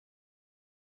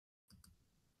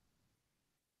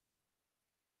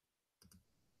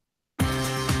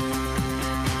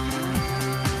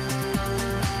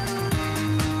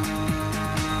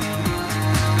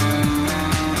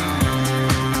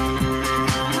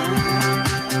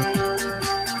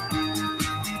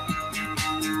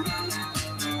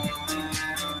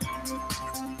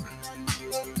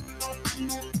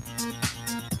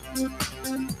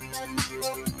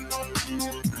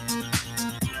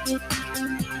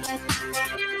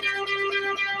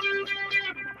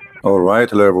All right,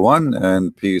 hello everyone,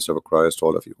 and peace of Christ to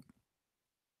all of you.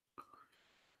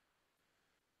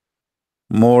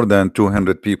 More than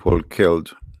 200 people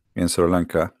killed in Sri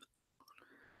Lanka,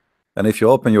 and if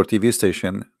you open your TV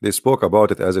station, they spoke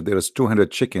about it as if there is 200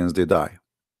 chickens, they die.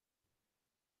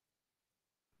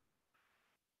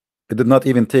 It did not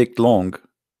even take long,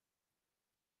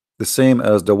 the same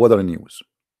as the weather news.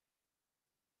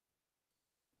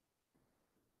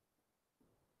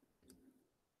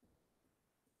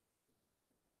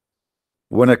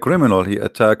 When a criminal he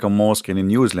attacked a mosque in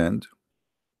New Zealand,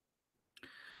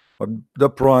 the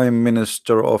Prime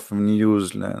Minister of New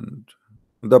Zealand,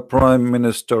 the Prime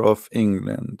Minister of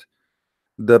England,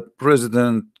 the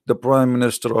President, the Prime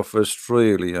Minister of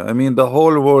Australia, I mean the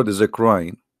whole world is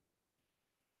crying.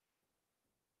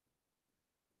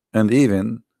 And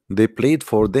even they played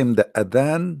for them the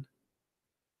Adhan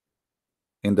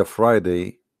in the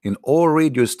Friday in all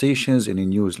radio stations in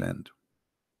New Zealand.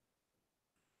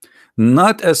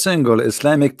 Not a single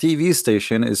Islamic TV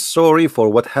station is sorry for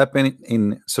what happened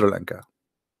in Sri Lanka.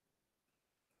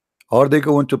 Are they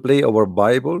going to play our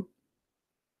Bible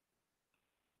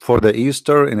for the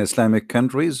Easter in Islamic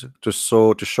countries to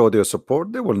show their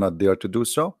support? They will not dare to do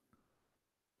so.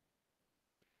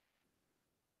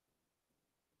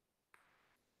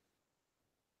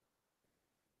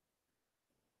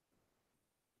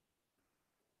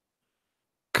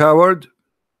 Coward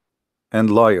and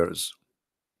liars.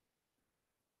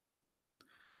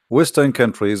 Western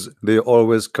countries, they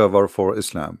always cover for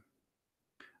Islam.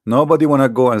 Nobody wanna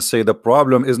go and say the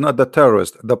problem is not the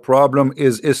terrorist, the problem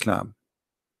is Islam.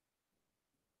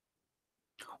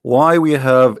 Why we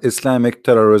have Islamic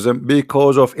terrorism?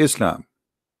 Because of Islam.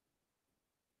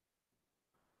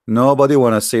 Nobody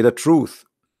wanna say the truth.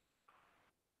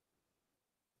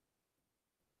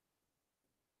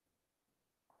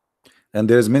 And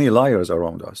there's many liars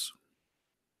around us.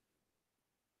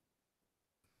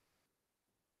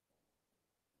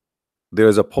 There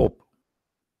is a Pope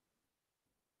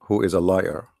who is a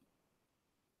liar.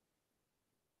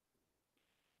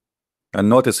 And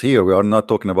notice here, we are not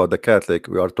talking about the Catholic,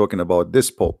 we are talking about this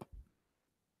Pope.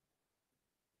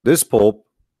 This Pope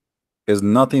is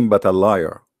nothing but a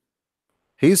liar.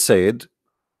 He said,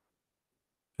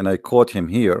 and I quote him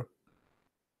here,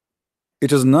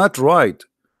 it is not right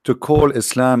to call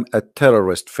Islam a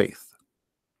terrorist faith.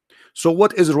 So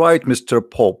what is right, Mr.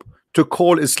 Pope, to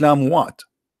call Islam what?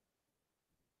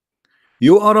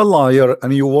 You are a liar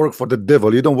and you work for the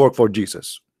devil, you don't work for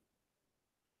Jesus.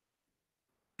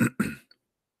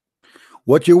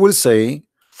 What you will say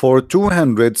for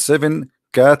 207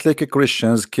 Catholic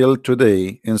Christians killed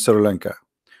today in Sri Lanka,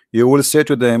 you will say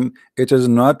to them, it is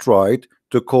not right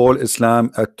to call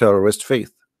Islam a terrorist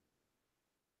faith.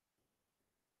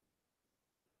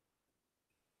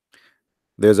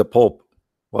 There's a Pope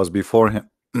was before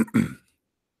him.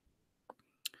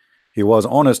 He was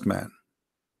honest man,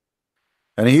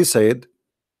 and he said,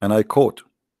 and I quote,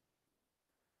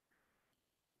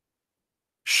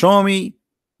 show me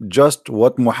just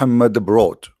what Muhammad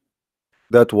brought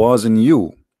that was in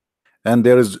you, and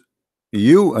there is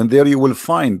you, and there you will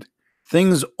find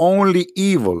things only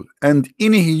evil and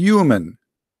inhuman,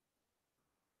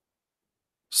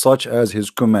 such as his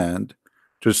command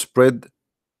to spread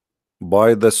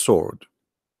by the sword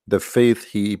the faith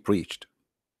he preached.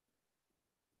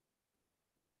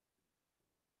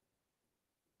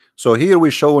 So here we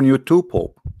showing you two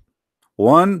Pope.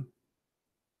 One,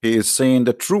 he is saying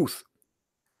the truth,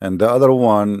 and the other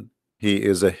one, he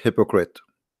is a hypocrite.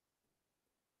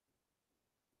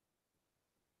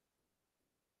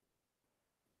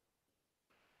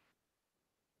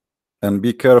 And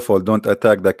be careful, don't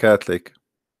attack the Catholic.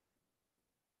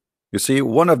 You see,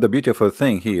 one of the beautiful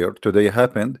thing here today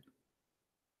happened,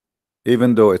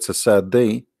 even though it's a sad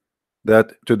day,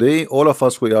 that today all of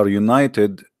us, we are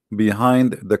united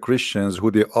behind the Christians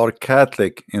who they are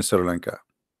Catholic in Sri Lanka.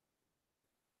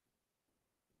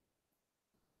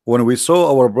 When we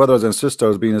saw our brothers and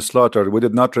sisters being slaughtered, we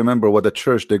did not remember what the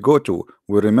church they go to.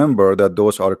 We remember that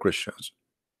those are Christians.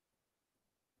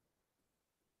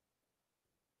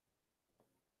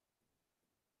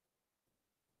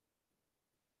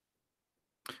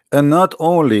 And not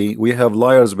only we have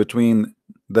liars between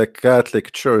the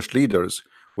Catholic Church leaders,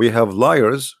 we have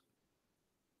liars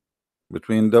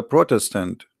between the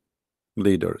Protestant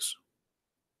leaders,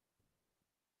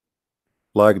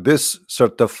 like this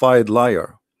certified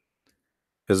liar.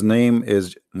 His name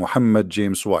is Muhammad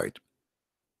James White.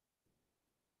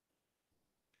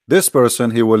 This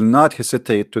person, he will not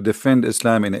hesitate to defend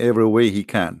Islam in every way he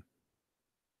can.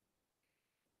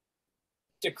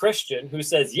 A Christian who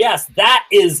says, yes, that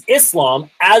is Islam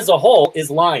as a whole, is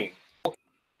lying.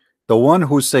 The one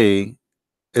who say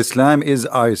Islam is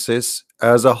ISIS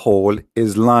as a whole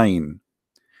is lying.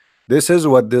 This is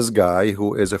what this guy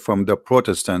who is from the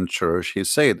Protestant church he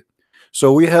said.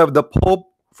 So we have the Pope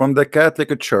from the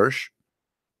Catholic Church,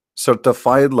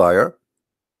 certified liar.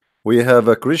 We have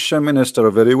a Christian minister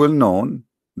very well known,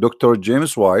 Dr.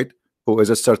 James White, who is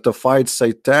a certified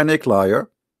satanic liar.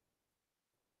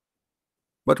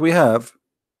 But we have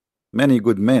many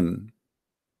good men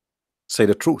say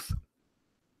the truth.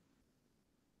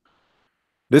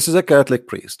 This is a Catholic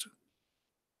priest.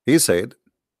 He said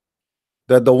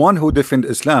that the one who defends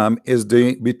Islam is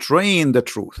betraying the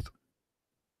truth.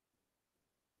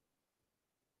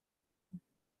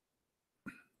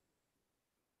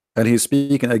 And he's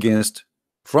speaking against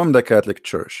from the Catholic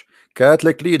Church.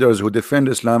 Catholic leaders who defend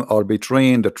Islam are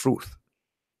betraying the truth.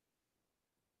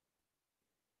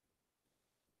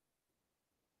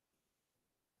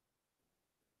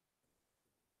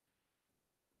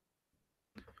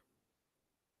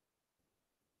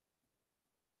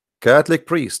 Catholic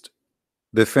priest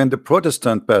defend the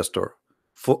Protestant pastor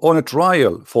for on a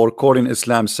trial for calling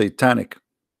Islam satanic.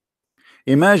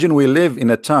 Imagine we live in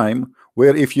a time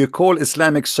where if you call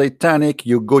Islamic satanic,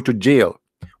 you go to jail.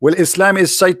 Well, Islam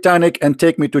is satanic and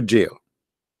take me to jail.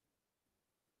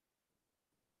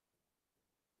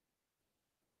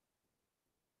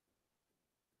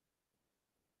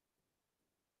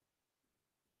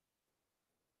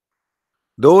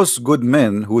 Those good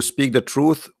men who speak the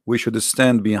truth, we should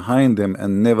stand behind them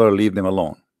and never leave them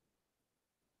alone.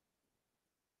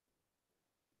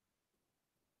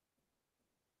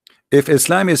 If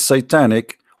Islam is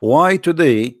satanic, why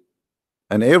today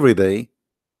and every day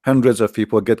hundreds of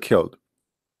people get killed?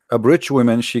 A British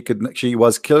woman, she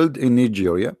was killed in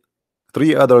Nigeria.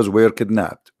 3 others were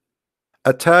kidnapped.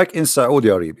 Attack in Saudi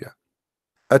Arabia.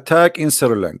 Attack in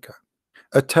Sri Lanka.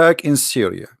 Attack in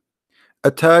Syria.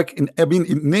 Attack in, I mean,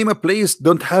 name a place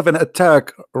don't have an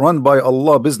attack run by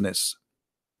Allah business.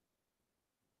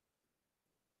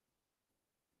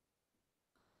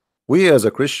 We as a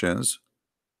Christians,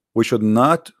 we should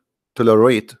not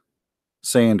tolerate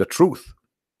saying the truth.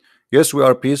 Yes, we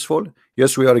are peaceful.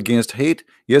 Yes, we are against hate.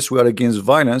 Yes, we are against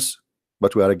violence,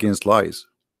 but we are against lies.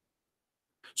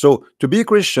 So to be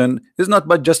Christian is not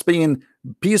by just being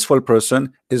peaceful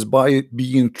person, is by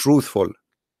being truthful.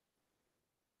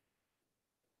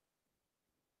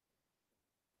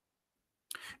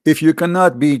 If you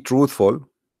cannot be truthful,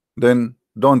 then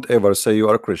don't ever say you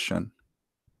are Christian.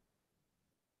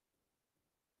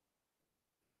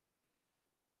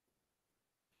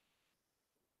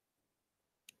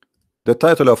 The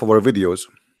title of our videos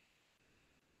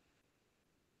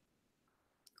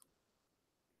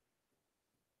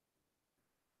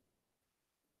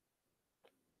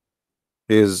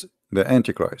is the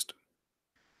Antichrist.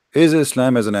 Is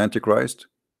Islam as an Antichrist?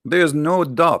 There is no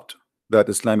doubt that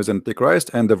Islam is Antichrist,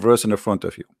 and the verse in the front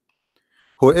of you.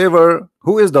 Who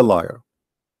is the liar?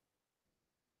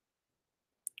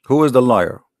 Who is the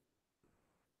liar?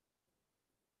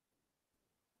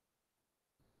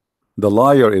 The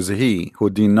liar is he who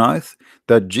denieth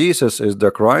that Jesus is the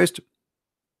Christ,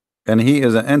 and he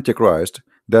is an Antichrist,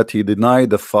 that he denied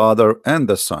the Father and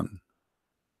the Son.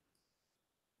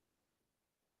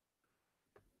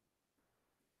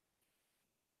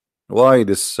 Why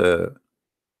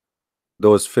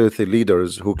those filthy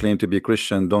leaders who claim to be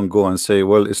Christian don't go and say,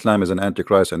 well, Islam is an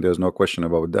Antichrist and there's no question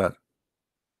about that?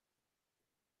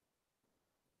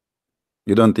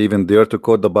 You don't even dare to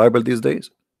quote the Bible these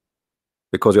days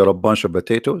because you're a bunch of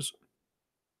potatoes,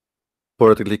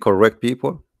 politically correct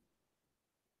people.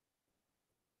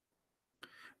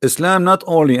 Islam not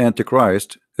only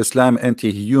Antichrist, Islam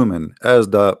anti-human, as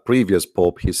the previous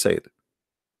Pope he said.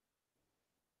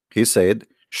 He said,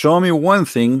 show me one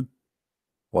thing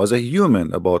was a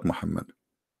human about Muhammad.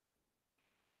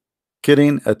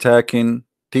 Killing, attacking,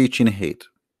 teaching hate,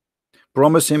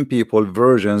 promising people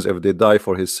virgins if they die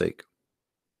for his sake.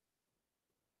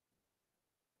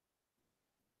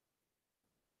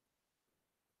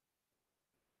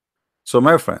 So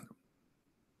my friend,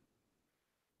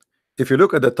 if you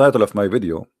look at the title of my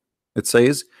video, it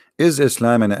says, is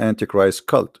Islam an Antichrist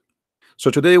cult?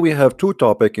 So today we have 2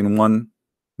 topics in one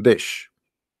dish,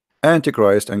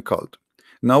 Antichrist and cult.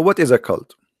 Now what is a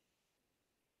cult?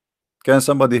 Can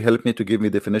somebody help me to give me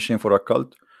definition for a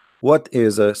cult? What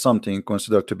is something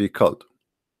considered to be cult?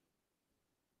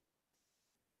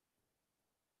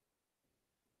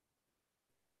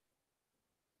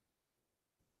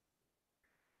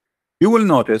 You will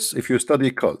notice if you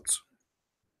study cults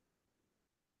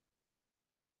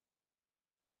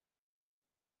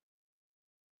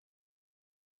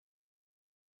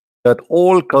that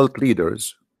all cult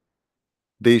leaders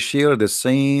They share the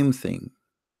same thing.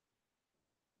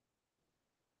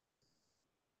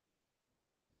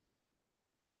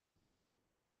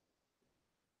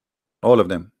 All of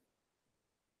them.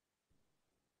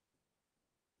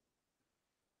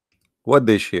 What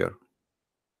they share?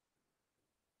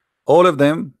 All of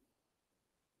them,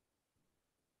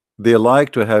 they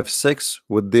like to have sex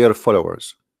with their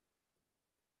followers.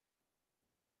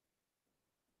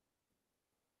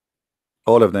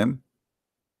 All of them.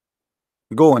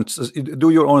 Go and do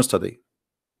your own study.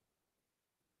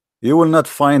 You will not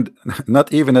find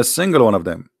not even a single one of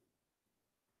them.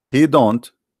 He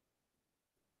don't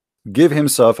give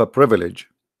himself a privilege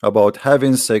about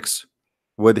having sex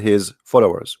with his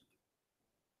followers.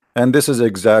 And this is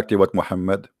exactly what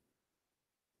Muhammad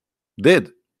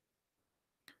did.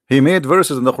 He made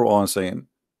verses in the Quran saying,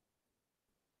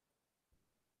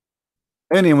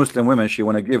 any Muslim woman, she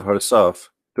want to give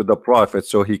herself to the Prophet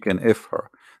so he can if her.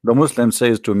 The Muslim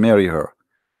says to marry her.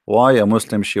 Why a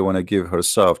Muslim she want to give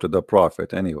herself to the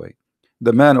Prophet anyway?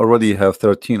 The man already have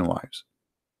 13 wives.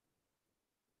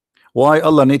 Why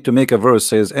Allah need to make a verse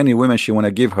says any woman she want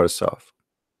to give herself?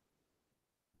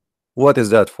 What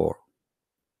is that for?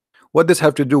 What does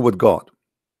have to do with God?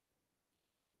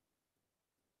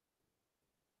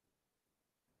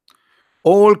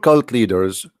 All cult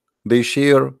leaders, they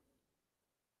share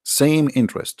same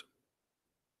interest.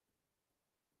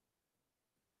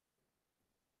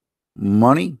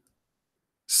 Money,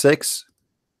 sex,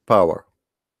 power,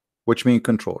 which means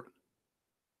control.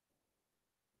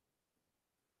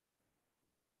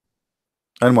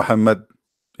 And Muhammad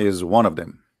is one of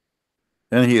them.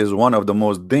 And he is one of the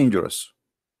most dangerous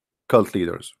cult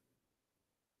leaders.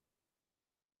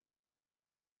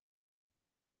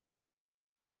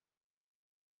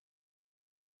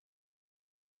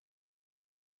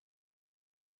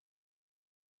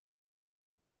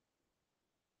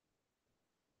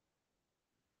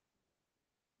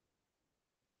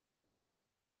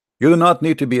 You do not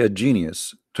need to be a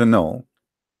genius to know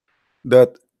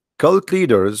that cult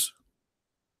leaders,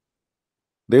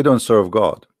 they don't serve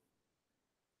God.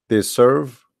 They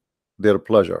serve their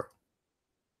pleasure.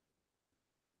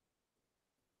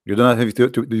 You don't have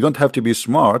you don't have to be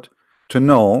smart to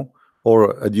know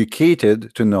or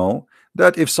educated to know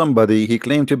that if somebody he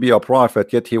claimed to be a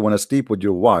prophet yet he want to sleep with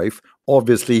your wife,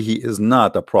 obviously he is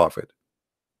not a prophet.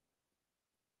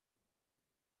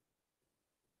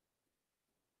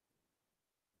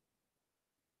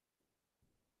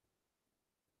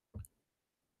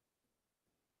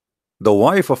 The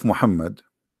wife of Muhammad,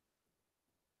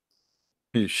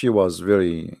 she was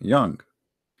very young,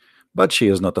 but she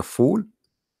is not a fool.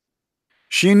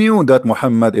 She knew that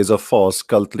Muhammad is a false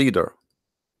cult leader,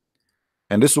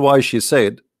 and this is why she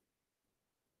said,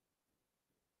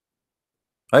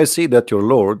 I see that your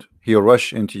Lord he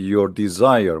rush into your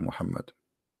desire, Muhammad.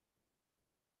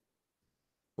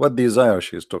 What desire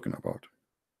she is talking about?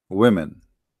 Women.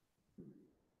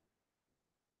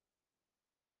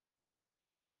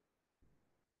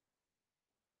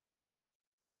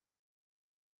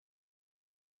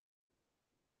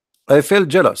 I feel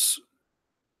jealous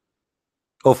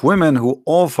of women who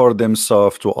offer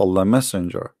themselves to Allah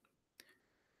Messenger.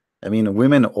 I mean,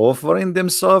 women offering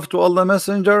themselves to Allah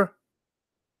Messenger.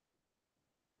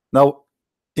 Now,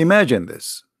 imagine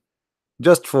this,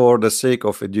 just for the sake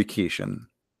of education.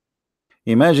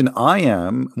 Imagine I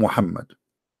am Muhammad,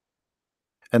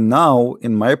 and now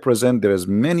in my present there is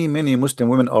many Muslim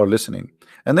women are listening,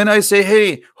 and then I say,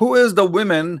 hey, who is the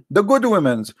women, the good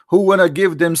women who want to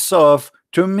give themselves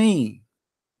to me?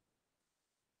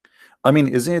 I mean,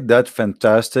 isn't it that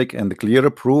fantastic and clear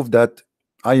proof that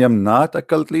I am not a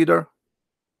cult leader?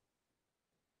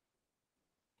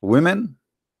 Women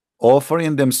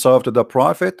offering themselves to the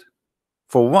Prophet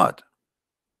for what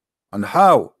and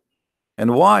how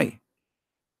and why?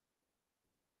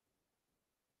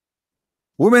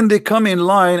 Women, they come in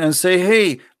line and say,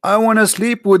 hey, I want to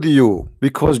sleep with you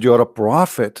because you're a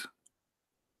prophet.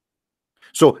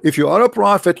 So if you are a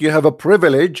prophet, you have a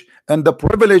privilege, and the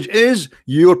privilege is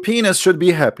your penis should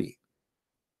be happy.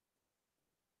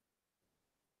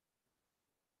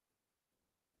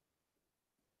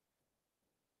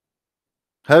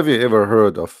 Have you ever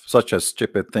heard of such a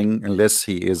stupid thing unless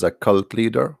he is a cult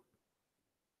leader?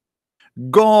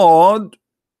 God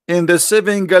in the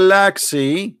 7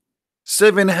 galaxy,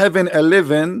 7 heaven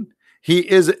 11, he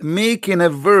is making a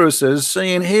verses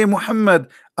saying, hey Muhammad,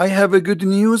 I have a good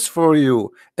news for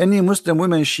you. Any Muslim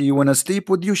woman she wanna sleep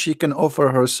with you, she can offer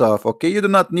herself. Okay, you do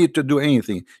not need to do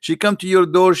anything. She come to your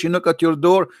door, she knock at your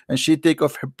door, and she take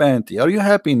off her panty. Are you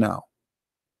happy now?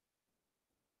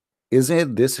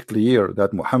 Isn't this clear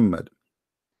that Muhammad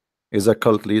is a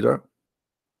cult leader?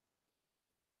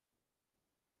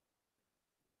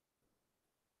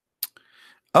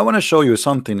 I want to show you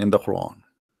something in the Quran.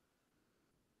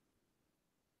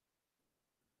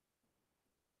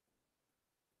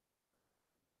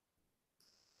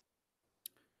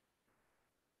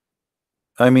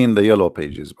 I mean the Yellow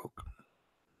Pages book.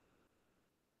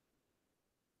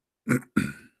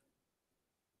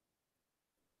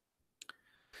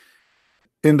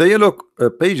 In the Yellow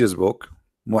Pages book,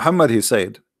 Muhammad, he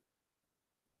said,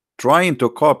 trying to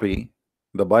copy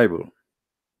the Bible.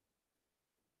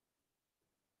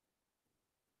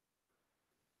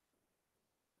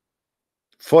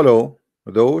 Follow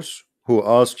those who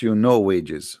ask you no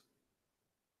wages.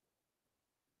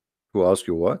 Who ask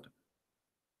you what?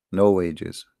 No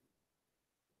wages.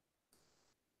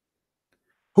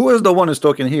 Who is the one who's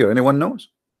talking here? Anyone knows?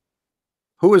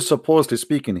 Who is supposedly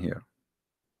speaking here?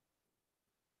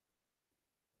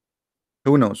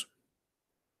 Who knows?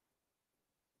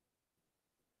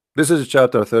 This is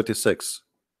chapter 36,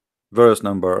 verse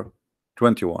number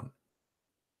 21.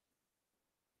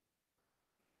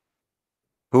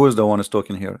 Who is the one who's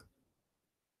talking here?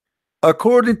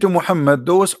 According to Muhammad,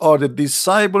 those are the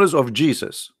disciples of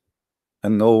Jesus.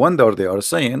 And no wonder they are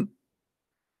saying,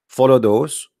 follow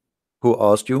those who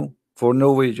ask you for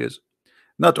no wages.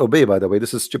 Not obey, by the way.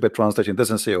 This is stupid translation. It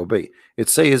doesn't say obey. It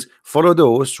says, follow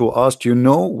those who ask you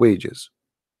no wages.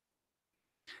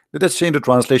 Let us change the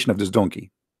translation of this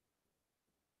donkey.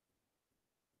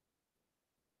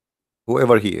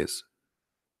 Whoever he is.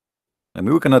 I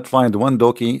mean, we cannot find one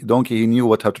donkey he knew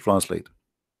what how to translate.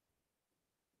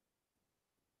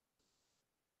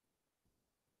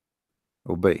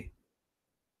 Obey.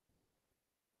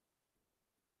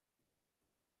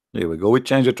 Here we go. We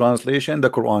change the translation. The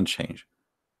Quran changed.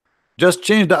 Just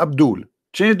change the Abdul.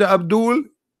 Change the Abdul.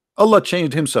 Allah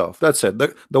changed himself. That's it.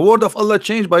 The word of Allah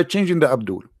changed by changing the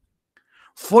Abdul.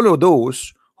 Follow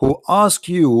those who ask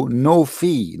you no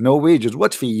fee, no wages.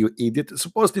 What fee, you idiot?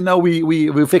 Supposedly now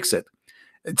we fix it.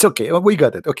 It's okay. We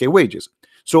got it. Okay, wages.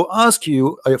 So ask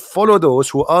you, follow those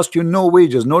who ask you no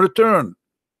wages, no return.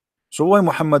 So why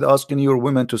Muhammad asking your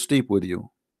women to sleep with you?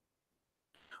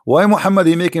 Why Muhammad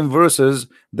he making verses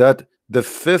that the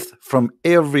fifth from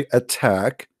every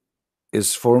attack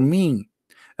is for me?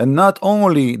 And not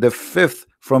only the fifth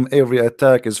from every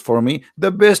attack is for me,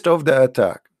 the best of the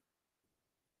attack.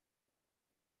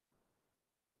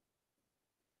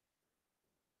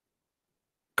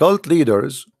 Cult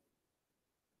leaders,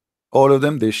 all of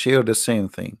them, they share the same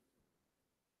thing.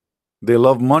 They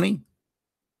love money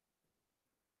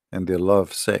and they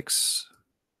love sex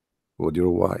with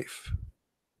your wife.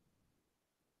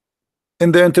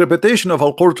 In the interpretation of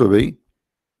Al-Qurtubi,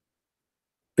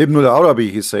 Ibn al-Arabi,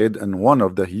 he said, and one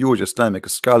of the huge Islamic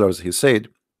scholars, he said,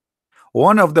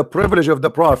 one of the privilege of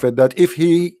the Prophet that if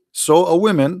he saw a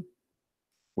woman,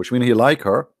 which means he like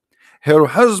her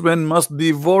husband must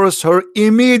divorce her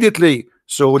immediately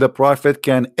so the Prophet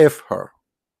can F her.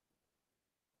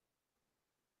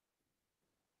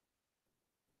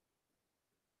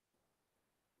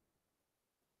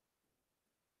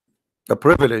 A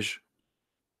privilege.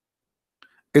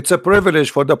 It's a privilege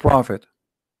for the Prophet.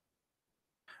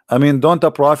 I mean, don't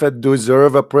a Prophet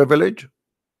deserve a privilege?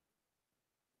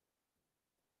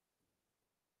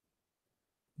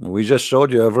 We just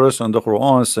showed you a verse on the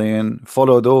Quran saying,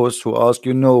 follow those who ask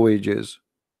you no wages.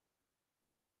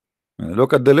 And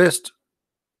look at the list.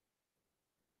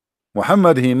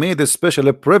 Muhammad, he made a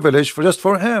special privilege for just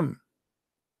for him.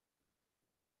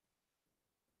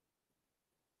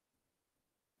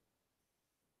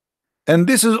 And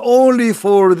this is only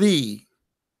for thee.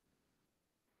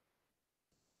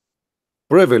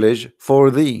 Privilege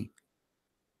for thee.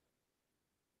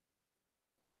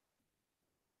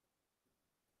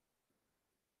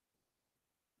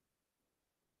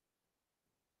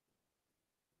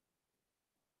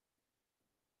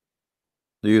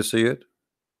 Do you see it?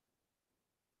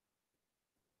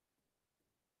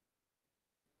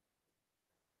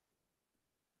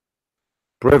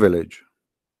 Privilege.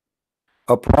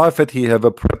 A prophet, he have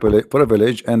a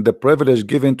privilege, and the privilege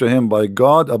given to him by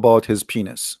God about his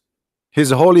penis.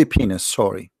 His holy penis,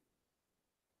 sorry.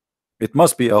 It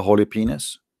must be a holy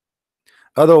penis.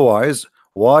 Otherwise,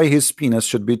 why his penis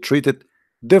should be treated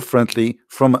differently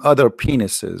from other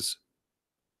penises?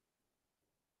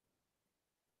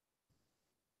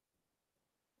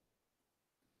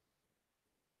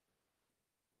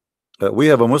 We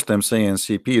have a Muslim saying,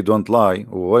 CP, don't lie.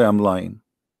 Why I'm lying?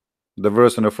 The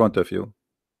verse in the front of you.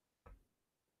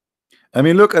 I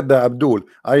mean, look at the Abdul.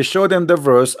 I showed them the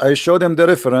verse. I showed them the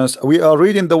reference. We are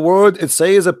reading the word. It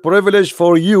says a privilege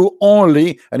for you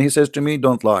only. And he says to me,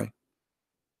 don't lie.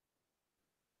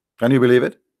 Can you believe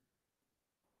it?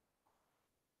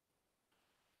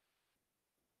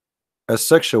 a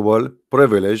sexual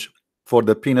privilege for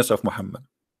the penis of Muhammad?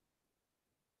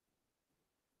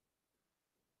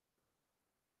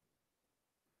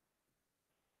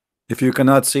 If you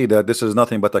cannot see that this is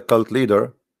nothing but a cult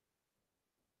leader,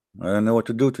 I don't know what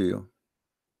to do to you.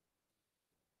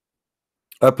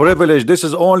 A privilege. This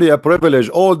is only a privilege.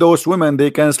 All those women,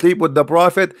 they can sleep with the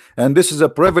prophet, and this is a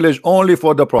privilege only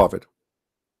for the prophet.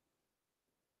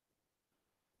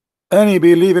 Any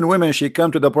believing women, she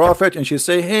come to the prophet and she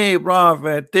say, hey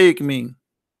prophet, take me.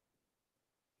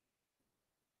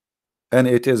 And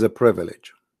it is a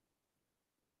privilege.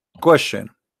 Question: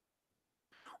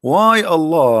 why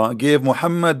Allah gave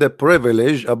Muhammad the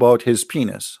privilege about his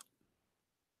penis?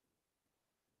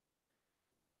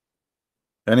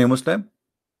 Any Muslim?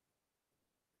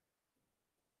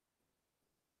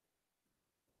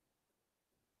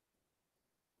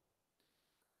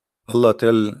 Allah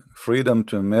tell freedom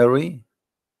to marry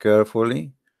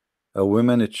carefully, a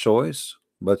woman a choice,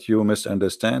 but you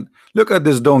misunderstand. Look at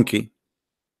this donkey.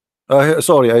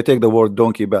 Sorry, I take the word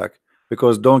donkey back,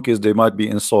 because donkeys, they might be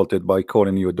insulted by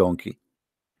calling you a donkey.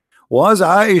 Was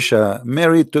Aisha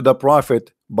married to the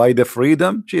prophet by the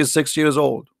freedom? She is 6 years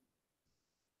old.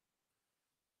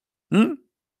 Hmm?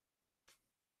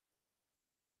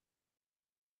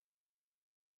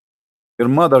 Your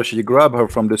mother, she grabbed her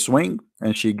from the swing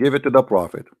and she gave it to the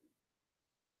prophet.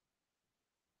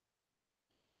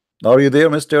 Are you there,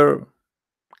 Mr.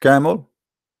 Camel?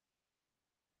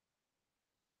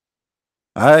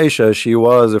 Aisha, she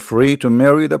was free to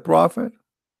marry the prophet,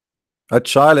 a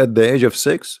child at the age of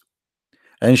 6,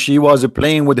 and she was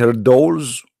playing with her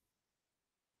dolls.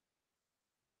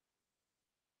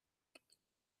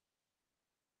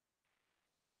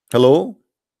 Hello?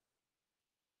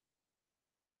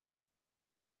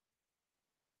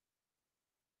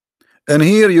 And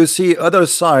here you see other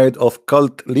side of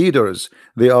cult leaders.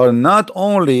 They are not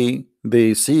only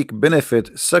they seek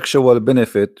benefit, sexual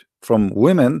benefit from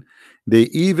women,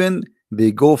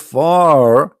 they go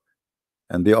far,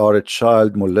 and they are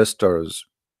child molesters.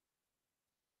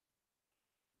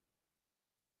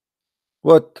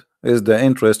 What is the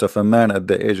interest of a man at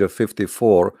the age of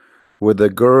 54 with a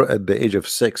girl at the age of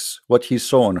 6? What he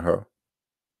saw in her?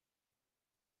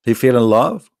 He fell in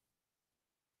love?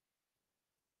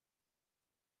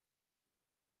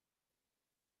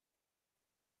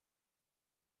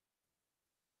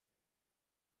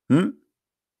 Hmm?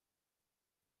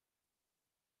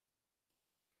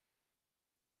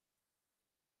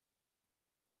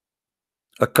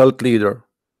 A cult leader.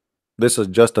 This is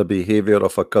just a behavior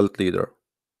of a cult leader.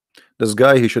 This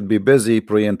guy, he should be busy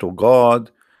praying to God,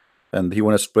 and he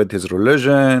want to spread his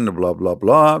religion, blah blah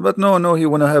blah. But no, he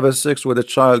want to have a sex with a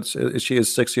child. She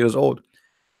is 6 years old.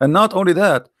 And not only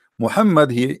that,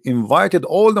 Muhammad, he invited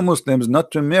all the Muslims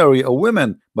not to marry a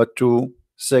woman, but to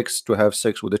have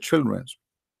sex with the children,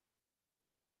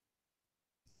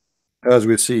 as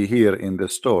we see here in the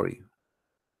story.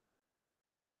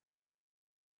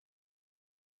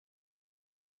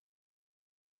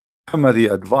 Muhammad, he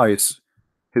advised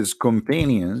his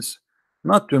companions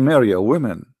not to marry a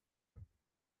woman.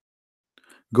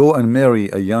 Go and marry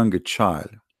a young child,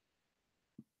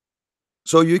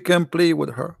 so you can play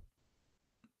with her.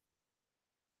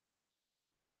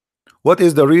 What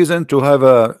is the reason to have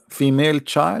a female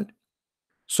child?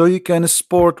 So you can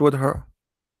sport with her.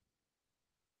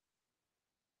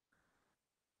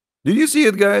 Do you see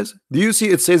it, guys? Do you see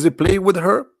it says play with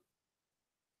her?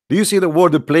 Do you see the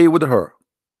word play with her?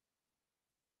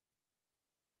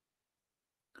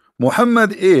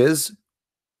 Muhammad is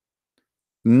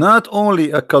not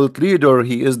only a cult leader,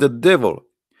 he is the devil.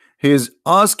 He is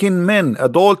asking men,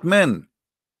 adult men,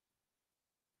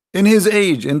 in his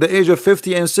age, in the age of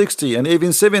 50 and 60 and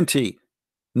even 70,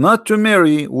 not to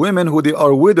marry women who they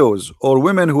are widows or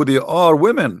women who they are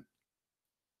women.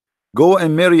 Go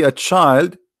and marry a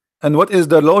child, and what is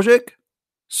the logic?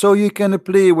 So you can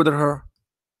play with her,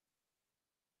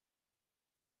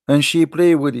 and she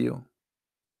play with you.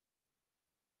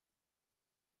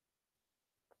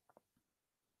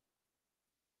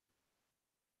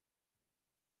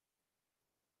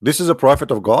 This is a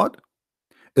prophet of God?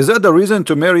 Is that the reason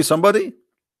to marry somebody?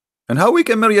 And how we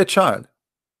can marry a child?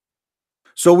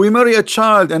 So we marry a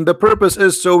child, and the purpose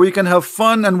is so we can have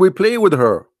fun and we play with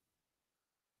her.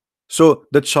 So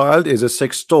the child is a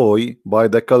sex toy by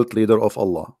the cult leader of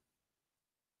Allah.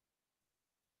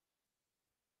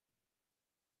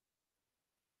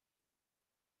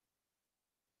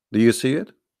 Do you see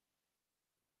it?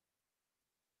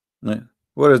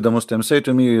 Where is the Muslim? Say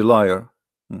to me, you liar.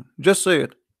 Just say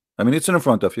it. I mean, it's in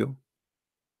front of you.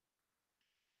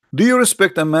 Do you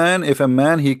respect a man if a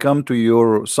man he come to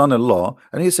your son-in-law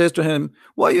and he says to him,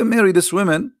 why you marry this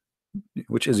woman,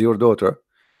 which is your daughter?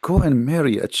 Go and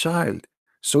marry a child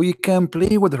so you can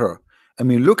play with her. I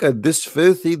mean, look at this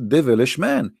filthy, devilish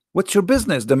man. What's your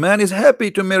business? The man is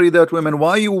happy to marry that woman.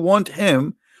 Why you want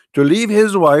him to leave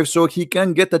his wife so he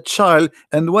can get a child?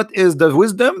 And what is the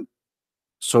wisdom?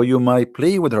 So you might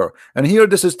play with her. And here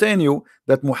this is telling you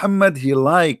that Muhammad, he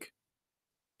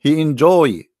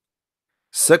enjoy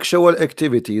sexual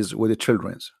activities with the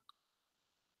children.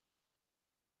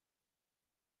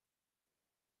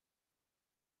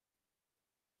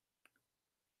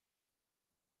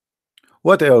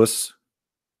 What else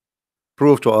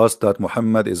prove to us that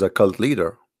Muhammad is a cult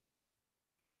leader?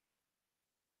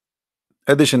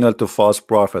 Additional to false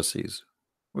prophecies,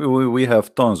 we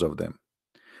have tons of them.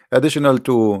 Additional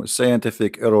to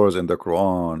scientific errors in the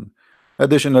Quran,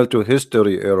 additional to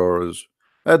history errors,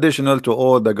 additional to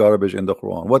all the garbage in the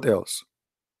Quran. What else?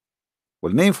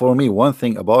 Well, name for me one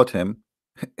thing about him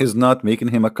is not making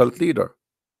him a cult leader.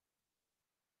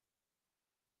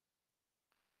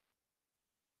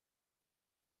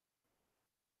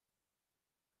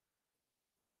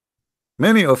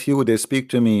 Many of you, they speak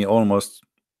to me almost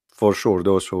for sure,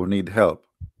 those who need help,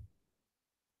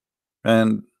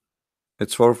 and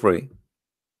it's for free.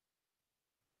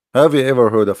 Have you ever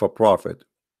heard of a prophet?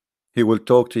 He will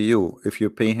talk to you if you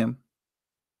pay him.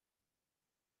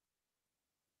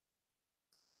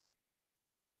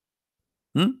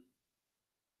 Hmm?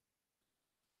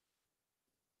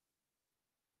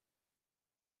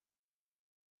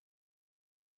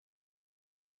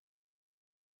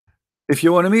 If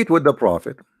you want to meet with the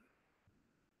prophet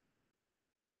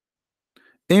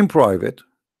in private,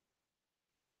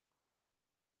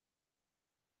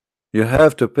 you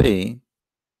have to pay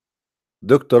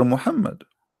Dr. Muhammad.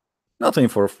 Nothing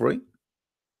for free.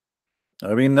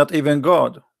 I mean, not even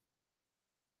God.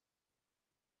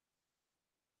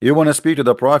 You want to speak to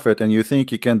the prophet and you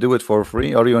think you can do it for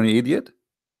free? Are you an idiot?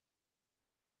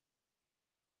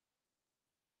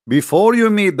 Before you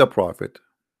meet the prophet,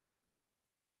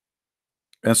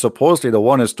 and supposedly the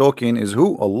one is talking is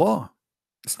who? Allah.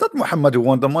 It's not Muhammad who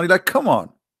want the money. Like, come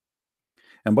on.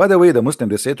 And by the way, the Muslim,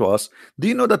 they say to us, do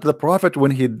you know that the prophet,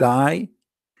 when he die,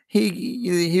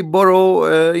 he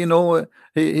borrow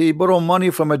he borrow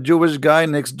money from a Jewish guy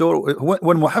next door.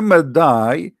 When Muhammad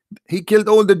died, he killed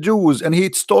all the Jews and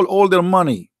he stole all their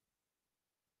money.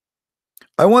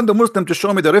 I want the Muslim to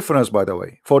show me the reference, by the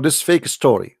way, for this fake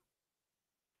story,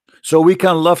 so we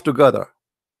can laugh together.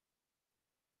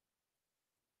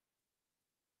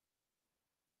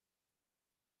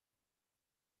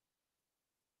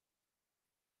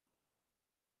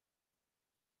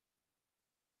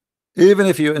 Even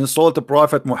if you insult the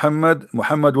Prophet Muhammad,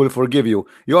 Muhammad will forgive you.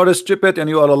 You are a stupid and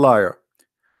you are a liar.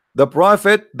 The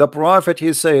prophet,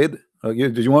 he said,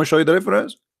 did you want to show you the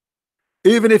reference?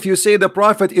 Even if you say the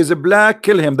prophet is a black,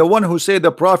 kill him. The one who said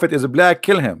the prophet is a black,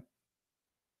 kill him.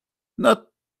 Not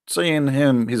saying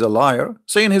him he's a liar,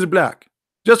 saying he's black.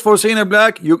 Just for saying a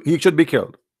black, he should be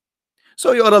killed.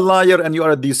 So you are a liar and you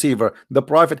are a deceiver. The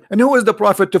prophet, and who is the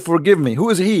prophet to forgive me? Who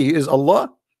is he? He is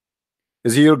Allah?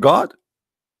 Is he your God?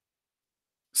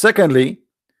 Secondly,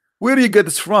 where do you get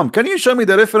this from? Can you show me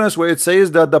the reference where it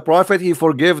says that the prophet, he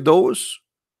forgave those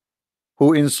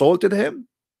who insulted him?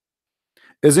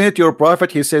 Isn't it your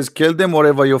prophet, he says kill them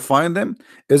wherever you find them?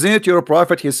 Isn't it your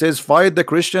prophet, he says fight the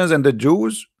Christians and the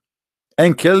Jews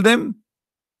and kill them?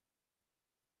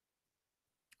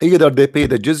 Either they pay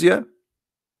the jizya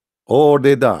or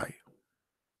they die.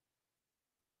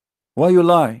 Why you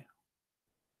lie?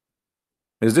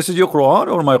 Is this your Quran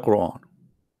or my Quran?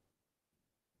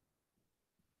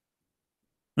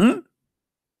 Hmm?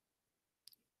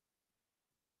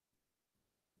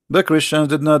 The Christians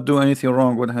did not do anything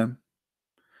wrong with him.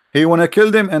 He want to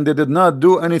kill them and they did not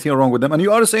do anything wrong with them. And you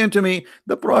are saying to me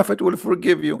the prophet will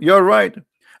forgive you. You're right.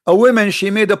 A woman, she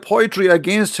made a poetry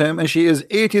against him and she is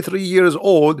 83 years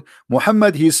old.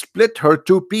 Muhammad, he split her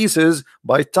two pieces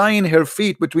by tying her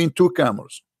feet between two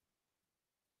camels.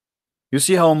 You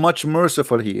see how much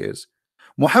merciful he is.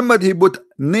 Muhammad, he put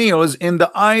nails in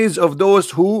the eyes of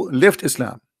those who left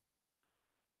Islam.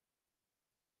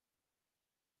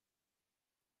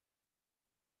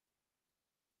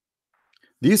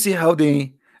 Do you see how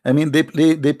they, I mean, they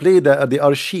play they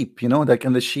are sheep, you know, like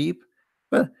in the sheep.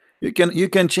 Well, you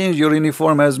can change your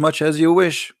uniform as much as you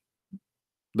wish.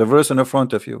 The verse in the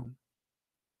front of you.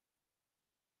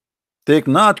 Take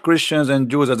not Christians and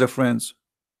Jews as a friends.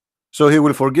 So he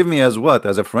will forgive me as what?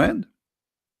 As a friend?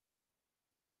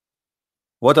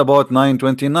 What about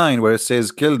 9:29 where it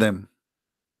says kill them?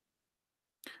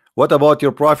 What about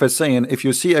your prophet saying, if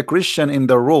you see a Christian in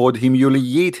the road,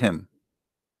 humiliate him,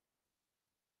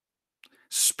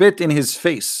 spit in his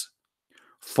face,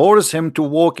 force him to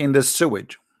walk in the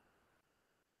sewage?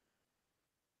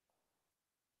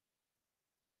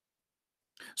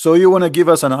 So you want to give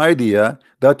us an idea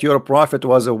that your prophet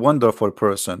was a wonderful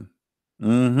person?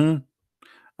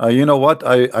 Mm-hmm. You know what?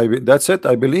 I that's it.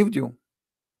 I believed you.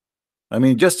 I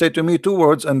mean, just say to me 2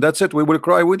 words, and that's it. We will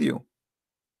cry with you.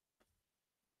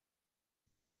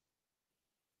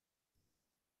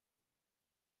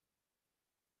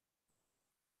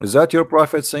 Is that your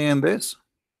prophet saying this?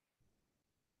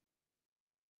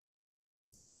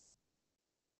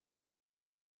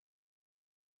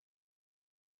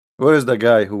 Where is the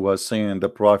guy who was saying the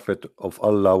prophet of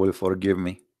Allah will forgive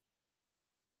me?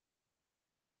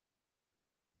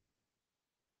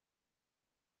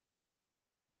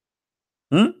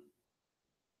 Hmm?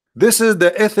 This is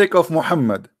the ethic of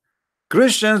Muhammad.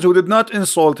 Christians who did not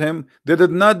insult him, they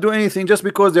did not do anything just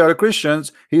because they are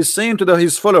Christians. He's saying to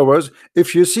his followers,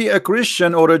 if you see a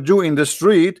Christian or a Jew in the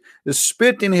street,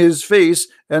 spit in his face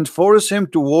and force him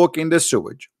to walk in the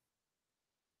sewage.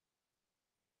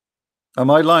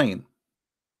 Am I lying?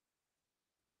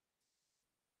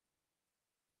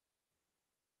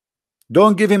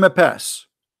 Don't give him a pass.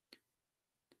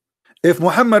 If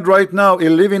Muhammad right now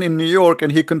is living in New York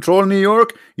and he control New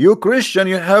York, you Christian,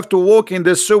 you have to walk in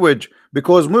the sewage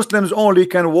because Muslims only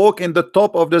can walk in the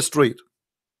top of the street.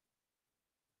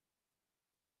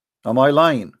 Am I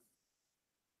lying?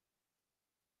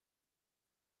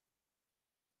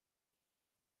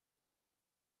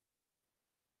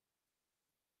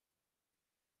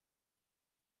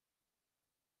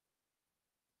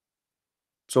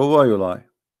 So why you lie?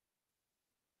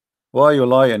 Why you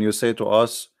lie and you say to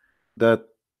us that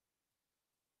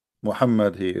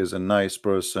Muhammad, he is a nice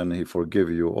person, he forgive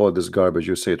you, all this garbage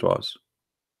you say to us?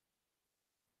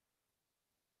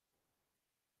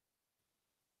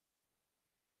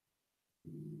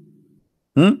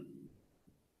 Hmm?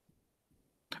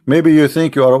 Maybe you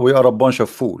think we are a bunch of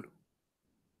fool,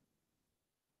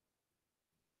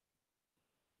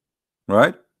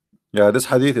 right? Yeah, this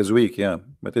hadith is weak, yeah,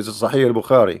 but it's Sahih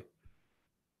al-Bukhari,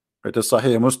 it is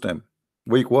Sahih Muslim.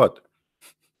 Weak what?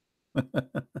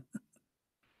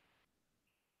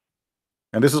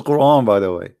 And this is Quran, by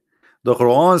the way. The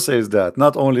Quran says that,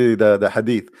 not only the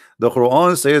hadith. The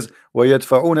Quran says,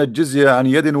 وَيَدْفَعُونَ الْجِزْيَةَ عَنْ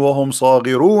يَدٍ وَهُمْ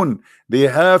صَاغِرُونَ. They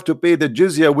have to pay the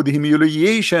jizya with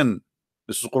humiliation.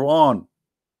 This is Quran.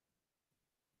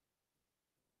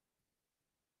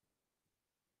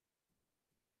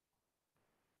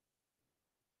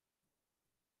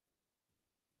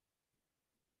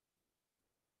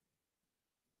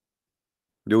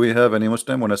 Do we have any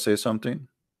Muslim want to say something?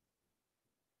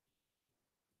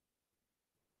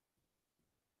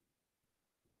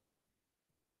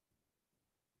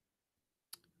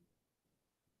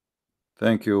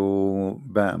 Thank you,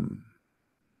 Bam.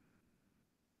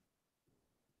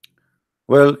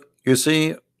 Well, you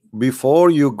see,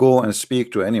 before you go and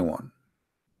speak to anyone,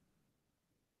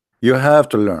 you have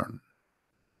to learn.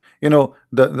 You know,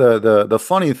 the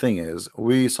funny thing is,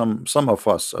 we some of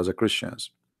us as a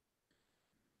Christians,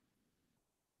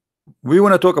 we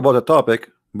want to talk about a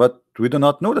topic, but we do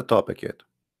not know the topic yet.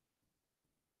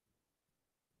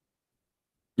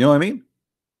 You know what I mean?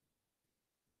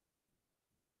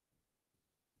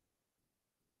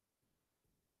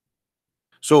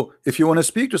 So if you want to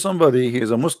speak to somebody, he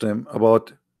is a Muslim,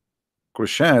 about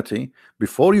Christianity,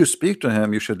 before you speak to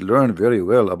him, you should learn very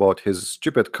well about his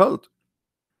stupid cult.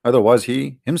 Otherwise,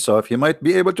 he himself, he might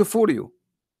be able to fool you.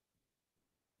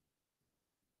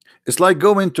 It's like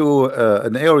going to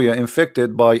an area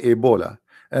infected by Ebola,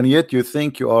 and yet you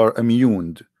think you are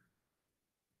immune.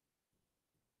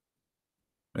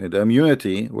 The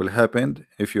immunity will happen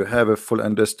if you have a full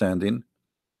understanding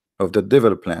of the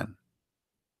devil plan,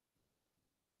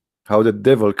 how the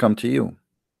devil come to you.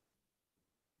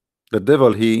 The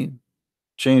devil, he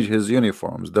change his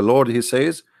uniforms. The Lord, he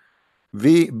says,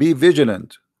 be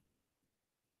vigilant,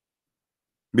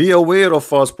 be aware of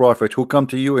false prophets who come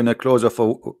to you in the clothes of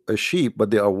a sheep,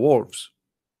 but they are wolves.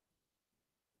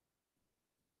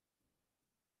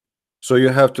 So you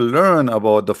have to learn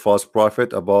about the false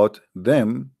prophet, about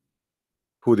them,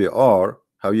 who they are,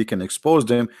 how you can expose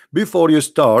them before you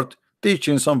start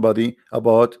teaching somebody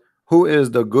about who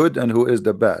is the good and who is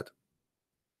the bad.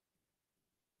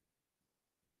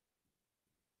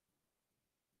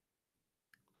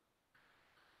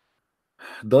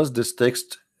 Does this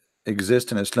text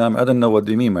exist in Islam? I don't know what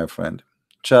they mean, my friend.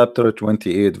 Chapter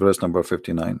 28, verse number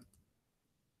 59.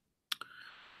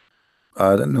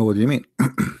 I don't know what you mean.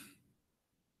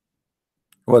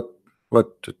 What?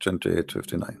 What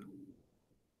 28:59?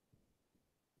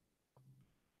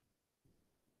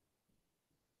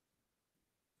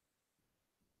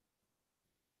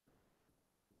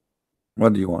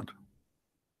 What do you want?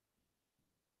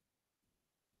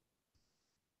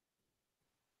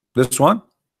 This one?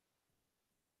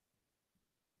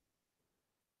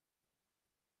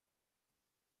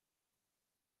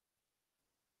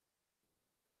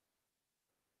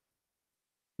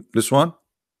 This one?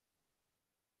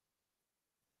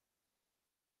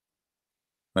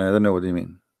 I don't know what you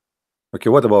mean. Okay,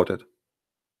 what about it?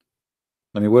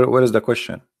 I mean, where is the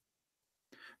question?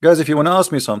 Guys, if you want to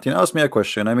ask me something, ask me a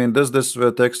question. I mean, does this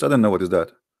text? I don't know what is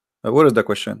that. Where is the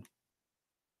question?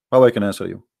 How I can answer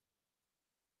you?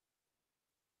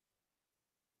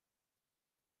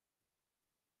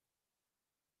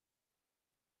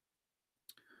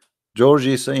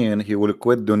 Georgie saying he will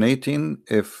quit donating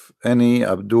if any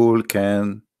Abdul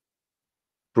can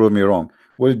prove me wrong.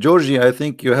 Well, Georgie, I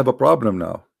think you have a problem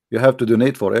now. You have to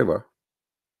donate forever.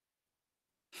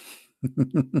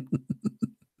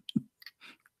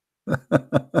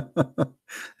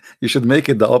 You should make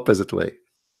it the opposite way.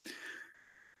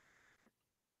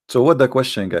 So what the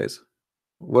question, guys?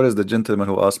 What is the gentleman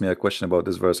who asked me a question about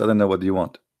this verse? I don't know. What do you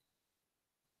want?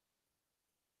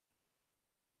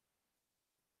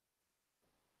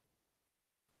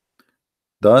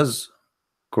 Does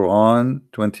Quran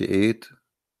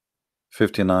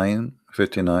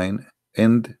 28:59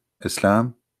 end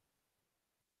Islam?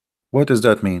 What does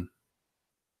that mean?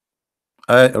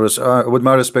 With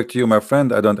my respect to you, my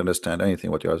friend, I don't understand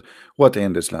anything what you are. What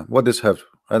end Islam? What this have?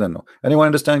 I don't know. Anyone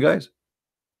understand, guys?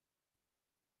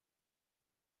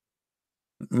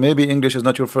 Maybe English is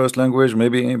not your first language.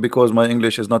 Maybe because my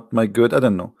English is not my good. I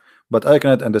don't know. But I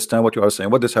cannot understand what you are saying.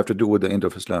 What does have to do with the end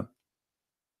of Islam?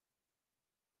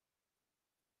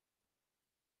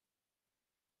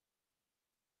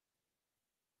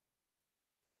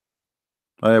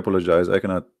 I apologize. I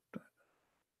cannot.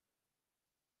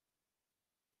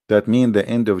 That mean the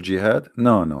end of jihad?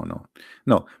 No, no, no,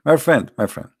 no. My friend, my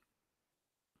friend.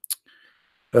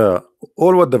 Uh,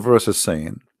 all what the verse is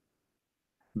saying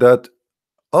that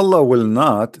Allah will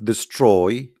not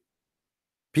destroy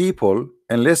people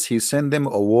unless He send them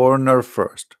a warner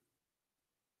first.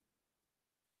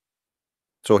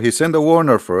 So He sent a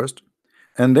warner first,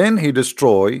 and then He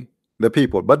destroy the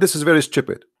people. But this is very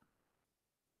stupid.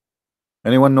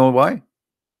 Anyone know why?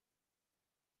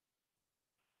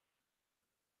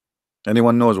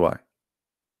 Anyone knows why?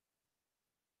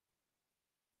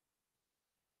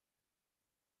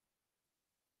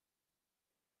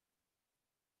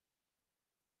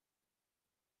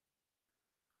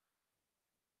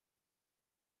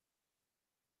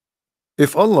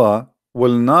 If Allah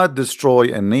will not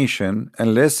destroy a nation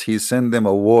unless He send them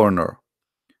a warner,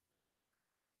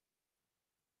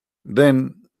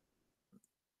 then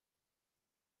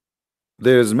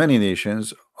there's many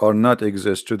nations are not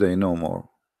exist today no more,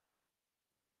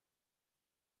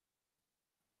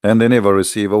 and they never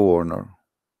receive a warner.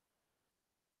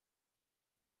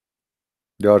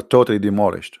 They are totally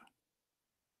demolished.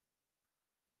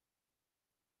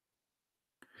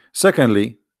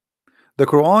 Secondly, the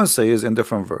Quran says in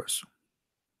different verse,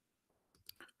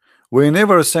 we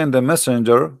never send a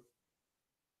messenger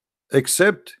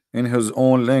except in his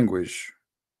own language,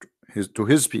 to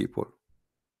his people,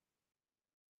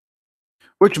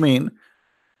 which mean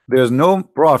there's no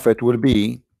prophet will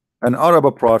be an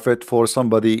Arab prophet for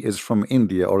somebody is from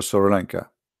India or Sri Lanka.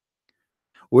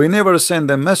 We never send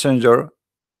a messenger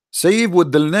save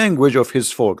with the language of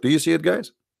his folk. Do you see it,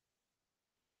 guys?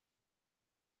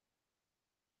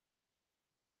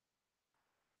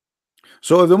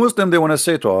 So if the Muslim they want to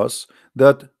say to us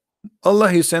that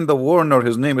Allah He sent the warner,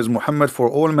 his name is Muhammad for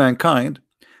all mankind,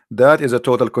 that is a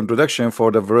total contradiction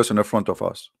for the verse in the front of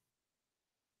us.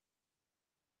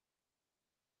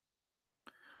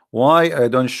 Why I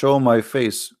don't show my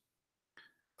face?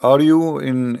 Are you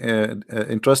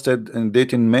interested in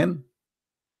dating men,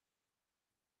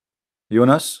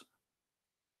 Yunus?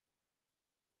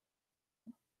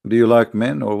 Do you like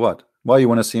men or what? Why you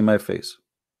want to see my face?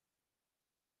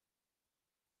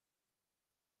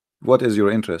 What is your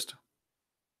interest?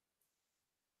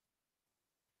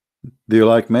 Do you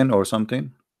like men or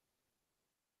something?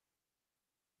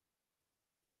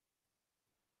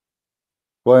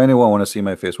 Why anyone want to see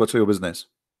my face? What's your business?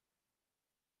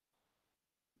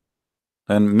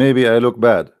 And maybe I look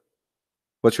bad.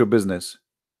 What's your business?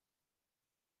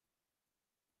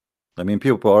 I mean,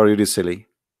 people are really silly.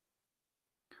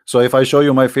 So if I show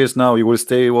you my face now, you will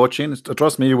stay watching?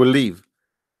 Trust me, you will leave.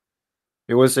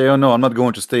 You will say, oh no, I'm not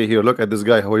going to stay here. Look at this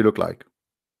guy, how he look like.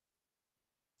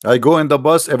 I go in the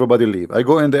bus, everybody leave. I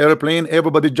go in the airplane,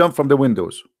 everybody jump from the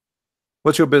windows.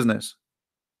 What's your business?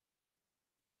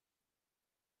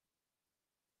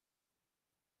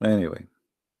 Anyway,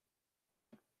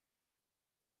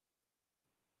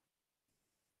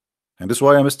 and this is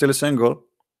why I'm still single.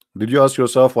 Did you ask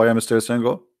yourself why I'm still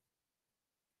single?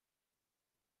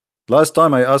 Last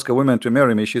time I asked a woman to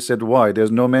marry me, she said, why? There's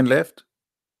no men left?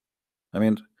 I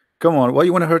mean, come on, why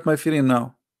you want to hurt my feeling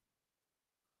now?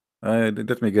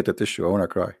 Let me get a tissue. I want to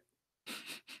cry.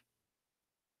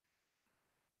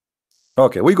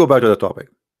 Okay, we go back to the topic.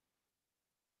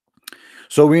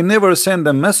 So we never send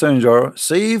a messenger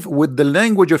save with the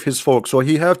language of his folk. So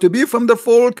he have to be from the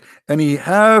folk, and he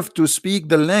have to speak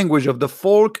the language of the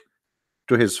folk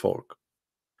to his folk.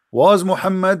 Was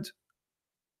Muhammad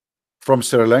from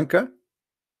Sri Lanka?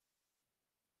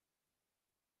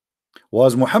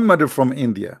 Was Muhammad from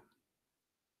India?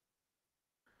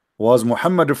 Was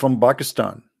Muhammad from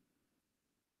Pakistan?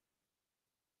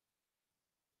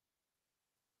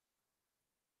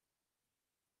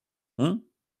 Hmm?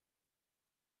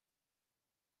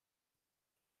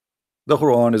 The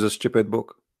Quran is a stupid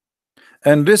book.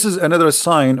 And this is another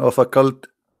sign of a cult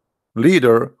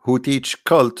leader who teach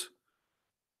cult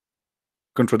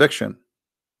contradiction.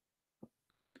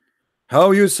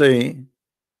 How you say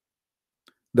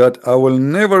that I will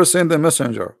never send a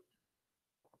messenger?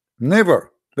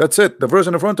 Never. That's it. The verse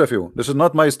in front of you. This is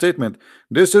not my statement.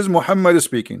 This is Muhammad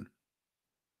speaking.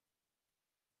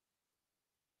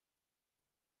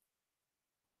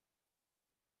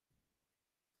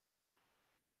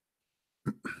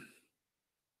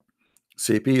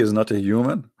 CP is not a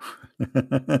human.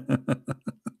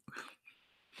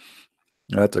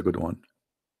 That's a good one.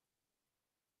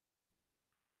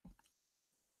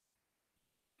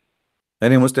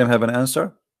 Any Muslim have an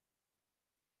answer?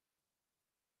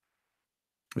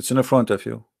 It's in front of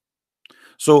you.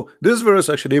 So this verse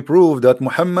actually proved that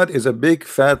Muhammad is a big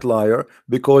fat liar,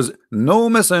 because no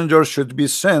messenger should be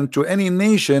sent to any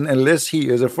nation unless he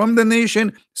is from the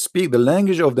nation, speak the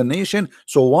language of the nation.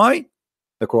 So why?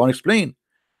 The Quran explained.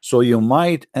 So you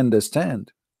might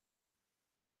understand.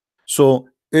 So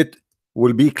it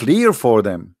will be clear for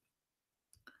them.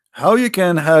 How you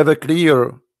can have a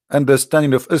clear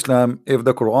understanding of Islam if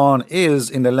the Quran is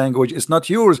in the language, it's not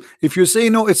yours. If you say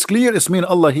no, it's clear, it's mean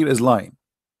Allah here is lying.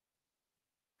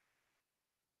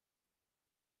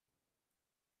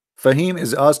 Fahim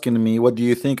is asking me, what do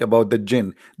you think about the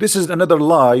jinn? This is another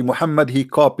lie. Muhammad, he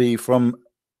copy from,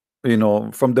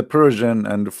 from the Persian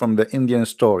and from the Indian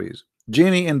stories.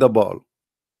 Genie in the ball.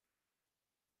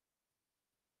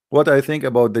 What I think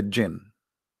about the jinn?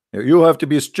 You have to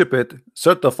be stupid,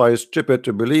 certified stupid,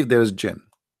 to believe there is jinn.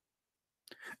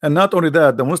 And not only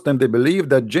that, the Muslim, they believe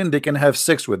that jinn, they can have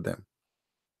sex with them.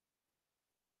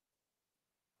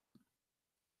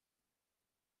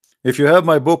 If you have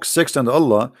my book Sex and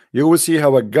Allah, you will see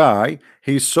how a guy,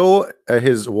 he saw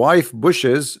his wife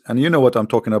bushes, and you know what I'm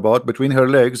talking about, between her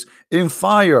legs in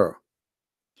fire,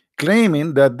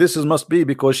 claiming that this is must be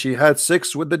because she had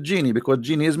sex with the genie, because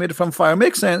genie is made from fire.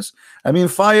 Makes sense. I mean,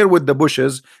 fire with the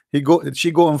bushes,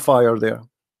 she go on fire there.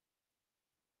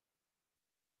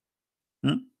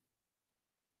 Hmm?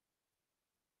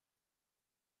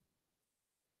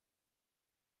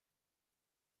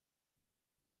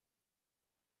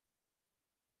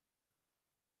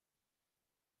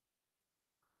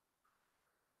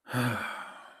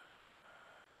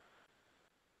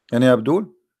 Any Abdul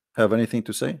have anything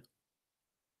to say?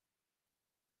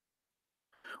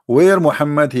 Where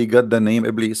Muhammad he got the name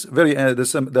Iblis? Very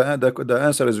the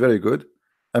answer is very good.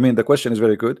 I mean, the question is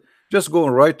very good. Just go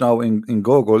right now in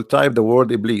Google, type the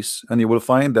word Iblis, and you will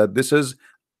find that this is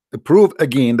a proof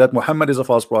again that Muhammad is a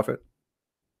false prophet.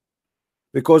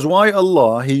 Because why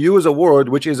Allah he used a word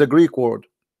which is a Greek word?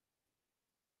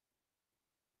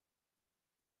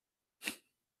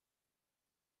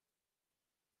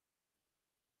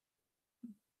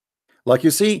 Like,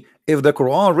 you see, if the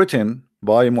Quran written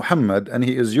by Muhammad and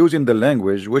he is using the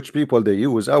language which people they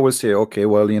use, I will say, okay,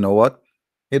 well, you know what?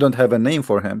 He don't have a name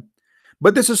for him.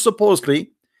 But this is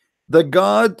supposedly the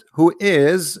God who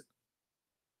is,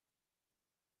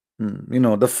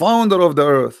 the founder of the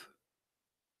earth.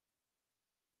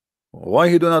 Why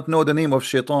he do not know the name of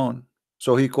Shaitan?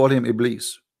 So he call him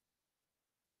Iblis.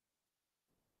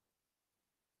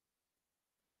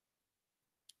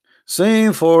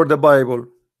 Same for the Bible.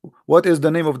 What is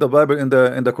the name of the Bible in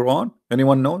the Quran?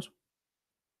 Anyone knows?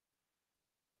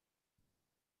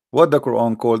 What the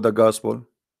Quran called the Gospel,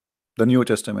 the New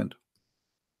Testament?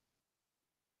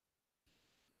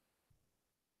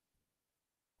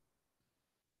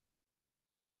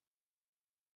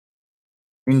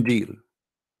 Indeed.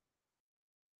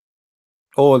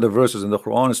 All the verses in the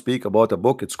Quran speak about a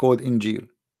book. It's called Injil.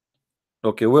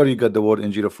 Okay, where you got the word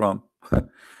Injil from?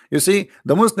 You see,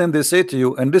 the Muslim, they say to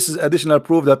you, and this is additional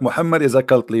proof that Muhammad is a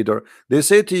cult leader. They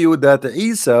say to you that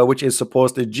Isa, which is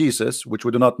supposedly Jesus, which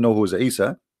we do not know who's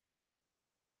Isa,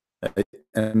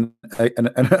 and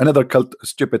another cult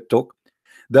stupid talk,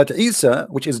 that Isa,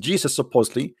 which is Jesus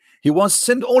supposedly, he was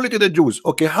sent only to the Jews.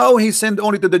 Okay, how he sent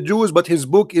only to the Jews, but his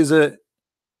book is a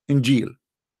Injil?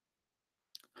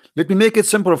 Let me make it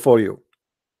simple for you.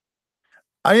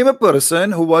 I am a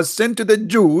person who was sent to the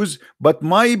Jews, but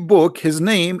my book, its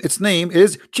name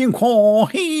is Ching Ho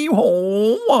He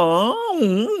Ho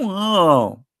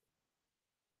Wow.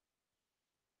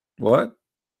 What?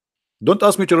 Don't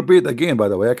ask me to repeat again, by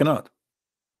the way, I cannot.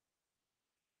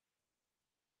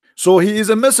 So he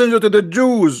is a messenger to the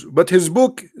Jews, but his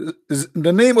book is,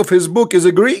 the name of his book is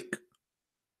a Greek.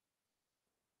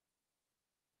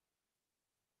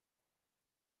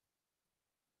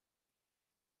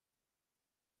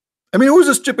 I mean,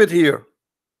 who's stupid here?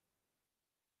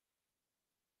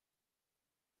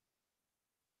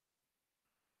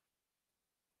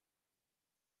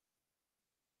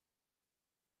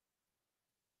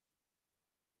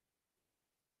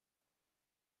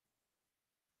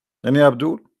 Any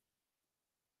Abdul?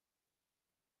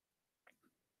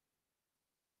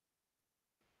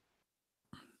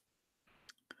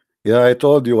 Yeah, I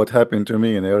told you what happened to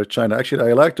me in Air China. Actually,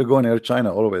 I like to go in Air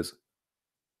China always.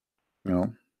 You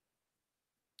know,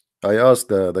 I asked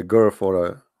the girl for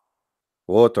a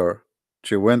water.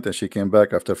 She went and she came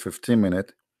back after 15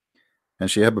 minutes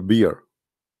and she had a beer.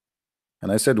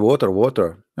 And I said, water,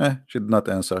 water. She did not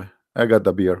answer. I got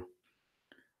the beer.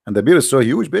 And the beer is so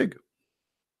huge, big.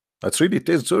 It's really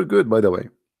tastes so good, by the way.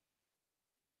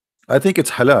 I think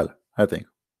it's halal, I think.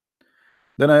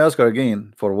 Then I asked her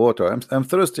again for water. I'm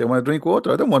thirsty. I want to drink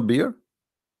water. I don't want beer.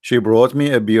 She brought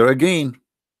me a beer again.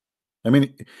 I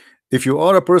mean, if you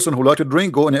are a person who like to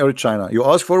drink, go in Air China. You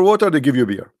ask for water, they give you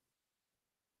beer.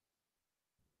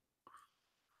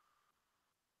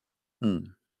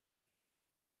 Hmm.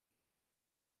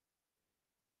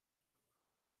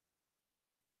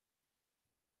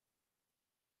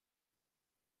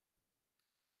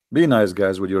 Be nice,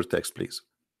 guys, with your text, please.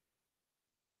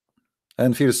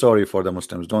 And feel sorry for the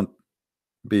Muslims. Don't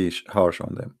be harsh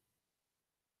on them.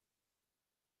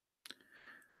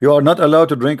 You are not allowed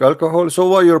to drink alcohol. So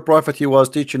why your prophet, he was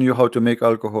teaching you how to make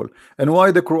alcohol? And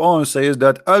why the Quran says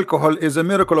that alcohol is a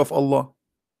miracle of Allah?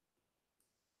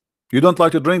 You don't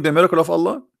like to drink the miracle of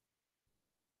Allah?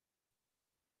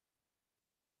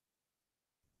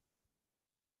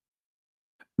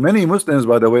 Many Muslims,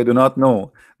 by the way, do not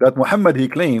know that Muhammad, he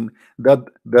claimed that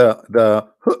the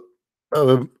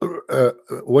uh, uh,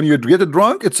 when you get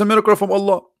drunk, it's a miracle from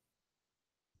Allah.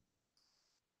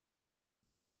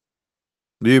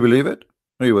 Do you believe it?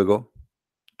 Here we go.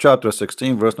 Chapter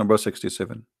 16, verse number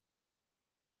 67.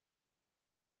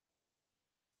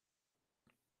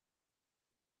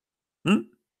 Hmm?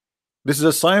 This is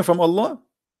a sign from Allah.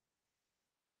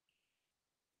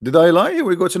 Did I lie? Here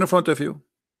we go. It's in front of you.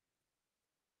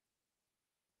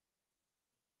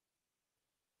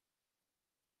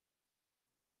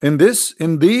 In this,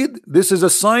 indeed, this is a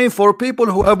sign for people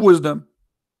who have wisdom.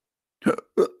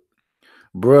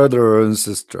 Brother and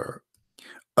sister,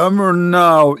 I'm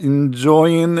now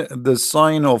enjoying the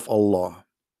sign of Allah.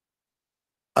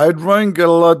 I drank a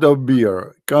lot of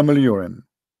beer, camel urine.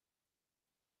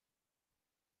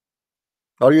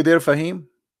 Are you there, Fahim?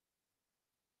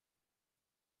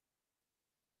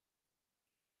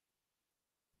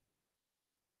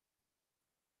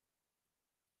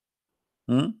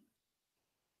 Hmm?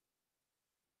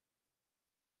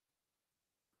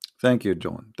 Thank you,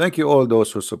 John. Thank you, all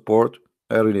those who support.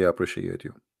 I really appreciate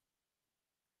you.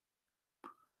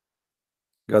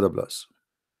 God bless.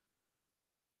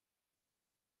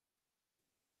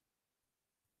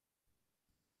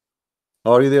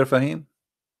 Are you there, Fahim?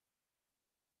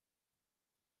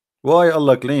 Why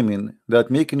Allah claiming that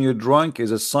making you drunk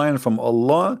is a sign from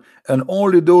Allah and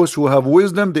only those who have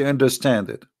wisdom they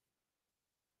understand it?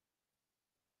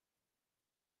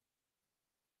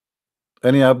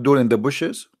 Any Abdul in the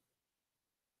bushes?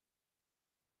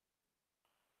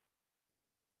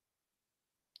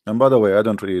 And by the way, I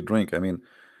don't really drink. I mean,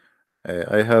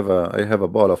 I have a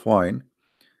bottle of wine,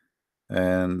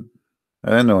 and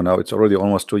I don't know now. It's already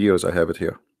almost 2 years I have it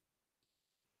here.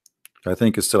 I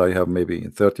think it's still I have maybe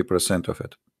 30% of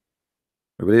it.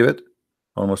 You believe it?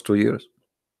 Almost 2 years.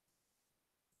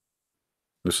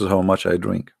 This is how much I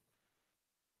drink.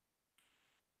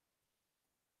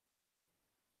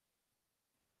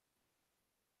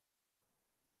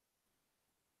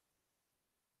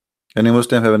 Any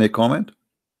Muslim have any comment?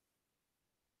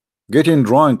 Getting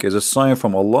drunk is a sign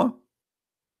from Allah.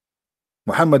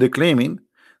 Muhammad is claiming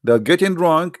that getting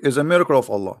drunk is a miracle of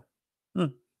Allah. Hmm.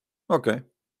 Okay.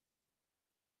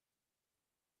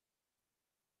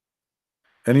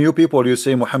 And you people, you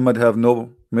say Muhammad have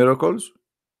no miracles?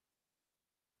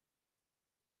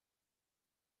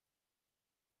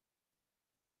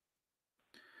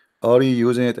 Are you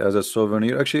using it as a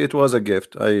souvenir? Actually, it was a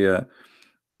gift. I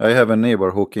have a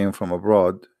neighbor who came from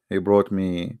abroad. He brought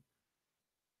me.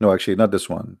 No, actually, not this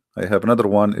one. I have another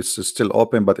one. It's still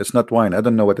open, but it's not wine. I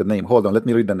don't know what the name. Hold on, let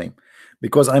me read the name,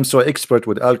 because I'm so expert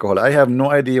with alcohol. I have no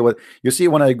idea what you see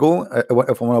when I go.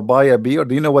 If I want to buy a beer,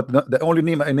 do you know what the only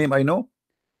name I know?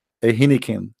 A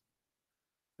Heineken,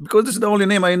 because this is the only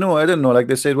name I know. I don't know. Like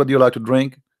they said, what do you like to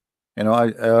drink? You know,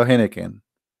 Heineken.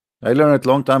 I learned it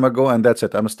long time ago, and that's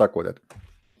it. I'm stuck with it.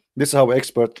 This is how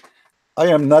expert. I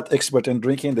am not expert in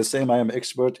drinking the same I am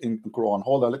expert in Quran.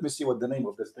 Hold on, let me see what the name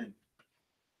of this thing.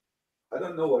 I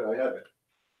don't know where I have it.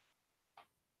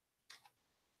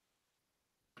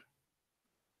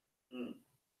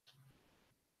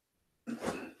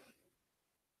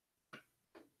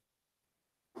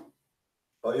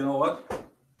 Oh, you know what?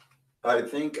 I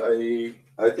think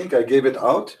I gave it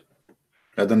out.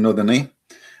 I don't know the name.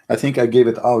 I think I gave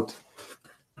it out.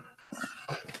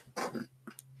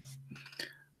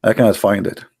 I cannot find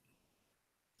it.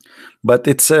 But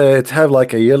it have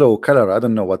like a yellow color. I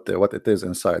don't know what it is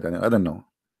inside. I don't know.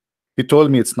 He told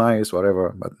me it's nice,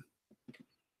 whatever. But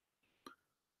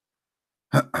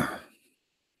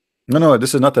no,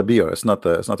 this is not a beer. It's not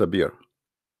a beer.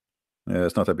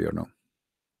 It's not a beer. No.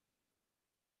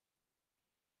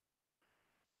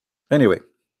 Anyway,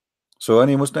 so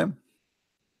any Muslim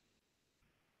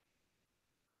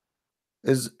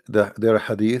is there a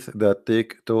hadith that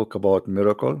talk about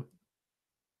miracle?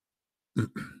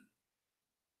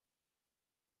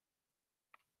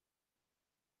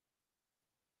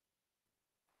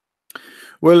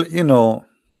 Well,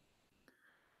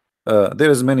 there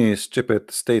is many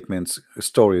stupid statements,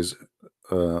 stories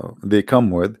they come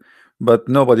with, but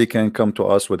nobody can come to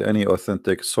us with any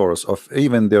authentic source of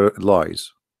even their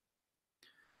lies.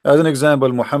 As an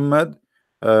example, Muhammad,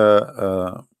 uh,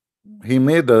 uh, he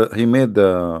made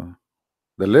the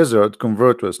lizard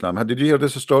convert to Islam. Did you hear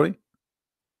this story?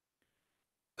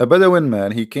 A Bedouin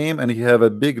man, he came and he have a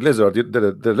big lizard,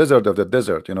 the lizard of the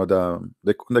desert.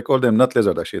 They call them not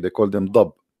lizard, actually. They call them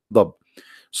dub.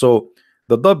 So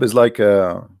the dub is like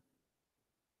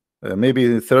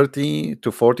maybe 30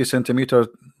 to 40 centimeter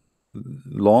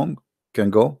long, can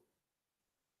go.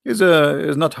 Is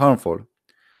not harmful.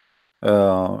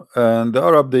 And the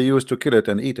Arab, they used to kill it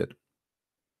and eat it.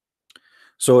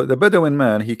 So the Bedouin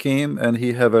man, he came and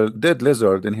he have a dead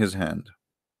lizard in his hand,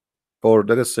 or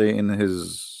let us say in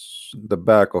the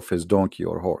back of his donkey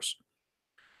or horse.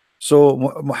 So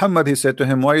Muhammad, he said to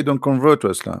him, why you don't convert to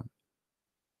Islam?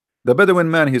 The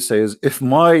Bedouin man, he says, if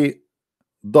my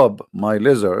dub, my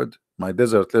lizard, my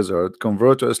desert lizard,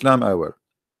 convert to Islam, I will.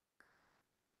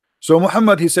 So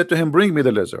Muhammad, he said to him, bring me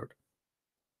the lizard.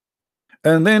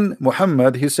 And then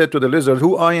Muhammad, he said to the lizard,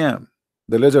 who I am.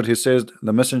 The lizard, he says,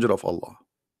 the messenger of Allah.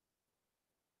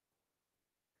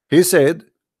 He said,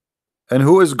 and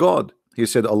who is God? He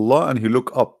said, Allah, and he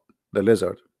looked up, the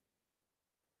lizard.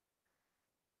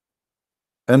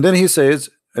 And then he says,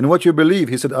 and what you believe?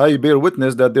 He said, I bear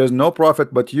witness that there is no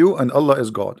prophet but you, and Allah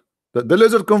is God. The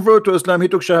lizard converted to Islam, he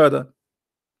took Shahada.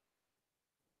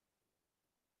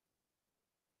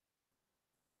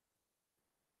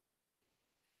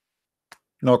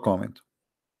 No comment.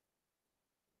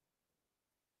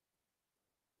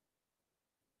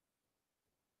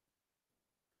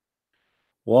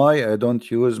 Why I don't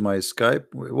use my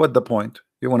Skype? What the point?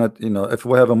 You want to, if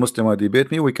we have a Muslim who debate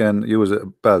me, we can use a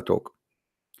Paltalk.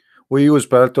 We use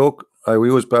Paltalk. We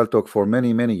use Paltalk for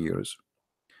many, many years.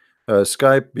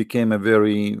 Skype became a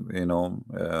very,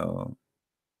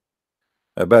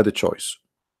 a bad choice.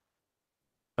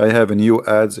 I have new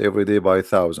ads every day by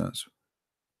thousands.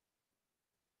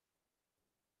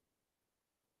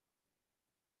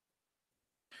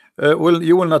 Well,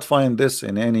 you will not find this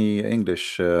in any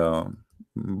English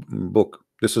book.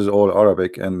 This is all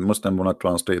Arabic, and Muslim will not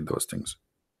translate those things.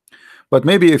 But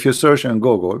maybe if you search in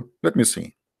Google, let me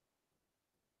see.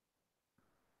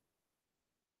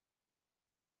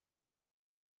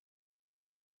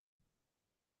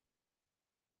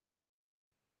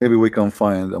 Maybe we can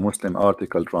find a Muslim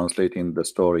article translating the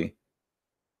story.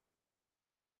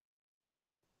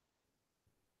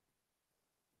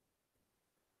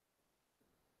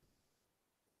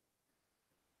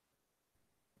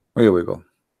 Here we go.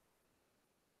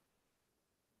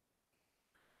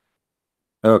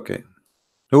 Okay.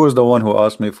 Who is the one who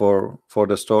asked me for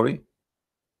the story?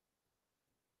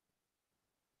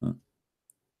 Hmm.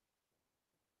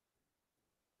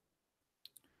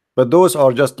 But those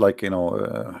are just like,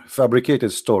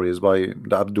 fabricated stories by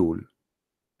the Abdul,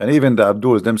 and even the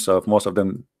Abduls themselves, most of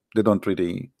them, they don't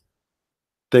really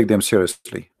take them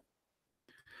seriously.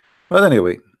 But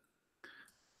anyway,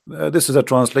 this is a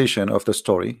translation of the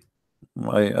story.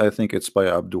 I think it's by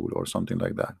Abdul or something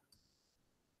like that.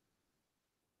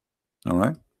 All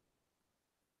right.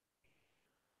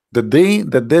 The day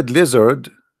the dead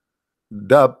lizard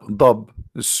Dub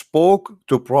spoke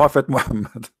to Prophet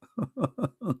Muhammad.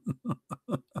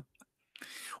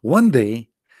 One day,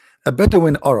 a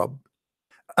Bedouin Arab,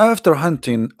 after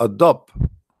hunting a dub,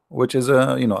 which is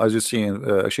as you see,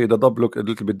 actually the dub look a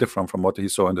little bit different from what he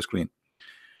saw on the screen,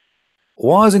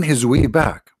 was in his way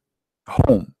back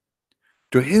home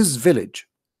to his village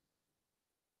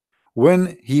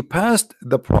when he passed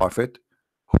the Prophet,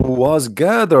 who was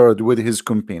gathered with his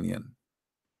companion.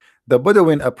 The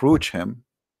Bedouin approached him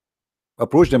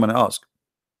and asked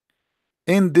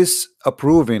in this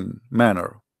approving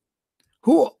manner,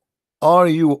 "Who are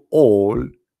you all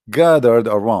gathered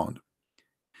around?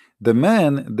 The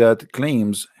man that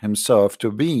claims himself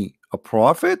to be a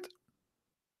prophet?"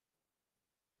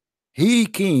 He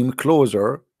came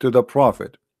closer to the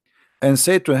Prophet and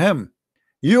said to him,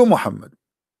 "You Muhammad,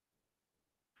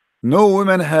 no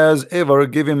woman has ever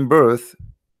given birth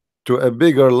to a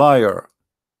bigger liar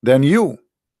than you.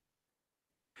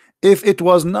 If it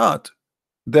was not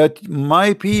that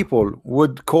my people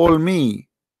would call me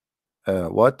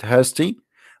what hasty,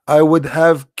 I would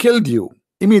have killed you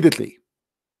immediately,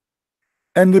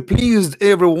 and pleased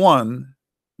everyone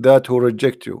that who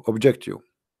object you."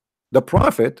 The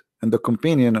Prophet and the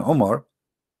companion Omar,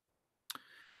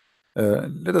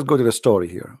 let us go to the story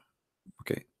here.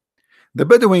 Okay. The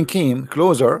Bedouin came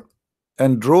closer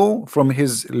and drew from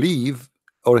his sleeve,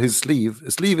 or his sleeve.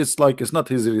 Sleeve is like, it's not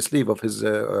his sleeve of his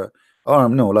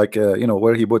arm, no, like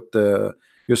where he put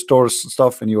you store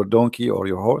stuff in your donkey or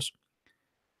your horse,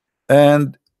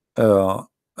 and a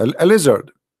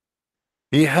lizard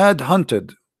he had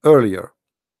hunted earlier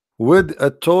with a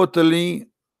totally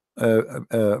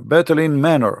battling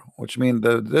manner, which means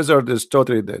the lizard is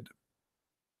totally dead.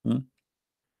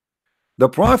 The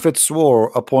Prophet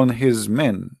swore upon his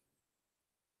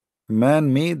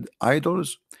man-made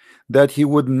idols that he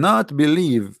would not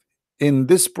believe in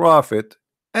this prophet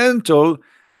until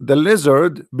the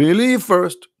lizard believe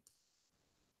first.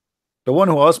 The one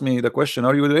who asked me the question,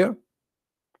 are you there?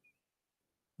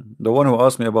 The one who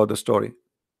asked me about the story.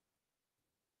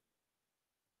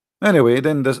 Anyway,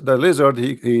 then the lizard,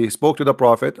 he spoke to the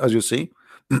Prophet, as you see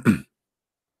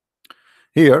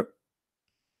here.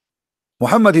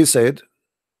 Muhammad, he said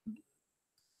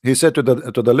to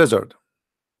the lizard,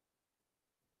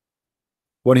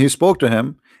 when he spoke to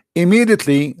him,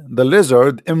 immediately the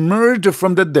lizard emerged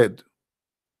from the dead.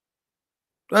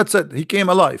 That's it, he came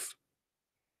alive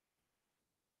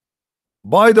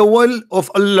by the will of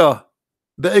Allah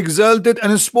the Exalted,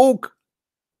 and spoke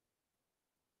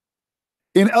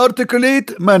in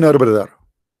articulate manner, brother,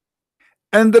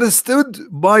 understood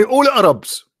by all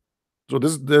Arabs. So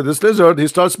this lizard, he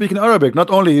starts speaking Arabic.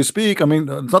 Not only he speak, I mean,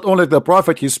 it's not only the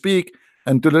Prophet he speak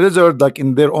and to the lizard like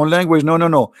in their own language.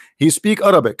 No, he speak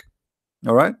Arabic.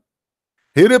 All right.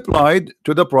 He replied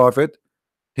to the Prophet,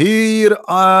 "Here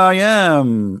I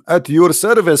am at your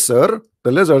service, sir."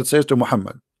 The lizard says to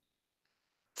Muhammad.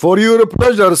 "For your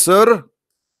pleasure, sir."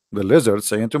 The lizard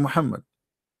saying to Muhammad.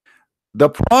 The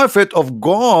Prophet of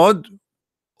God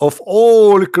of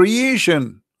all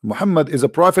creation. Muhammad is a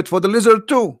prophet for the lizard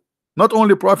too. Not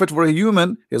only prophet for a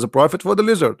human, he is a prophet for the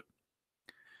lizard.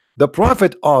 The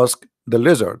Prophet asked the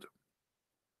lizard,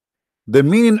 the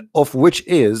meaning of which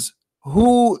is,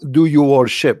 "Who do you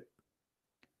worship?"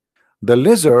 The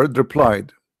lizard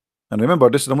replied, and remember,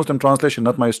 this is the Muslim translation,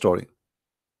 not my story,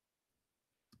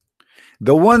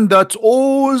 "The one that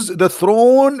owns the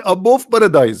throne above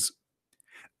paradise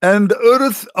and the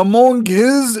earth among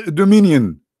his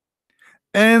dominion,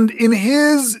 and in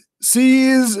his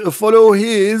seas follow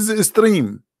his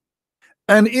stream,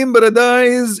 and in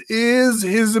paradise is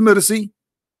his mercy,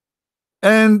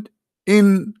 and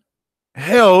in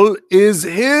hell is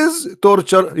his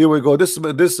torture." Here we go. This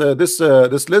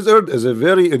lizard is a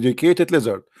very educated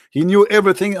lizard. He knew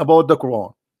everything about the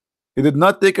Quran. He did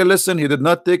not take a lesson. He did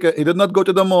not go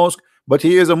to the mosque, but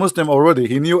he is a Muslim already.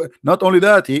 He knew. Not only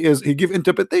that, he give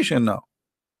interpretation now.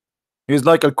 He's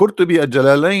like Al-Qurtubi,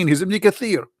 Al-Jalalain. He's Ibn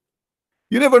Kathir.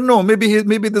 You never know.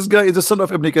 Maybe this guy is the son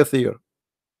of Ibn Kathir.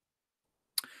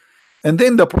 And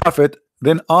then the Prophet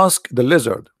then asked the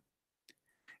lizard,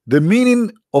 the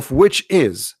meaning of which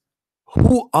is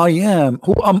who I am.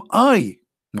 Who am I?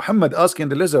 Muhammad asking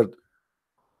the lizard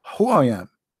who I am.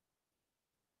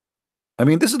 I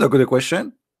mean, this is a good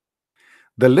question.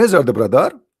 The lizard,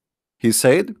 brother, he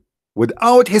said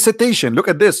without hesitation. Look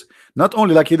at this. Not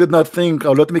only like he did not think,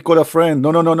 oh, let me call a friend.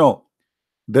 No, no, no, no.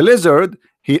 The lizard,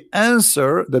 he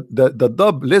answered, the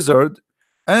dub lizard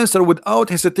answer without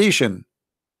hesitation.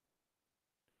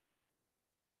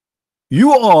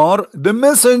 You are the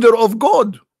messenger of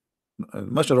God,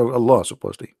 messenger of Allah,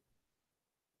 supposedly,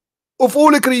 of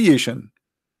all creation,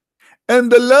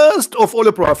 and the last of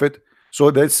all prophet. So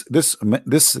this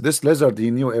lizard,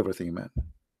 he knew everything, man.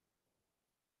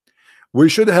 We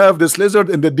should have this lizard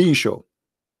in the Deen show.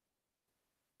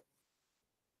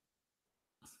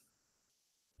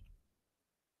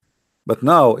 But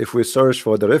now, if we search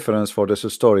for the reference for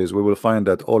these stories, we will find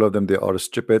that all of them, they are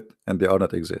stupid and they are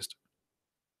not exist.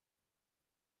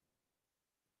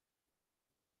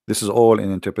 This is all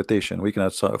in interpretation. We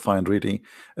cannot find really.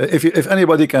 If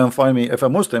anybody can find me, if a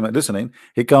Muslim listening,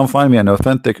 he can find me an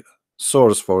authentic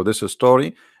source for this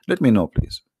story, let me know,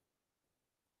 please.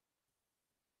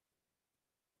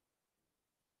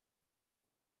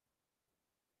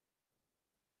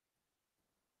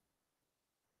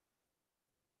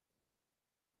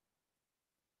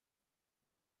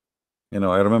 You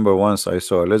know, I remember once I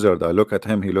saw a lizard. I look at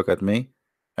him, he look at me.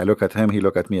 I look at him, he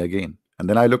look at me again. And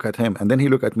then I look at him, and then he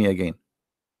look at me again.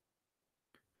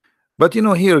 But you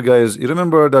know, here, guys, you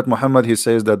remember that Muhammad, he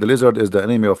says that the lizard is the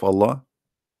enemy of Allah.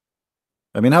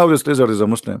 I mean, how this lizard is a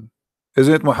Muslim?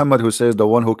 Isn't it Muhammad who says the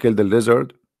one who killed the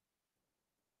lizard,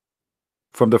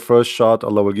 from the first shot,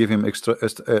 Allah will give him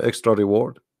extra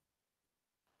reward?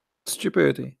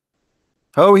 Stupidity.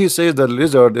 How he says that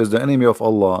lizard is the enemy of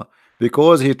Allah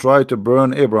because he tried to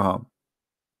burn Abraham.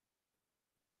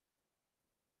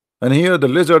 And here the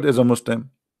lizard is a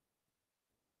Muslim.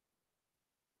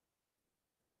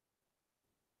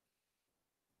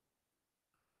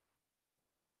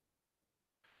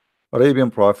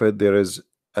 Arabian Prophet, there is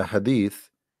a hadith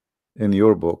in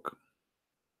your book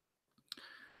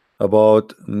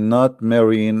about not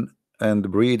marrying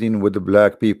and breeding with the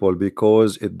black people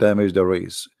because it damaged the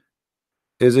race.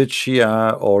 Is it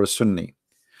Shia or Sunni?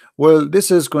 Well, this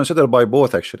is considered by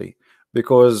both actually,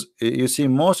 because you see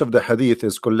most of the hadith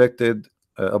is collected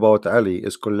about Ali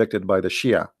is collected by the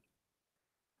Shia,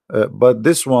 but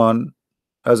this one,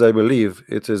 as I believe,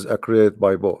 it is accurate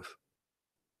by both.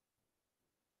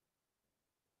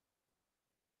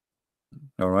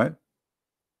 All right.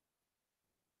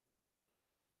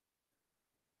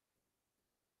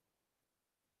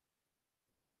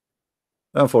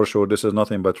 And for sure, this is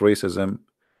nothing but racism.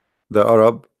 The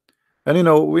Arab, and you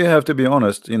know, we have to be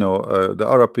honest. You know, the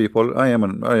Arab people. I am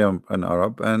an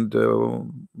Arab, and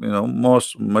you know,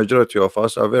 most majority of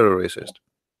us are very racist,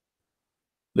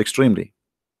 extremely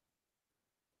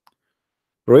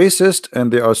racist,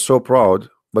 and they are so proud.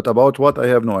 But about what, I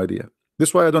have no idea. This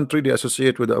is why I don't really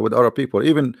associate with Arab people.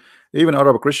 Even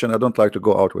Arab Christian, I don't like to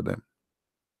go out with them.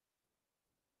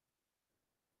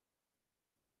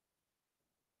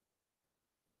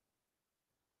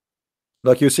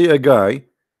 Like you see a guy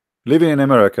living in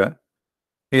America,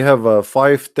 he have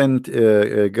 5, 10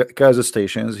 gas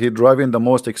stations. He driving the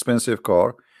most expensive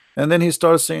car, and then he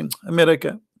starts saying,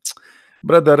 "America,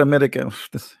 brother, America,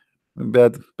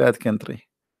 bad country."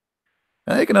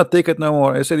 And I cannot take it no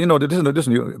more. I said, you know,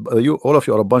 listen, you all of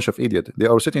you are a bunch of idiots. They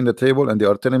are sitting at the table and they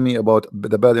are telling me about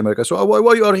the bad America. So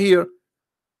why you are here?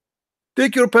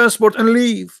 Take your passport and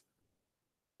leave.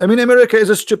 I mean, America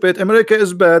is stupid. America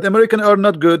is bad. Americans are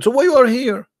not good. So why you are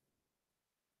here?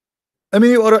 I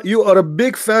mean, you are a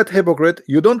big fat hypocrite.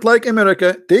 You don't like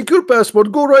America. Take your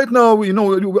passport. Go right now. You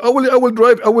know, I will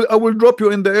drive. I will drop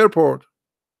you in the airport.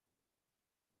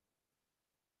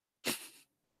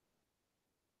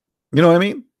 You know what I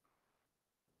mean?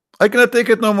 I cannot take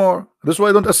it no more. That's why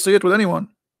I don't associate with anyone.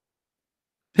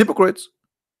 Hypocrites.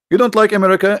 You don't like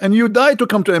America, and you die to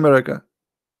come to America.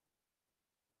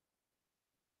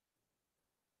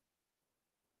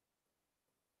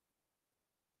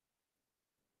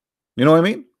 You know what I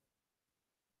mean?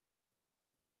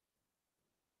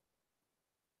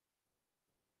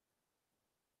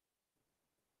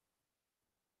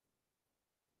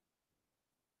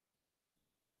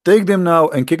 Take them now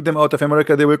and kick them out of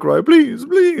America. They will cry, please,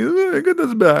 please, get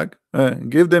us back.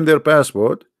 Give them their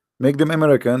passport, make them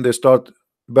American. They start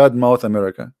bad mouth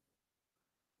America.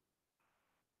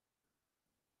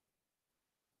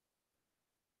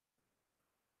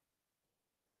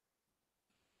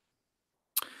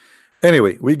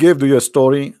 Anyway, we gave you a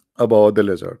story about the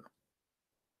lizard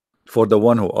for the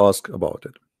one who asked about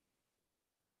it.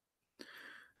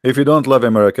 If you don't love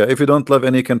America, if you don't love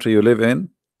any country you live in,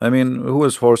 I mean, who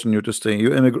is forcing you to stay?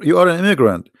 You are an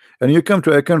immigrant, and you come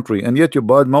to a country, and yet you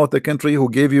badmouth the country who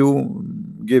gave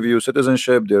you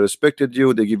citizenship. They respected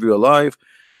you. They give you a life.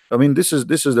 I mean, this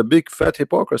is a big fat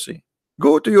hypocrisy.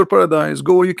 Go to your paradise.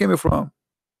 Go where you came from.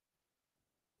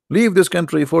 Leave this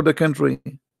country for the country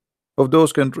of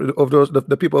those country of those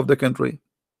the people of the country.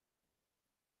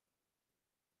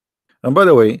 And by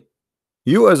the way,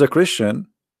 you as a Christian,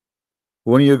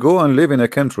 when you go and live in a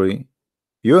country,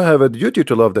 you have a duty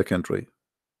to love the country,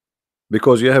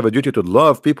 because you have a duty to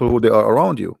love people who they are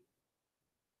around you.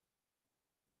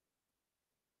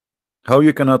 How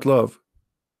you cannot love?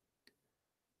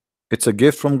 It's a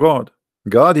gift from God.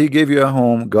 God, he gave you a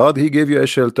home. God, he gave you a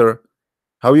shelter.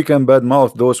 How you can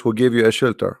badmouth those who gave you a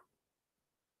shelter?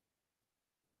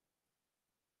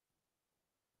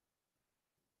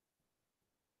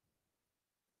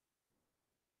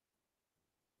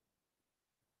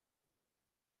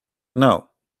 Now,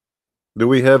 do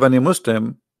we have any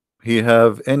Muslim he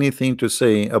have anything to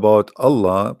say about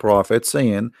Allah Prophet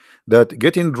saying that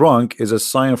getting drunk is a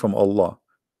sign from Allah?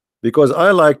 Because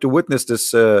I like to witness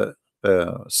this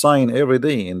sign every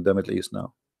day in the Middle East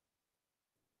now.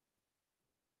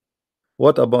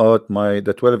 What about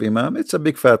the 12 Imam? It's a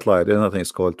big fat lie. There's nothing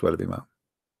is called 12 Imam.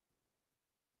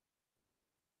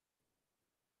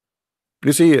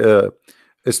 You see, the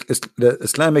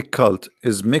Islamic cult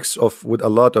is mixed of with a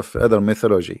lot of other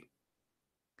mythology.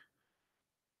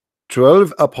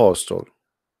 12 apostle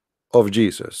of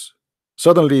Jesus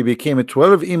suddenly became a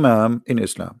 12 Imam in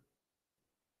Islam.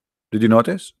 Did you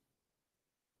notice?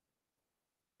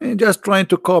 And just trying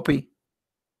to copy.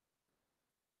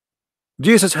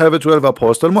 Jesus have a 12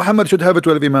 apostle. Muhammad should have a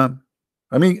 12 Imam.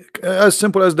 I mean, as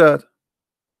simple as that.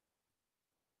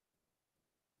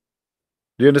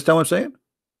 Do you understand what I'm saying?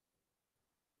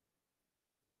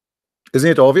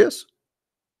 Isn't it obvious?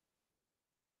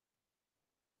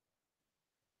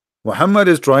 Muhammad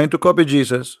is trying to copy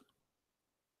Jesus.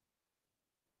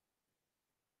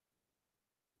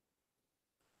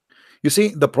 You see,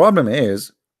 the problem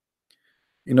is,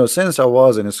 since I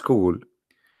was in school,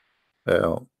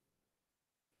 uh,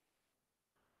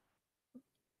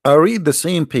 I read the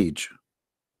same page,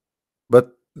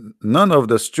 but none of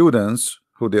the students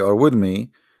who they are with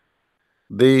me,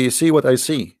 they see what I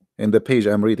see in the page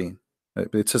I'm reading.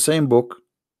 It's the same book,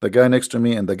 the guy next to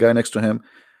me and the guy next to him.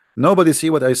 Nobody see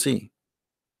what I see.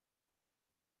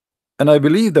 And I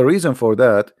believe the reason for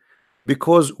that,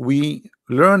 because we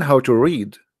learn how to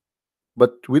read,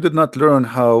 but we did not learn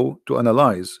how to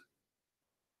analyze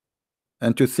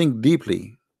and to think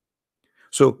deeply.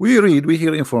 So we read, we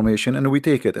hear information, and we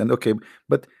take it, and okay,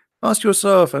 but ask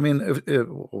yourself, I mean,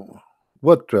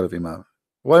 what 12 Imam?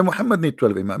 Why Muhammad need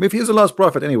 12 Imam? If he's the last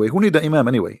prophet anyway, who need the Imam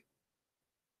anyway?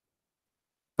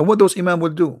 And what those Imam will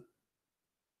do?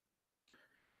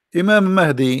 Imam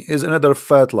Mahdi is another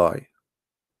fat lie.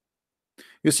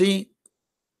 You see,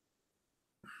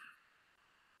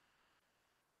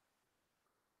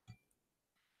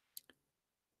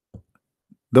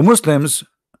 the Muslims,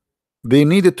 they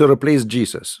needed to replace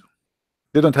Jesus.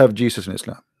 They don't have Jesus in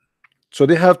Islam, so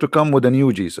they have to come with a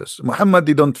new Jesus. Muhammad,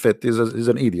 they don't fit. He's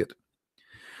an idiot.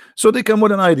 So they come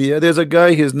with an idea. There's a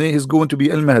guy, his name is going to be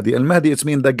Al-Mahdi. Al-Mahdi, it's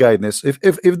mean the guidance. If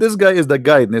this guy is the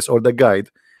guidance or the guide,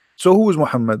 so who is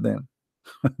Muhammad then?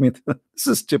 I mean, this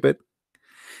is stupid.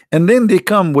 And then they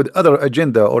come with other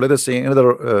agenda, or let us say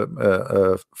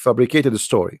another fabricated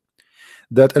story,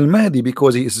 that Al-Mahdi,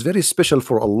 because he is very special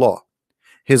for Allah,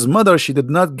 his mother, she did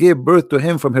not give birth to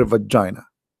him from her vagina.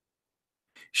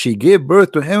 She gave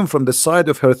birth to him from the side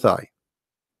of her thigh.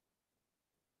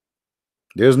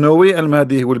 There's no way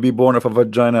Al-Mahdi will be born of a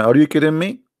vagina. Are you kidding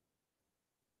me?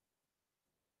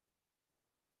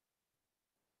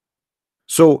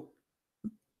 So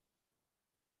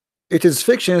it is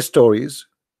fiction stories,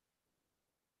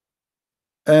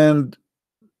 and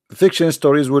fiction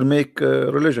stories will make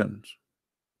religions.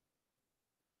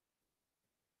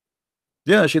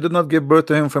 Yeah, she did not give birth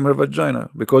to him from her vagina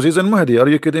because he's Al-Mahdi. Are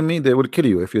you kidding me? They will kill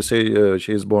you if you say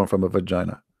she is born from a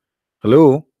vagina.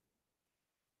 Hello?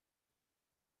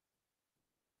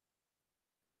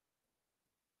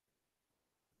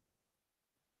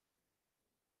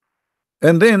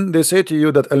 And then they say to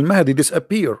you that Al-Mahdi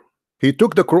disappear. He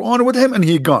took the Quran with him and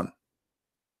he gone.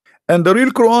 And the real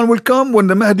Quran will come when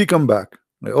the Mahdi come back.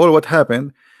 All what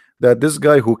happened, that this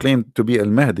guy who claimed to be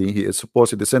Al-Mahdi, he is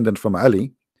supposed descendant from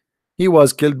Ali, he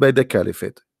was killed by the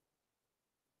Caliphate.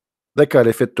 The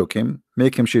Caliphate took him,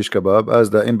 make him shish kebab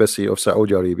as the embassy of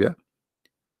Saudi Arabia,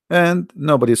 and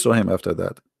nobody saw him after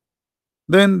that.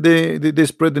 Then they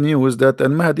spread the news that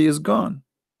Al-Mahdi is gone.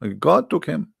 God took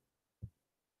him.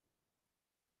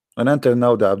 And until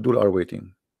now, the Abdul are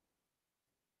waiting.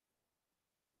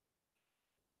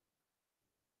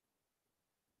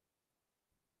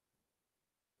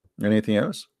 Anything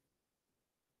else?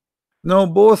 No,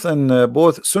 both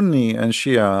Sunni and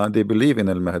Shia, they believe in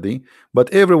Al-Mahdi,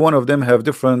 but every one of them have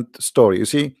different story. You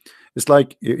see, it's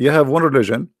like you have one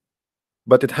religion,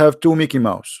 but it have two Mickey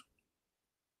Mouse.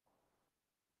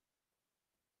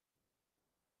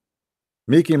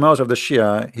 Mickey Mouse of the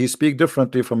Shia, he speak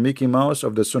differently from Mickey Mouse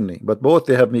of the Sunni, but both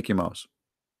they have Mickey Mouse.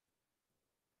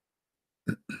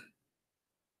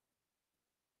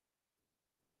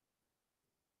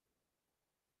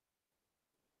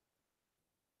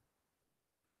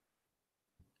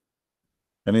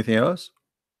 Anything else?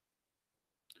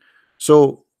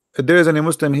 So if there is any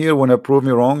Muslim here want to prove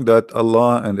me wrong that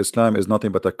Allah and Islam is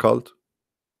nothing but a cult,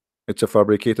 it's a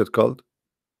fabricated cult.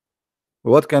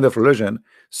 What kind of religion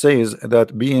says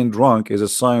that being drunk is a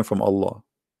sign from Allah?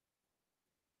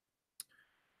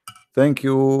 Thank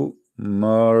you,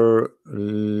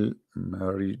 Marijana.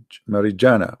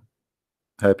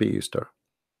 Happy Easter.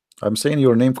 I'm saying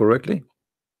your name correctly?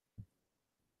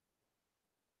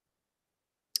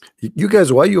 You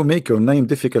guys, why you make your name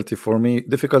difficult for me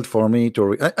to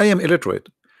read? I am illiterate,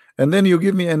 and then you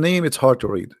give me a name it's hard to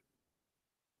read.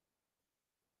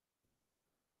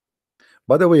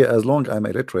 By the way, as long I'm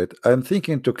illiterate, I'm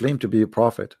thinking to claim to be a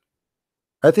prophet.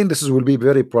 I think will be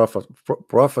very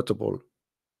profitable.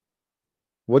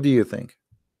 What do you think?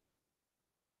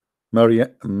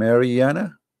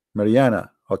 Mariana.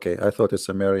 Okay, I thought it's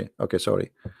a Mary. Okay,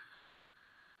 sorry.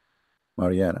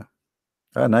 Mariana.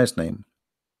 A nice name.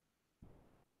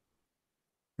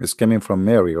 It's coming from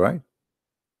Mary, right?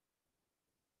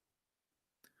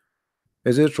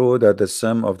 Is it true that the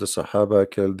some of the Sahaba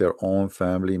killed their own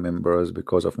family members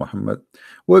because of Muhammad?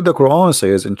 Well, the Quran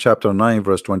says in chapter 9,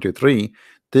 verse 23,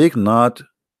 take not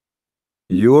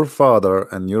your father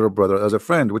and your brother as a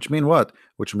friend, which mean what?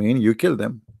 Which mean you kill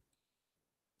them.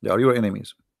 They are your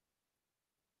enemies.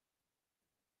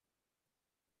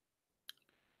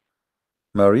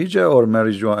 Marija or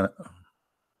marijuana?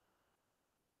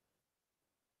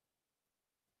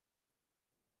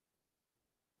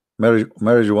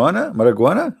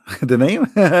 Marijuana? The name?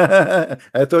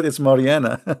 I thought it's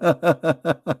Mariana.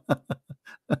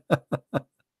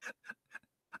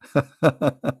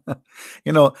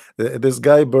 You know, this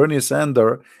guy Bernie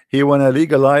Sanders, he want to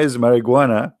legalize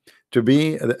marijuana to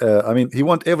be. I mean, he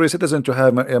want every citizen to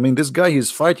have. I mean, this guy he's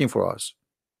fighting for us.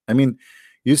 I mean,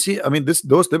 you see, I mean,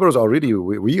 those liberals are really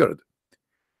weird.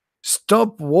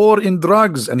 Stop war in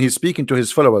drugs, and he's speaking to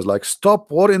his followers like,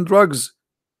 stop war in drugs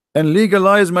and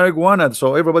legalize marijuana,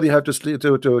 so everybody have to sleep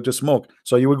to smoke.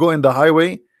 So you will go in the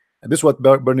highway, and this is what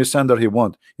Bernie Sanders he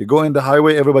want. You go in the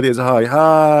highway, everybody is high,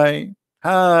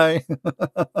 high.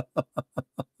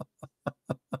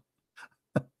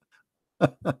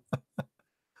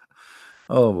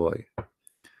 Oh boy,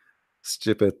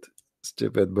 stupid,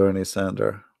 stupid Bernie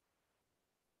Sanders.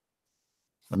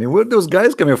 I mean, where those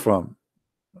guys coming from?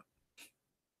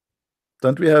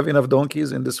 Don't we have enough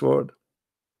donkeys in this world?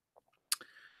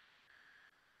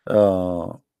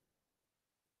 Uh,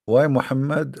 why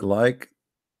Muhammad like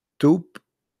Toop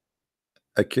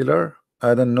a killer?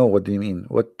 I don't know what do you mean.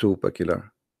 What Toop a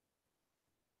killer?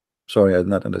 Sorry, I did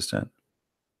not understand.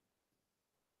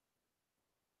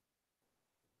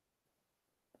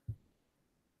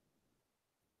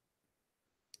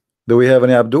 Do we have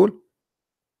any Abdul?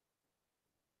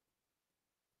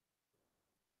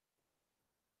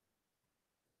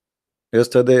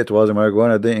 Yesterday it was a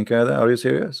marijuana day in Canada. Are you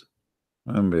serious?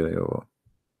 Unbelievable.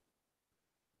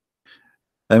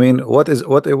 I mean, what is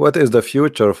the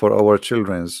future for our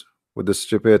children's with the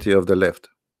stupidity of the left?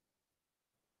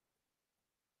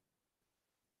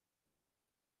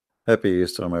 Happy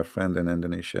Easter, my friend in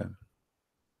Indonesia.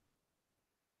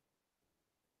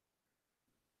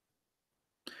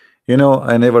 You know,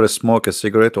 I never smoke a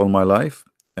cigarette all my life,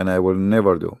 and I will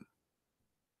never do.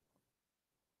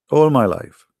 All my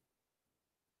life.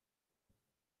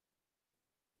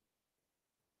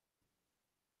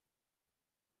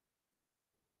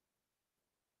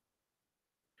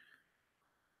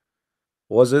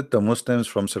 Was it the Muslims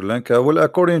from Sri Lanka? Well,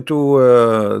 according to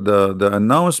the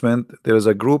announcement, there is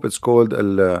a group. It's called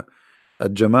Al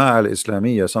Jamaa Al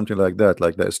Islamiyya, something like that,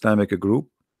 like the Islamic group.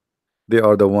 They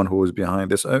are the one who is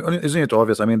behind this. Isn't it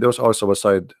obvious? I mean, those are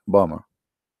suicide bomber.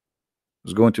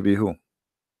 It's going to be who?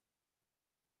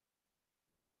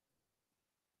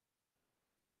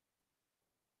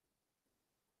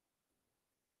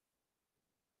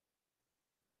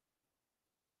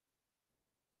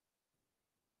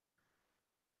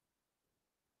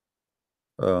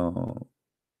 Uh,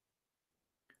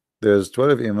 There's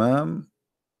 12 Imam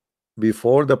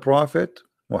before the Prophet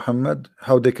Muhammad.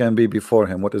 How they can be before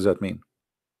him? What does that mean?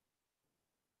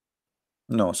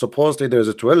 No, supposedly there's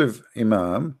a 12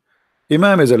 Imam.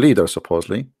 Imam is a leader,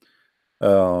 supposedly.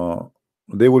 Uh,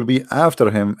 they will be after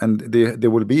him, and they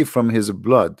will be from his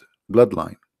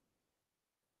bloodline,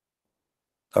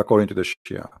 according to the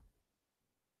Shia.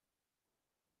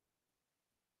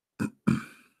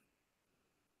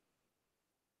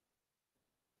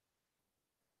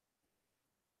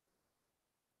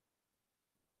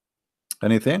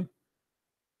 Anything?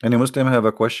 Any Muslim have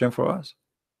a question for us?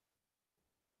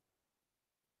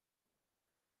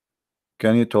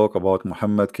 Can you talk about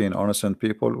Muhammad killing innocent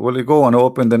people? Well, you go and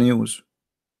open the news.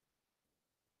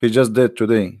 He just did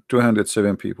today,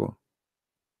 207 people.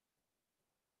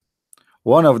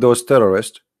 One of those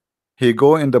terrorists, he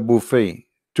go in the buffet,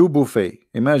 two buffet.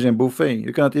 Imagine buffet.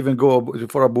 You cannot even go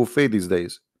for a buffet these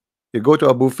days. You go to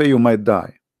a buffet, you might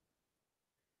die.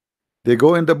 They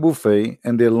go in the buffet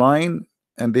and they line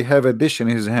and they have a dish in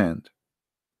his hand.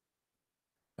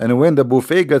 And when the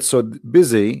buffet gets so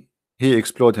busy, he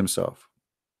explode himself.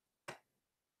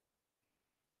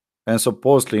 And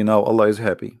supposedly now Allah is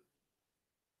happy.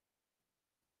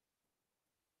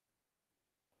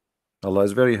 Allah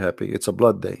is very happy. It's a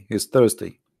blood day. He's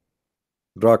thirsty.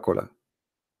 Dracula.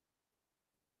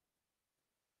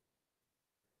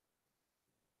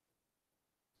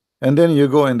 And then you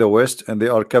go in the West and they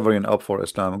are covering up for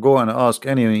Islam. Go and ask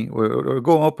any, or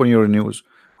go open your news.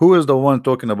 Who is the one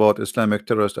talking about Islamic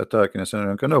terrorist attack in Sri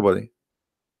Lanka? Nobody.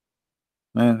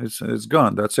 Man, it's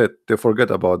gone. That's it. They forget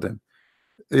about them.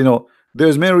 You know,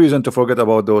 there's many reason to forget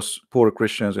about those poor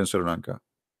Christians in Sri Lanka.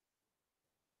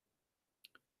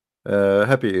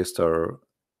 Happy Easter.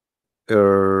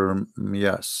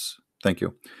 Yes, thank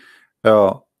you.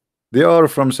 They are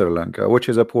from Sri Lanka, which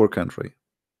is a poor country.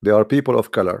 They are people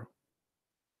of color,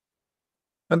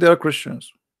 and they are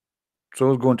Christians. So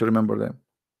who's going to remember them?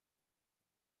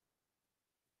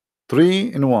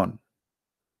 3 in 1.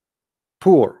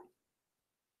 Poor,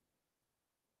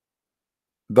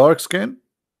 dark skin,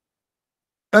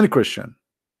 and Christian.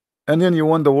 And then you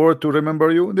want the world to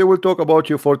remember you? They will talk about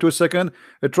you for 2 seconds.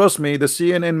 Trust me, the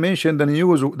CNN mentioned the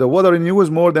news, the weather news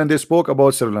more than they spoke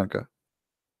about Sri Lanka.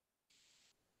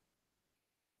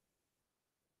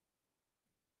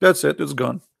 That's it. It's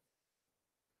gone.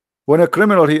 When a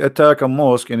criminal he attack a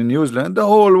mosque in New Zealand, the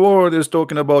whole world is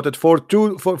talking about it for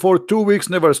 2 weeks,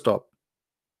 never stop.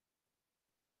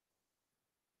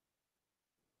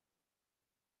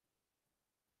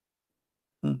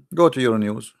 Go to your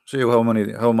news, see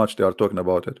how much they are talking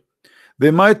about it.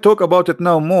 They might talk about it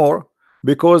now more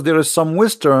because there is some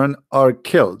Western are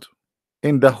killed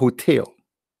in the hotel.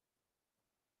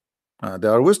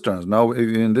 There are Westerns now,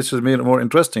 and this is more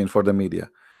interesting for the media.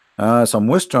 Some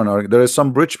Western are there is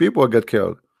some rich people get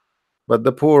killed, but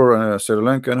the poor Sri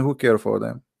Lankan, who care for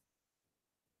them,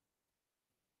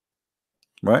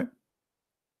 right?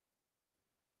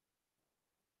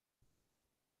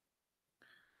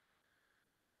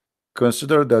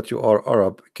 Consider that you are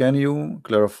Arab. Can you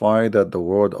clarify that the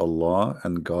word Allah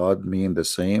and God mean the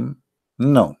same?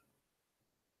 No.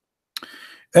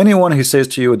 Anyone who says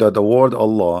to you that the word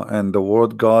Allah and the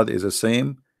word God is the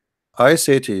same, I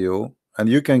say to you, and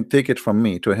you can take it from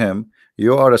me to him,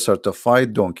 you are a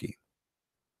certified donkey.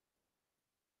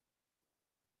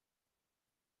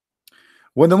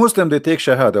 When the Muslim they take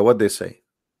Shahada, what they say?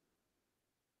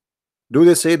 Do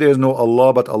they say there is no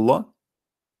Allah but Allah?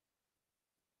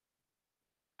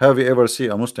 Have you ever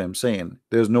seen a Muslim saying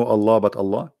there is no Allah but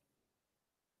Allah?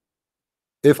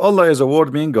 If Allah is a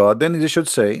word meaning God, then they should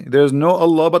say there is no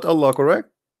Allah but Allah, correct?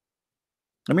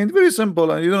 I mean, very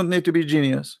simple, and you don't need to be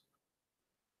genius.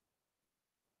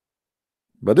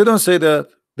 But they don't say that.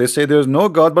 They say there is no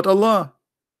God but Allah.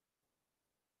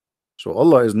 So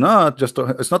Allah is not just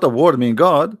it's not a word meaning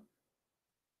God.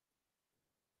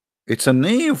 It's a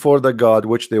name for the God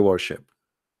which they worship.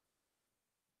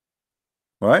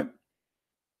 Right?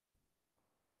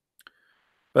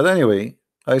 But anyway,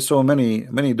 I saw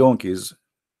many donkeys,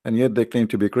 and yet they claim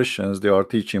to be Christians. They are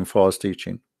teaching false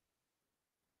teaching.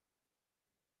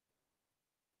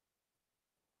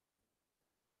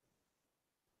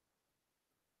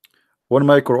 When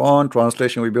my Quran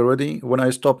translation will be ready? When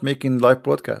I stop making live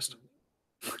broadcast.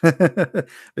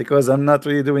 Because I'm not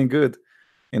really doing good.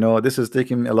 You know, this is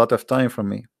taking a lot of time from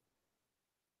me.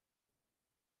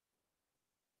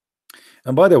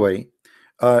 And by the way,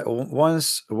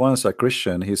 once a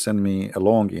Christian he sent me a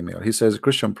long email. He says,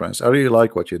 Christian Prince, I really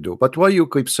like what you do, but why you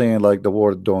keep saying like the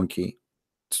word donkey?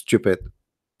 Stupid.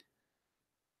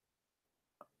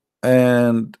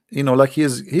 and like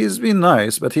he's been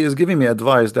nice, but he is giving me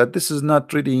advice that this is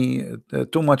not really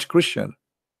too much Christian.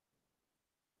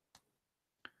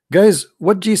 Guys,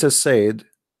 what Jesus said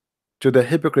to the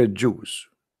hypocrite Jews,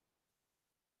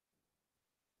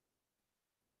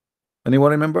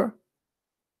 anyone remember?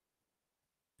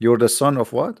 You're the son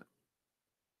of what?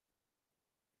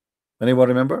 Anyone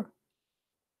remember?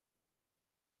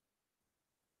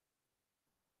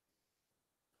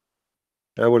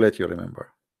 I will let you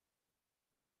remember.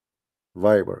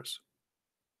 Vipers.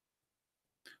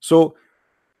 So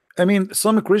I mean,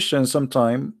 some Christians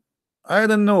sometime, I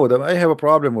don't know that I have a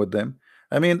problem with them.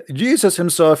 I mean, Jesus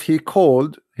himself, he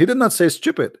did not say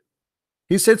stupid.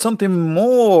 He said something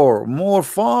more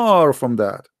far from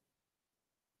that.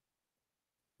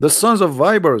 The sons of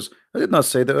vipers. I did not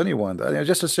say to anyone. I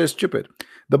just say stupid.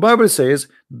 The Bible says,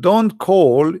 don't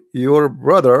call your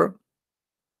brother,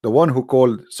 the one who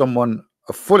called someone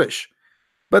a foolish.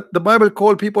 But the Bible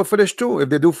call people foolish too if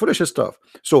they do foolish stuff.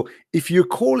 So if you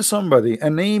call somebody a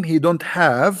name he don't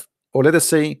have, or let us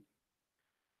say,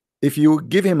 if you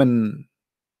give him a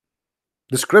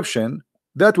description,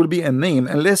 that will be a name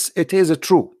unless it is a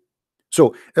true.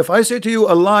 So if I say to you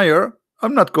a liar,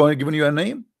 I'm not going to give you a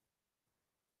name.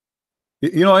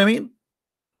 You know what I mean?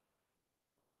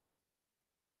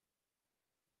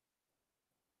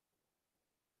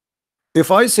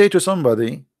 If I say to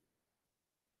somebody,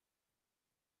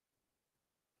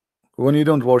 when you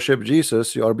don't worship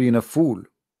Jesus, you are being a fool.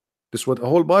 This is what the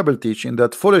whole Bible teaching,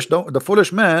 that the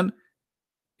foolish man,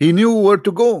 he knew where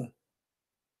to go.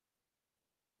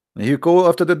 He go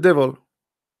after the devil.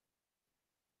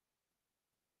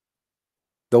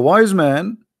 The wise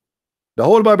man, the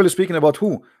whole Bible is speaking about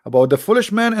who? About the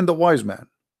foolish man and the wise man.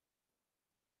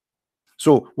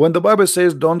 So when the Bible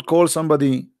says don't call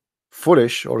somebody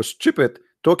foolish or stupid,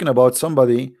 talking about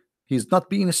somebody, he's not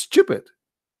being stupid.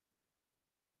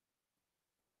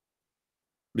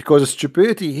 Because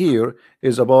stupidity here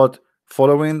is about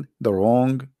following the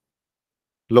wrong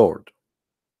Lord.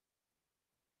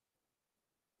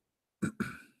 Do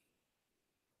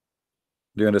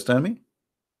you understand me?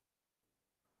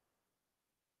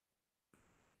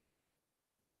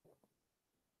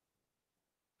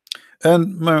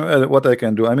 And what I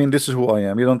can do, I mean, this is who I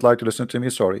am. You don't like to listen to me,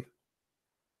 sorry.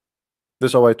 This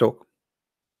is how I talk.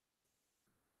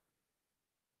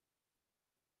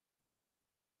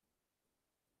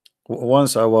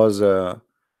 Once I was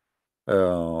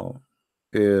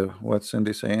what's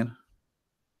Cindy saying?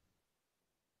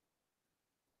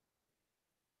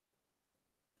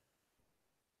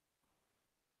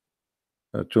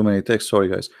 Too many texts, sorry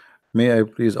guys. May I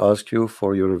please ask you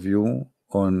for your review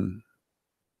on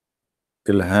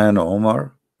Ilhan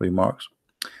Omar remarks?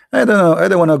 I don't know. I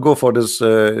don't want to go for this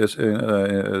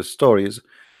stories.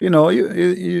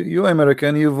 You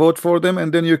American, you vote for them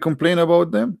and then you complain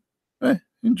about them.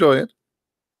 Enjoy it.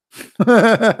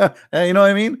 You know what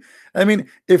I mean? I mean,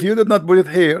 if you did not put it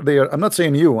here, there. I'm not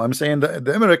saying you. I'm saying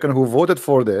the American who voted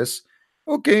for this.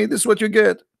 Okay, this is what you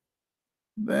get.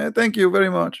 Thank you very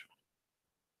much.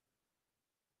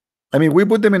 I mean, we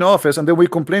put them in office and then we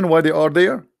complain why they are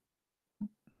there.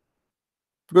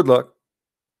 Good luck.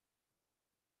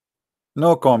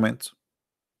 No comments.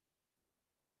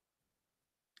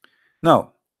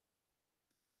 Now,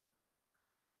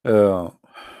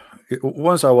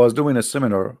 once I was doing a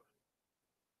seminar,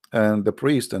 and the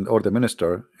priest or the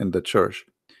minister in the church,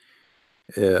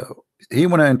 he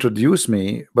want to introduce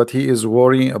me, but he is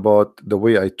worrying about the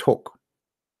way I talk.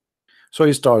 So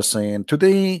he starts saying,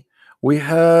 today we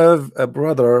have a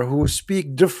brother who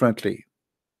speak differently.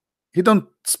 He don't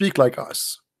speak like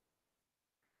us.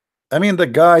 I mean, the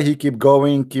guy, he keep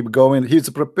going. He's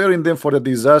preparing them for the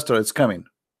disaster. It's coming,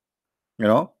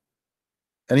 and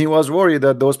he was worried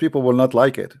that those people will not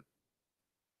like it.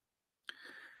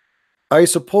 I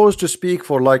supposed to speak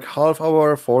for like half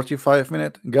hour, 45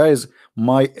 minutes. Guys,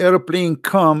 my airplane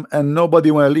come and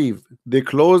nobody want to leave. They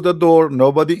close the door.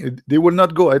 They will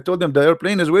not go. I told them the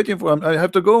airplane is waiting for them. I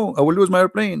have to go. I will lose my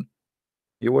airplane.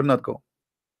 He will not go.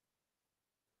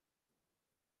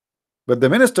 But the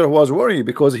minister was worried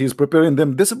because he's preparing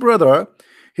them. This brother,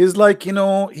 he's like, he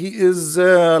is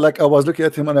like, I was looking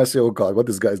at him and I say, oh God, what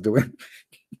this guy's doing?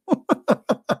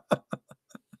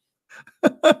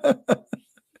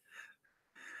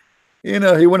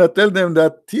 He want to tell them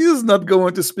that he is not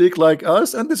going to speak like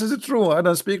us, and this is true. I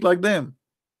don't speak like them.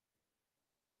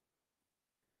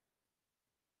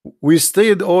 We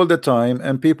stayed all the time,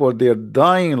 and people, they're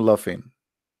dying laughing,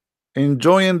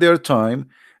 enjoying their time,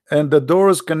 and the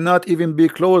doors cannot even be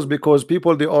closed because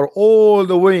people, they are all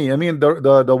the way. I mean,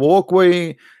 the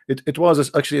walkway. It was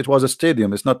a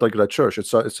stadium. It's not like a church.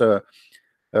 It's a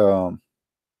Um,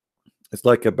 it's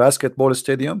like a basketball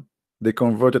stadium. They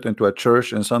convert it into a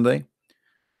church on Sunday,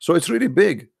 so it's really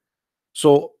big.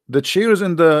 So the chairs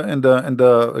in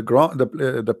the ground,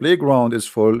 the playground is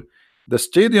full, the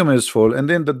stadium is full, and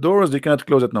then the doors, they cannot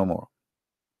close it no more.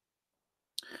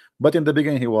 But in the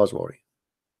beginning, he was worried.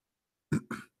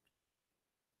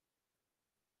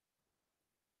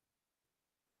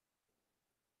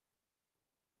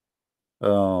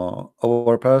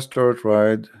 Our pastor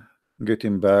tried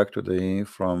getting back today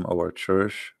from our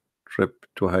church trip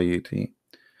to Haiti.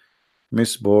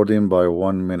 Missed boarding by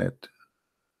 1 minute.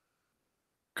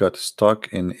 Got stuck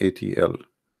in ATL.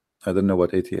 I don't know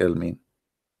what ATL mean.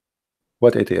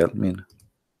 What ATL mean?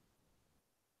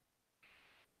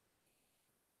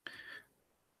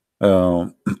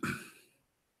 Um,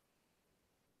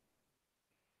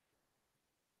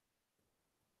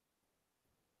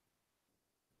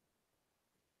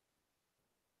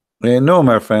 no,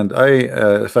 my friend.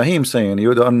 Fahim saying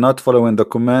you are not following the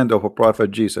command of a prophet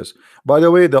Jesus. By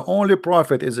the way, the only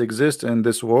prophet is exist in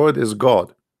this world is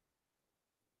God.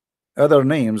 Other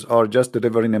names are just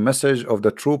delivering a message of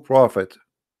the true prophet,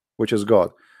 which is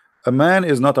God. A man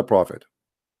is not a prophet.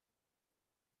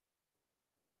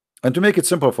 And to make it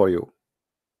simple for you,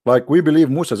 like we believe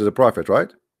Musa is a prophet,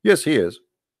 right? Yes, he is.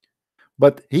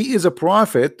 But he is a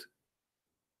prophet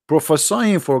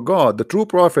prophesying for God. The true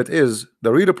prophet is,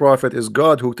 the real prophet is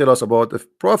God, who tell us about the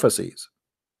prophecies.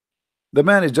 The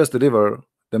man is just deliver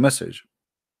the message.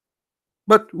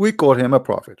 But we call him a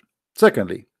prophet.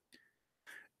 Secondly,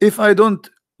 if I don't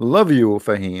love you,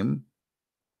 Fahim,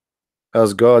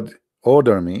 as God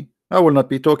order me, I will not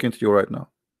be talking to you right now.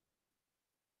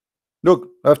 Look,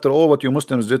 after all what you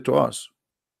Muslims did to us,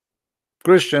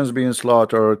 Christians being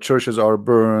slaughtered, churches are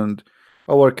burned,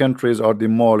 our countries are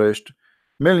demolished,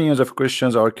 millions of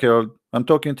Christians are killed. I'm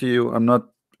talking to you. I'm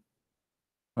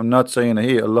not saying,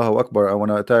 hey, Allahu Akbar, I want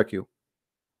to attack you.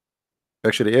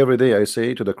 Actually, every day I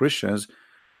say to the Christians,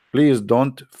 please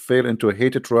don't fall into a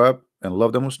hate trap and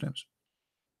love the Muslims.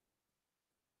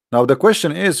 Now the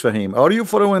question is, Fahim, are you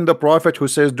following the prophet who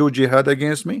says do jihad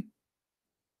against me?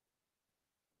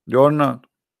 You are not.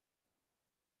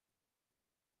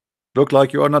 Look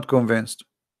like you are not convinced.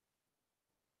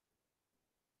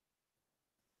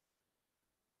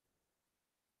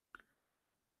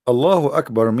 Allahu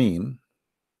Akbar mean,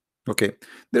 okay,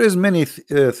 there is many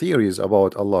theories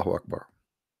about Allahu Akbar.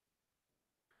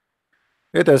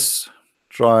 Let us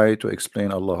try to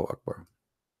explain Allahu Akbar.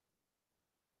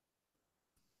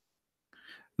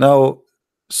 Now,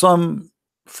 some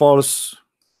false,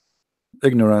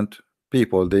 ignorant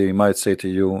people, they might say to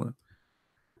you,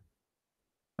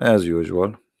 as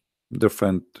usual,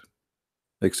 different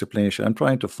explanation. I'm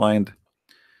trying to find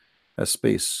a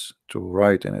space to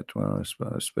write in it.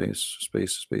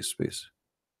 Space.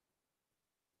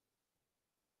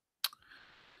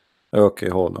 Okay,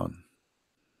 hold on.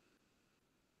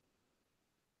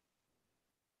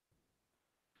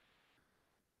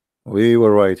 We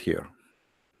were right here.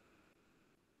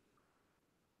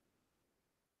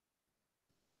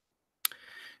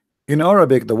 In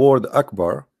Arabic, the word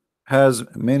Akbar has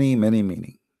many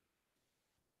meaning.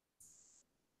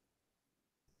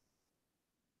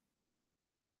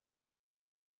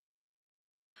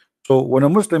 So when a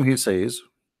Muslim he says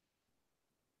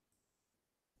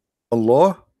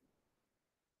Allah,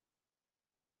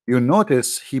 you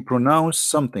notice he pronounced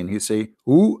something. He say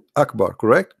Hu Akbar,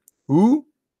 correct? Hu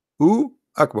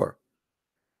Akbar.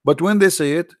 But when they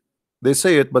say it,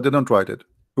 but they don't write it.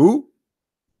 Hu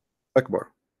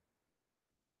Akbar.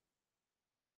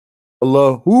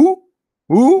 Allahu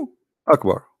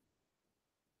Akbar.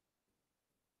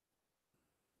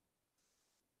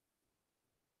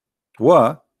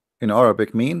 Wa in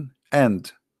Arabic mean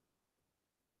and.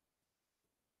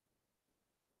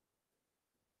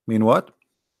 Mean what?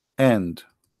 And.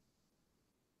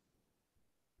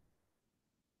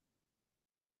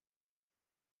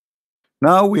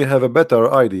 Now we have a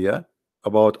better idea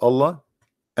about Allah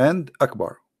and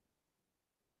Akbar.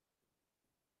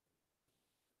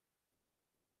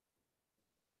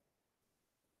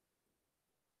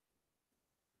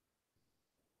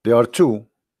 There are two.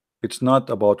 It's not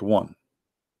about one.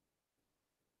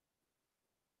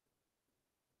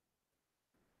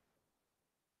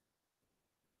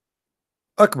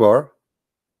 Akbar,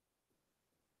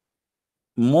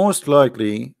 most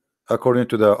likely, according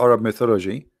to the Arab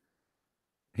mythology,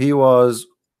 he was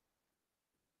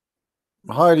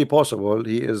highly possible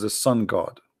he is the sun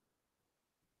god.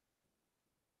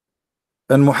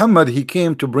 And Muhammad, he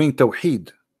came to bring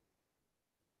Tawheed,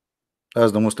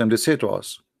 as the Muslim they say to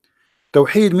us.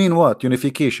 Tawheed mean what?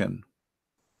 Unification.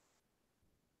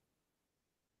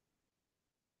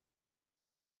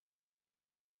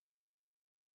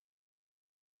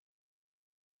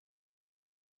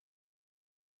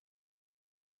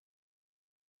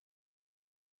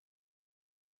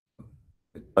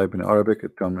 Type in Arabic,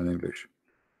 it comes in English.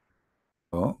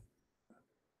 Oh,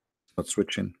 let's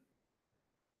switching.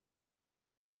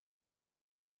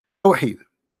 Tawheed.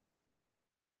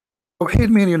 Tawheed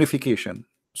mean unification.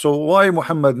 So why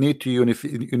Muhammad need to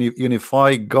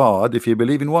unify God if he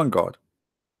believe in one God?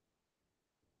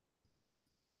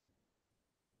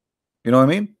 You know what I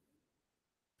mean?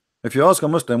 If you ask a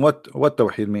Muslim what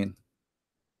Tawheed mean,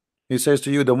 he says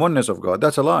to you the oneness of God.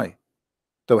 That's a lie.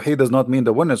 Tawheed does not mean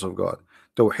the oneness of God.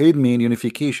 Tawheed mean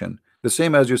unification. The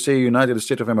same as you say United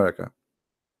States of America.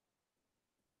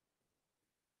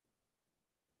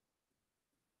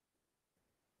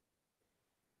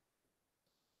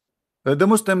 The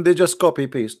Muslim, they just copy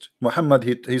paste. Muhammad,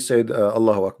 he said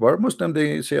Allahu Akbar. Muslim,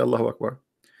 they say Allahu Akbar.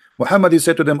 Muhammad, he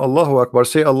said to them Allahu Akbar.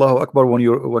 Say Allahu Akbar when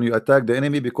you attack the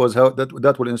enemy, because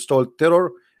that will install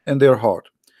terror in their heart.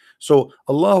 So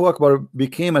Allahu Akbar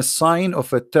became a sign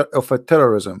of a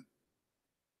terrorism.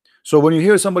 So when you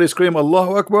hear somebody scream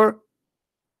Allahu Akbar,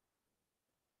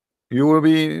 you will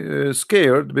be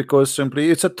scared, because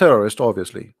simply it's a terrorist,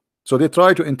 obviously. So they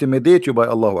try to intimidate you by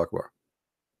Allahu Akbar.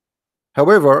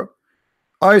 However,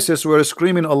 ISIS were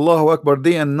screaming Allahu Akbar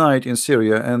day and night in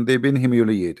Syria, and they've been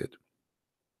humiliated.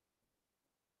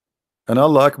 And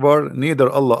Allah Akbar, neither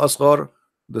Allah Asghar,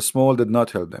 the small, did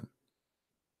not help them.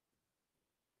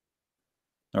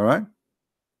 All right.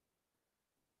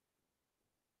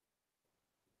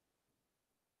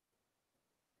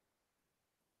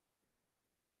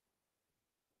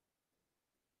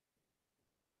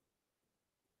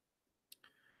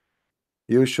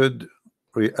 You should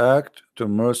react to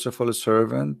merciful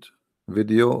servant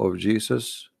video of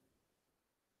Jesus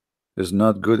is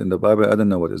not good in the Bible. I don't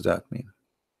know, what does that mean?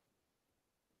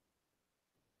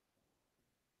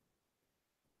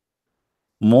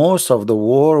 Most of the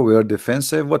war were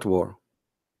defensive. What war?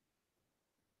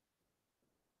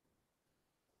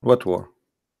 What war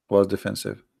was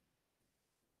defensive?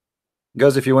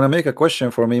 Guys, if you want to make a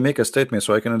question for me, make a statement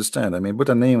so I can understand. I mean, put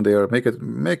a name there, make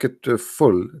it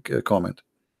full comment.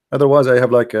 Otherwise, I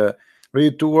have like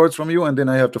read 2 words from you and then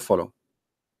I have to follow.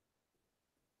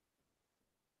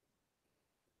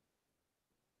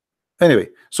 Anyway,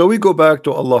 so we go back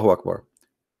to Allahu Akbar.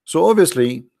 So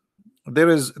obviously there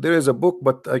is a book,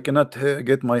 but I cannot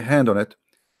get my hand on it,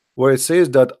 where it says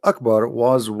that Akbar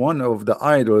was one of the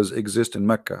idols exist in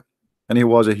Mecca, and he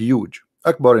was a huge.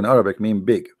 Akbar in Arabic mean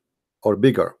big or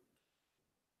bigger.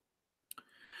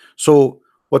 So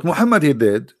what Muhammad he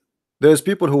did, there's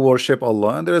people who worship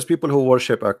Allah and there's people who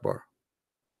worship Akbar.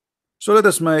 So let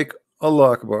us make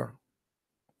Allah Akbar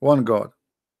one God,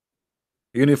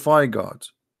 unify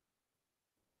gods,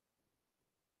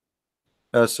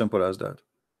 as simple as that.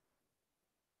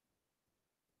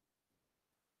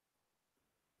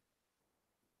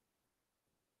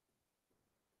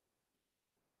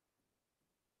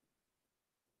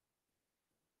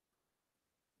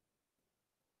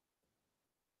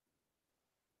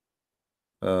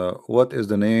 What is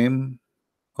the name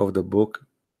of the book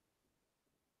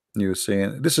you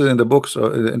saying? This is in the books,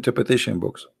 the interpretation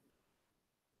books.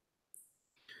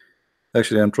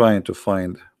 Actually, I'm trying to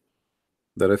find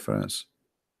the reference.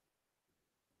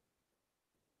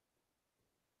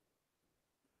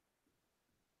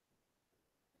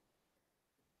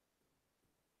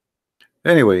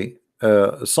 Anyway,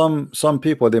 some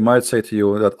people, they might say to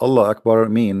you that Allah Akbar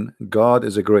mean God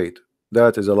is a great.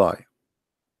 That is a lie.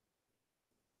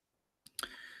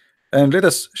 And let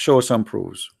us show some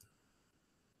proofs.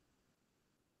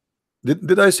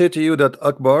 Did I say to you that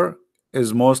Akbar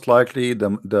is most likely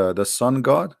the sun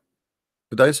god?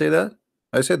 Did I say that?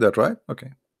 I said that, right?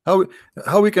 Okay.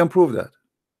 How we can prove that?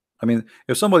 I mean,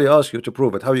 if somebody asks you to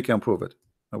prove it, how you can prove it?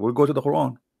 We'll go to the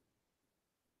Quran.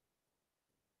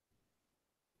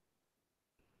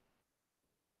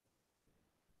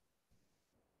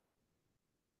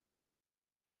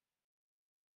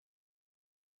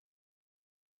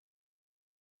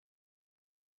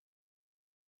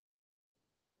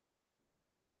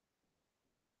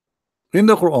 In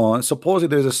the Quran,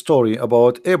 supposedly there's a story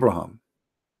about Abraham.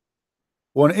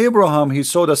 When Abraham he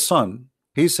saw the sun,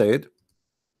 he said,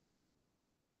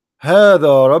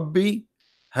 Hada Rabbi,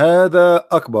 Hada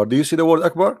Akbar. Do you see the word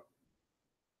Akbar?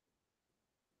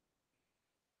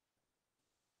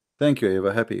 Thank you,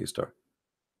 Eva. Happy Easter.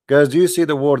 Guys, do you see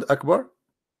the word Akbar?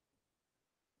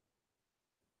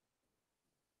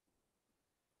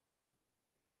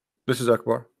 This is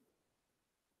Akbar.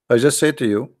 I just said to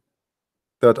you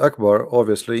that Akbar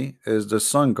obviously is the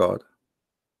sun god.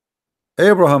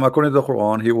 Abraham, according to the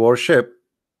Quran, he worshiped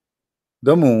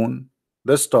the moon,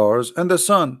 the stars, and the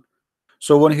sun.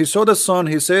 So when he saw the sun,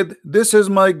 he said, This is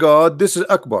my God, this is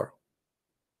Akbar.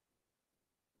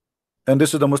 And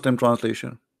this is the Muslim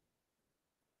translation.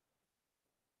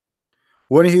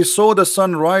 When he saw the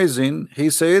sun rising, he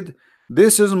said,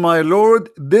 "This is my Lord,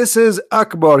 this is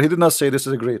Akbar." He did not say this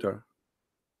is greater.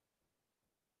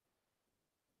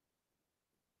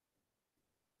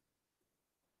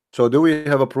 So do we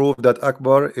have a proof that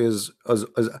Akbar is as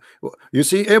you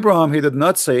see, Abraham, he did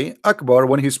not say Akbar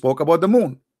when he spoke about the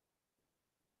moon.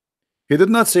 He did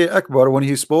not say Akbar when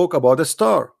he spoke about the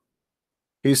star.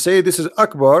 He said this is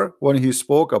Akbar when he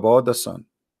spoke about the sun.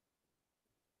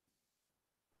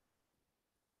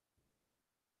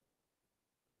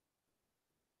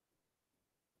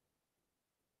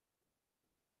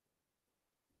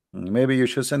 Maybe you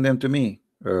should send them to me,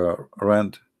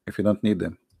 Rand, if you don't need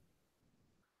them.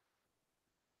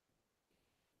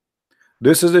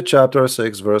 This is the chapter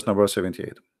 6, verse number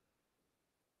 78.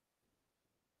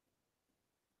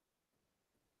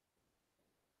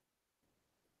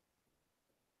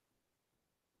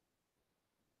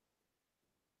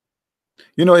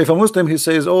 You know, if a Muslim he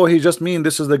says, "Oh, he just mean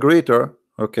this is the greater,"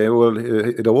 okay, well,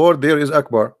 the word there is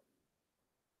Akbar.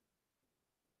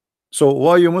 So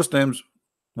why you Muslims?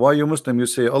 Why you Muslim? You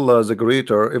say Allah is a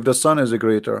greater if the sun is a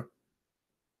greater.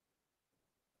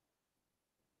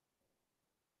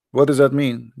 What does that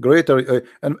mean? Greater,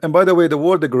 and by the way, the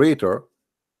word the greater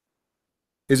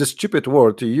is a stupid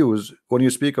word to use when you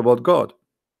speak about God.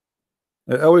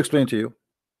 I will explain to you.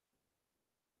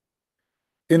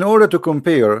 In order to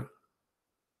compare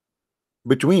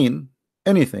between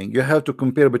anything, you have to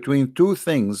compare between two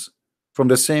things from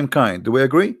the same kind. Do we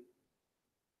agree?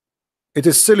 It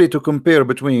is silly to compare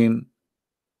between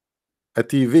a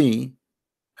TV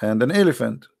and an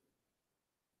elephant.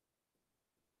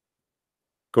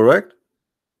 Correct?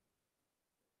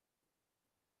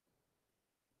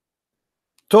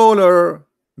 Taller,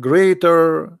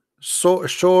 greater, so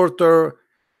shorter,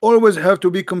 always have to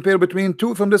be compared between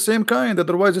two from the same kind,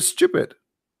 otherwise it's stupid.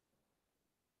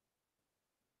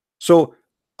 So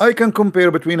I can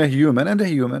compare between a human and a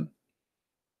human.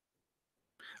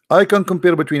 I can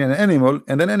compare between an animal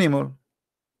and an animal.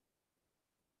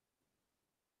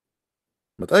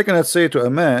 But I cannot say to a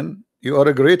man, "You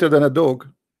are greater than a dog,"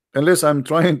 unless I'm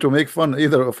trying to make fun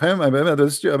either of him. I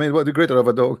mean, what the greater of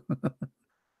a dog?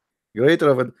 Greater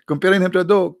of a comparing him to a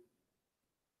dog.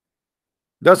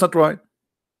 That's not right.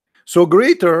 So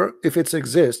greater, if it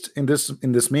exists in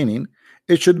this meaning,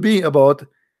 it should be about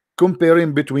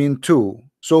comparing between two.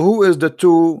 So who is the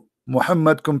two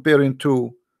Muhammad comparing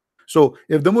to? So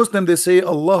if the Muslim they say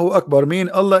Allahu Akbar, mean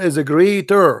Allah is a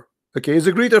greater. Okay, is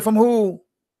a greater from who?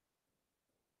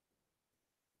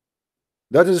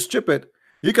 That is stupid.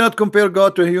 You cannot compare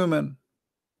God to a human.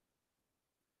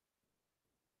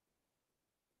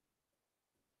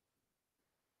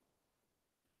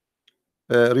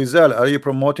 Rizal, are you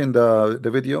promoting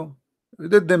the video?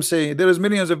 Let them say there is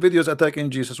millions of videos attacking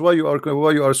Jesus. Why you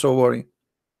are so worried?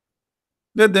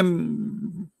 Let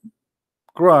them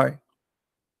cry,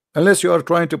 unless you are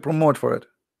trying to promote for it.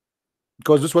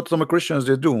 Because this is what some Christians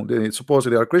they do. They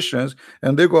supposedly are Christians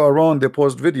and they go around, they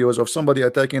post videos of somebody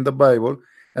attacking the Bible,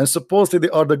 and supposedly they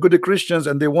are the good Christians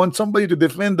and they want somebody to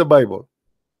defend the Bible.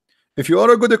 If you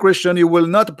are a good Christian, you will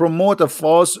not promote a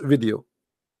false video.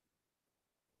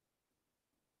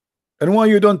 And why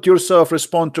you don't yourself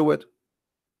respond to it?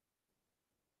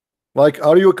 Like,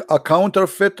 are you a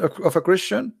counterfeit of a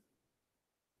Christian?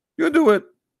 You do it.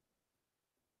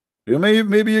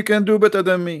 Maybe you can do better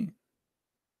than me.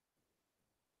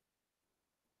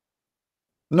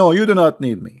 No, you do not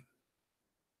need me.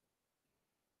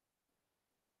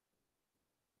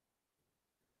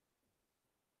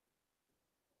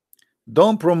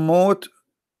 Don't promote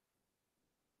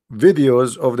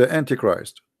videos of the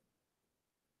antichrist.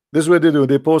 This is what they do.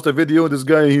 They post a video, this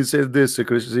guy he says this,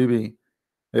 CB.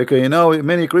 Okay, now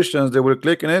many Christians they will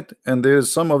click in it, and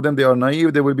there's some of them they are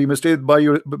naive, they will be misled by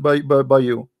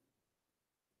you.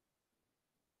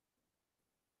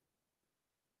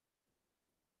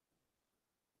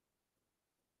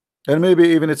 And maybe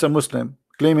even it's a Muslim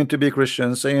claiming to be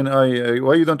Christian, saying,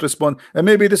 why you don't respond?" And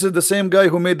maybe this is the same guy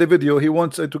who made the video, he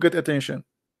wants to get attention.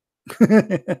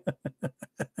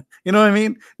 You know what I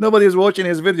mean? Nobody is watching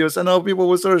his videos, and now people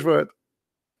will search for it.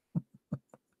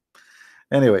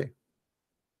 Anyway,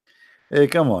 hey,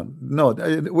 come on. No,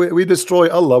 we destroy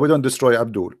Allah, we don't destroy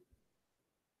Abdul.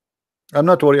 I'm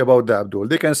not worried about the Abdul.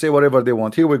 They can say whatever they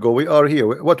want. Here we go. We are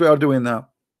here. What we are doing now?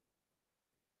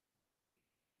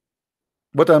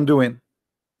 What I'm doing?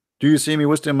 Do you see me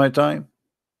wasting my time?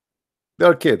 They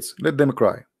are kids. Let them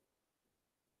cry.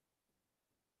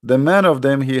 The man of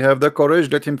them, he have the courage.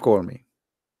 Let him call me.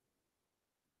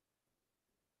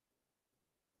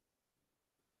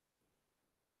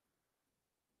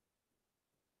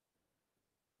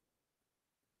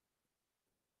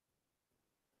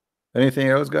 Anything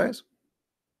else, guys?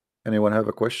 Anyone have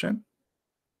a question?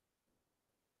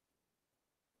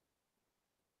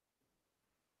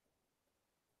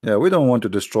 Yeah, we don't want to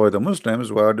destroy the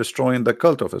Muslims. We are destroying the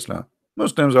cult of Islam.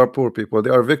 Muslims are poor people.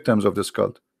 They are victims of this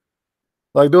cult.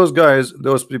 Like those guys,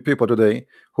 those people today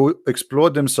who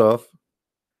explode themselves,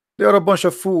 they are a bunch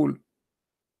of fool.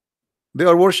 They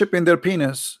are worshiping their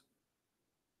penis.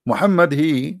 Muhammad,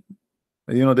 they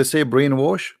say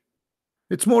brainwash.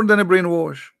 It's more than a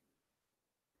brainwash.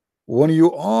 When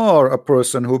you are a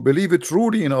person who believe it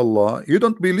truly in Allah, you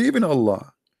don't believe in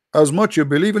Allah as much you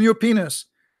believe in your penis.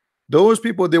 Those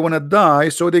people, they want to die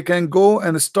so they can go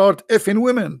and start effing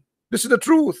women. This is the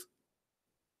truth.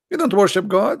 You don't worship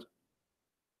God.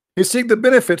 You seek the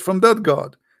benefit from that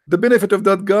God. The benefit of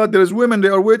that God, there is women, they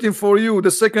are waiting for you.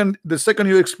 The second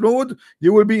you explode,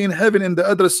 you will be in heaven in the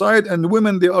other side, and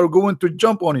women, they are going to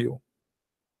jump on you.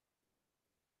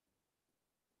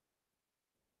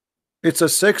 It's a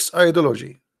sex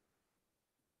ideology,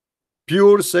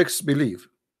 pure sex belief.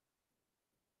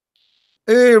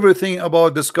 Everything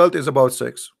about this cult is about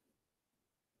sex.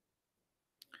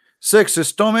 Sex is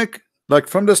stomach, like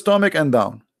from the stomach and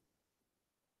down.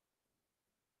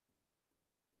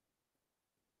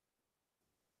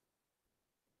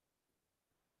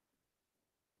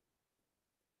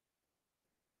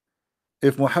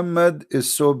 If Muhammad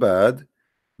is so bad,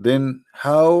 then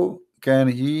how can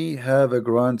he have a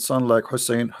grandson like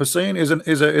Hussein? Hussein is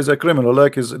a criminal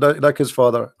like his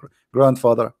father,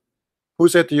 grandfather. Who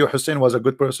said to you Hussein was a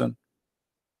good person?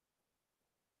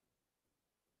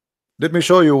 Let me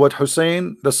show you what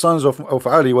Hussein, the sons of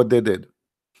Ali, what they did.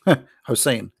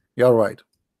 Hussein, you're right.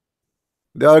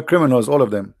 They are criminals, all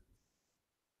of them.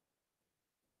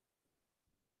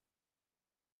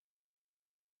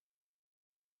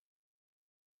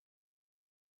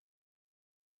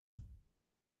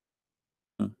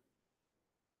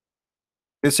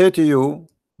 They say to you,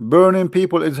 burning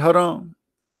people is haram.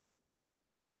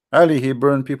 Ali, he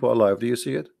burned people alive. Do you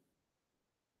see it?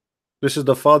 This is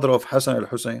the father of Hassan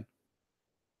al-Hussein.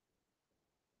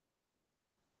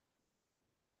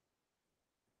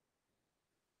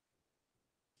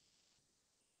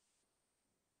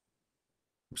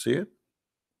 See it?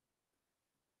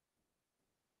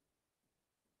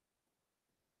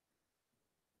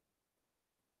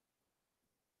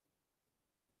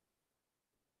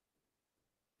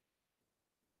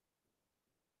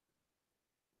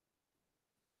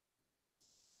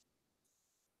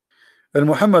 And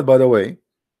Muhammad, by the way,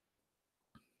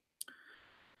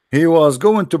 he was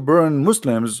going to burn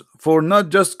Muslims for not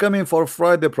just coming for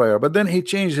Friday prayer, but then he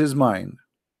changed his mind.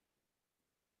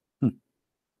 Hmm.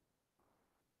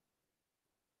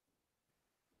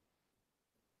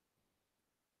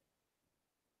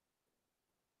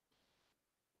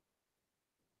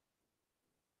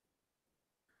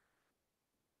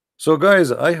 So guys,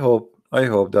 I hope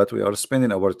that we are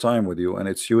spending our time with you and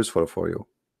it's useful for you.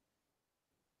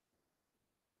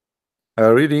 I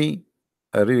really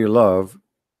I really love,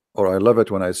 or I love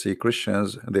it when I see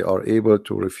Christians, they are able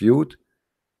to refute,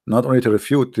 not only to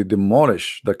refute, to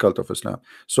demolish the cult of Islam.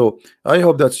 So I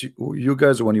hope that you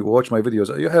guys, when you watch my videos,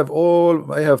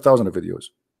 I have thousands of videos.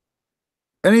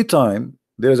 Anytime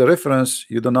there is a reference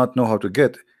you do not know how to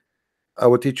get, I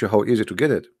will teach you how easy to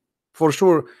get it. For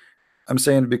sure, I'm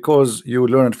saying because you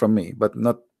learned from me, but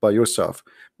not by yourself.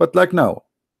 But like now,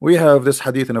 we have this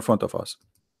hadith in front of us,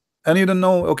 and you don't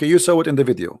know. Okay, you saw it in the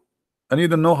video, and you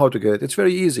don't know how to get it. It's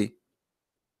very easy.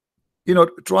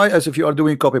 Try as if you are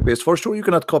doing copy paste. For sure, you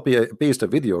cannot copy paste a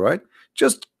video, right?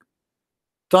 Just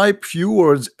type few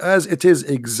words as it is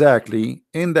exactly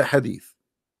in the hadith,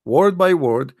 word by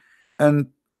word, and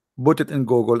put it in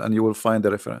Google, and you will find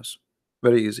the reference.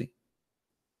 Very easy.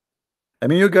 I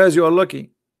mean, you guys, you are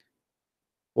lucky.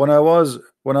 When I was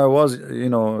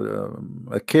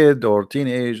a kid or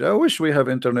teenage, I wish we have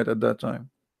internet at that time.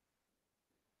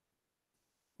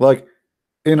 Like,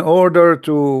 in order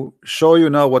to show you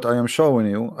now what I am showing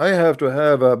you, I have to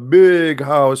have a big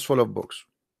house full of books,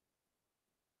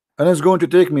 and it's going to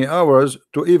take me hours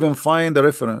to even find the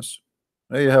reference.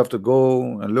 You have to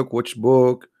go and look which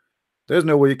book. There's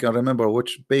no way you can remember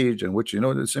which page and which,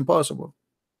 it's impossible,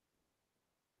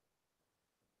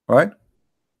 right?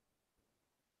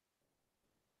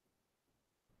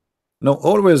 No,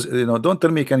 always, don't tell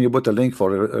me can you put a link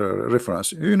for a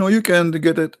reference. You can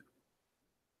get it.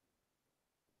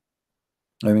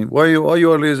 I mean, why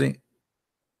you are lazy?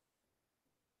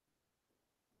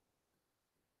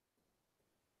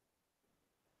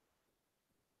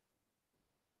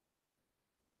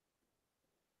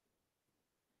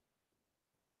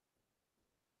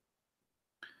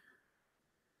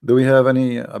 Do we have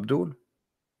any Abdul?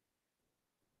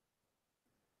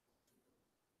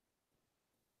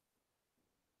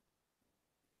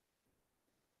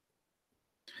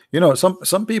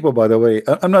 Some people, by the way,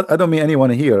 I'm not, I don't mean anyone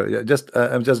here, yeah, just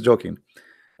I'm just joking.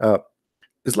 uh,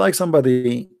 it's like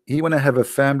somebody, he want to have a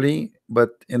family,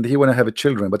 and he want to have a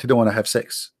children, but he don't want to have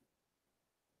sex.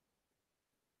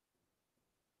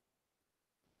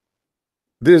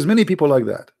 There's many people like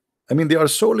that. I mean, they are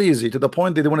so lazy to the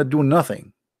point that they want to do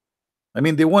nothing. I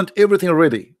mean, they want everything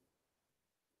ready.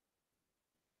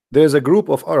 There's a group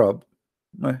of Arab,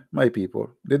 my people,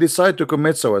 they decide to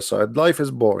commit suicide. Life is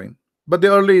boring, but they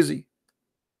are lazy.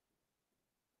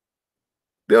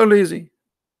 They are lazy.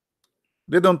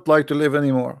 They don't like to live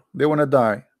anymore. They want to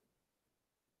die.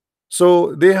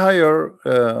 So they hire,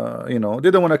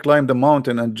 they don't want to climb the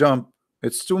mountain and jump.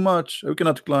 It's too much. We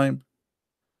cannot climb.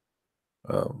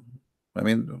 Uh, I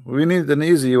mean, we need an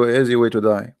easy way to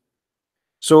die.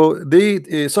 So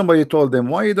somebody told them,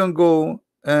 why you don't go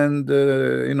and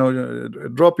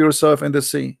drop yourself in the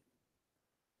sea?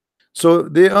 So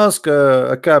they asked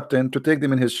a captain to take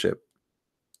them in his ship.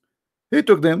 He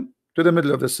took them to the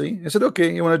middle of the sea. He said,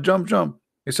 okay, you want to jump, jump.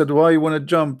 He said, why you want to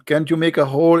jump? Can't you make a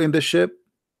hole in the ship?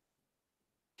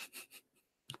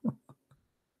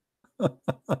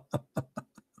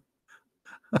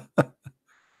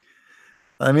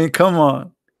 I mean, come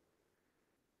on.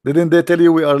 Didn't they tell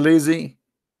you we are lazy?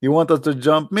 You want us to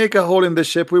jump? Make a hole in the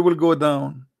ship. We will go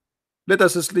down. Let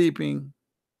us sleeping.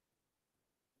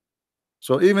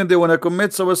 So even they want to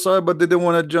commit suicide, but they don't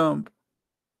want to jump.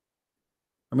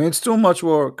 I mean, it's too much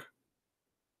work,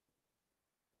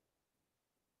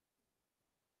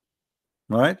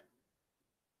 right?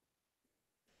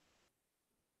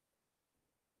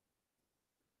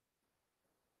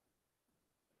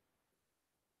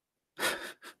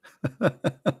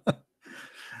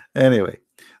 Anyway,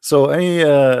 so any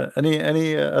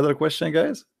other question,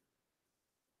 guys?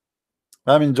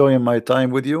 I'm enjoying my time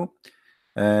with you,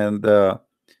 and uh,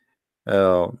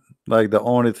 like the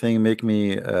only thing make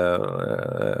me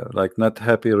like not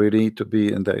happy really to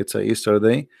be in the it's a Easter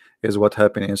day is what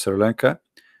happened in Sri Lanka.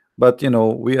 But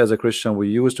we as a Christian, we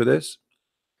used to this,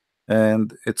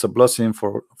 and it's a blessing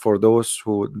for those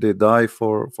who they die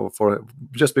for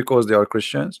just because they are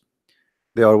Christians,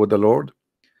 they are with the Lord.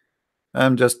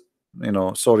 I'm just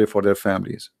sorry for their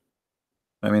families.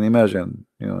 I mean, imagine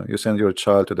you send your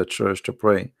child to the church to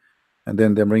pray, and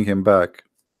then they bring him back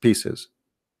pieces.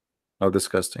 How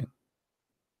disgusting.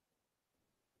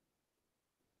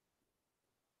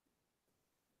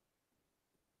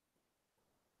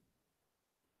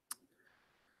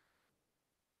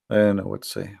 I don't know what to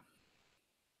say.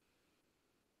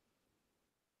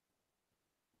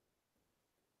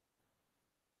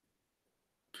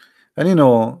 And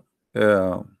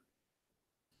uh,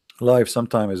 life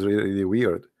sometimes is really, really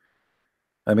weird.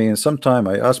 I mean, sometimes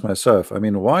I ask myself, I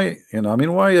mean, why,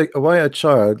 why a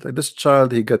child, like this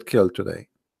child, he got killed today?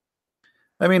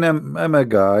 I mean, I'm a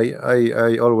guy.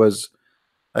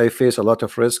 I face a lot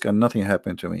of risk and nothing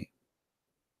happened to me.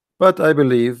 But I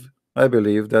believe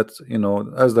that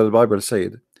as the Bible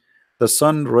said, the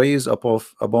sun rays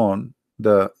above upon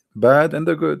the bad and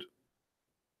the good,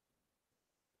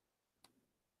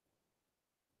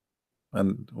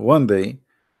 and one day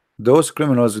those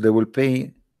criminals, they will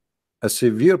pay a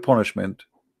severe punishment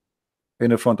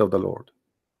in the front of the Lord.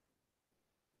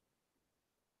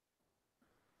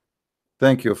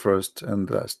 Thank you first and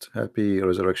last. Happy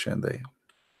Resurrection Day.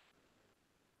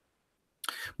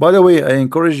 By the way, I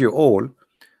encourage you all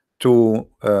to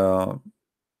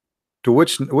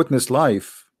witness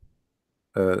live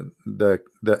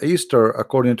the Easter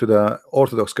according to the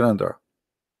Orthodox calendar,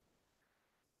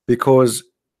 because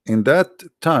in that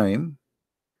time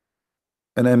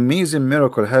an amazing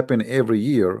miracle happened every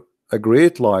year. A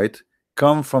great light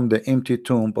come from the empty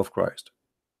tomb of Christ.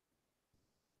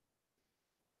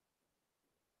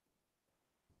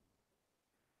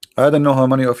 I don't know how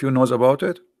many of you knows about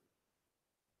it,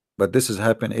 but this has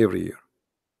happened every year.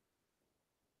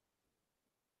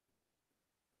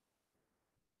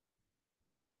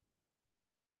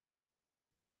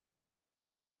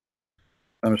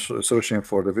 I'm searching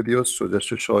for the videos so just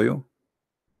to show you.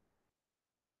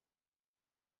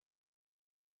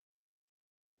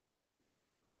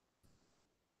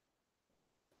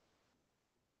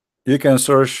 You can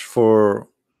search for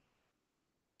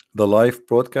the live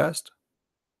broadcast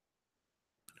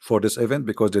for this event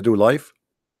because they do live,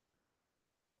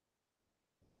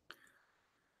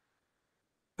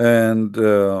 and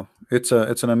it's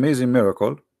an amazing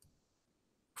miracle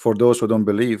for those who don't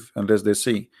believe unless they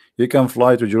see. You can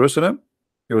fly to Jerusalem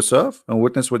yourself and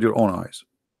witness with your own eyes.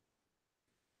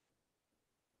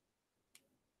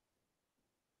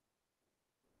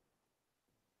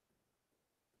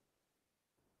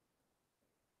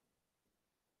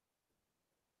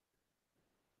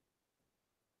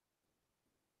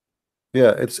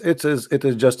 Yeah, it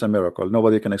is just a miracle.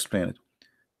 Nobody can explain it.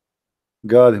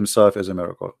 God himself is a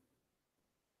miracle.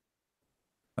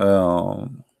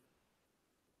 Um,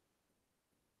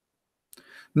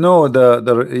 no,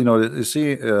 you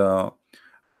see,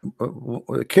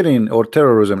 killing or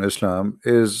terrorism in Islam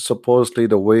is supposedly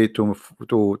the way to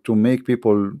make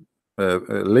people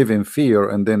live in fear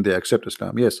and then they accept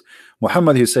Islam. Yes,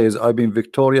 Muhammad, he says, I've been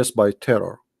victorious by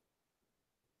terror.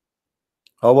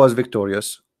 I was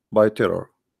victorious by terror.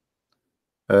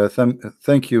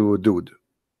 Thank you, dude.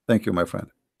 Thank you, my friend.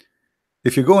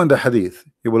 If you go in the hadith,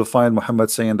 you will find Muhammad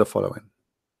saying the following.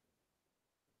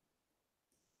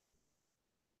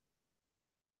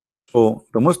 So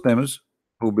the Muslims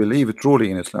who believe truly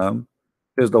in Islam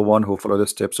is the one who follow the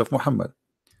steps of Muhammad.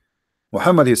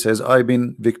 Muhammad, he says, I've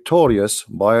been victorious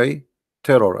by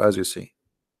terror, as you see.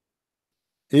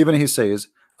 Even he says,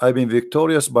 I've been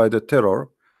victorious by the terror,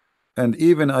 and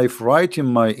even I've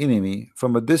frightened my enemy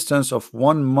from a distance of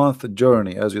 1 month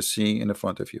journey, as you see in the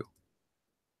front of you.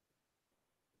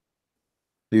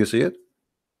 Do you see it?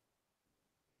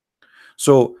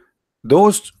 So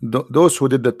those who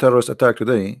did the terrorist attack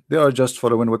today, they are just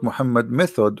following what Muhammad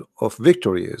method of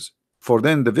victory is. For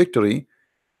them, the victory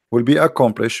will be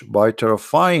accomplished by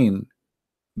terrifying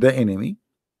the enemy,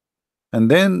 and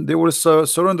then they will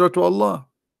surrender to Allah.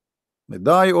 They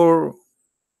die or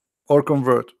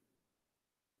convert.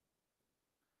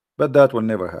 But that will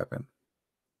never happen.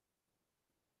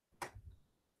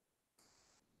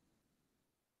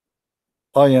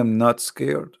 I am not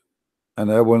scared,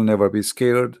 and I will never be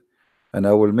scared, and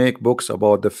I will make books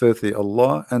about the filthy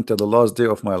Allah until the last day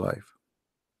of my life.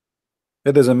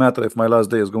 It doesn't matter if my last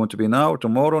day is going to be now,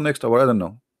 tomorrow, next hour, I don't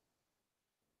know.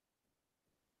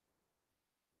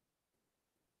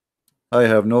 I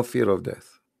have no fear of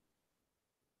death.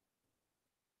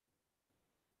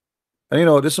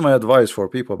 And this is my advice for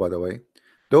people, by the way.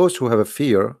 Those who have a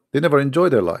fear, they never enjoy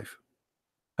their life.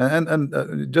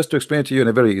 And just to explain it to you in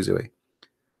a very easy way.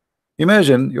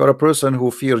 Imagine you are a person who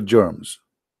fears germs.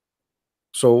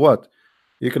 So what?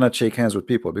 You cannot shake hands with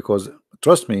people because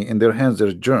trust me, in their hands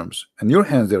there's germs, and your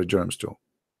hands there are germs too.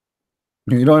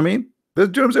 You know what I mean? There's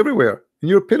germs everywhere. In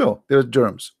your pillow, there's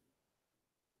germs.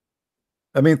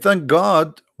 I mean, thank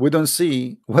God we don't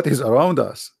see what is around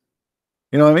us.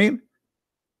 You know what I mean?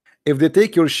 If they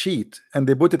take your sheet and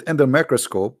they put it under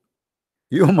microscope,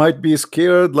 you might be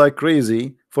scared like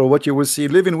crazy for what you will see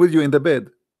living with you in the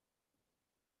bed.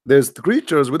 There's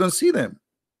creatures, we don't see them.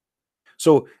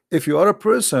 So if you are a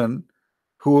person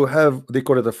who have, they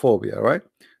call it a phobia, right?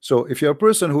 So if you're a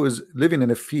person who is living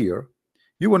in a fear,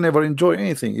 you will never enjoy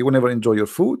anything. You will never enjoy your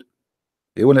food.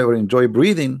 You will never enjoy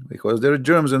breathing because there are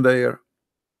germs in the air.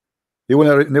 You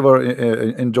will never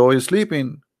enjoy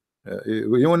sleeping. You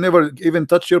will never even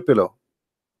touch your pillow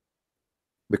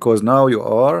because now you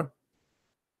are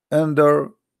under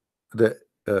the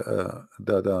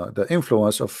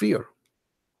influence of fear.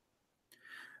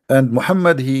 And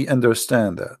Muhammad, he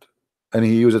understand that, and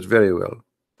he used it very well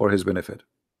for his benefit.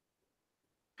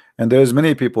 And there's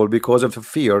many people, because of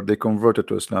fear, they converted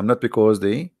to Islam, not because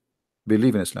they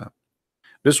believe in Islam.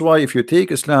 That's why if you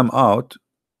take Islam out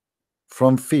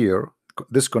from fear,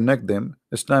 disconnect them,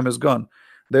 Islam is gone.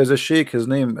 There's a sheikh, his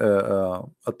name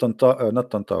not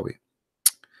Tantawi,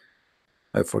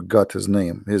 I forgot his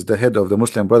name. He's the head of the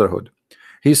Muslim Brotherhood.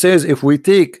 He says if we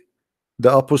take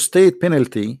the apostate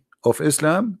penalty of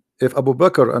Islam, if Abu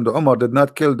Bakr and Umar did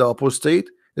not kill the apostate,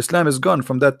 Islam is gone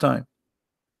from that time.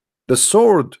 The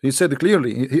sword, he said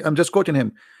clearly, I'm just quoting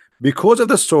him, because of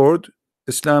the sword,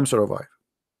 Islam survived.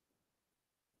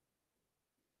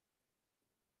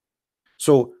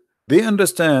 So they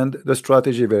understand the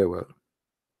strategy very well.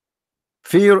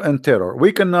 Fear and terror,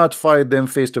 we cannot fight them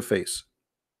face to face.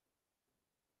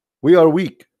 We are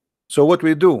weak. So what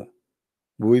we do?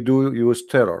 We do use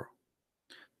terror.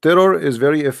 Terror is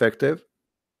very effective,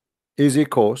 easy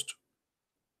cost,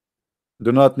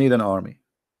 do not need an army.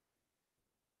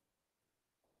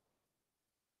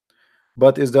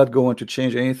 But is that going to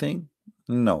change anything?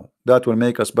 No. That will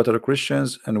make us better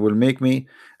Christians and will make me.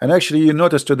 And actually, you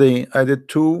notice today I did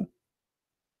two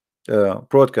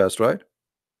broadcasts, right?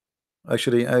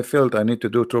 Actually, I felt I need to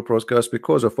do two broadcasts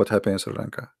because of what happened in Sri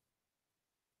Lanka.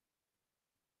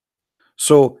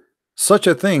 So such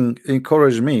a thing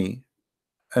encouraged me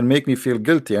and make me feel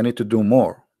guilty. I need to do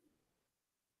more,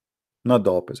 not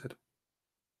the opposite.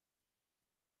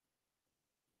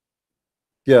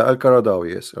 Yeah, Al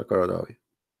Qaradawi, yes, Al Qaradawi.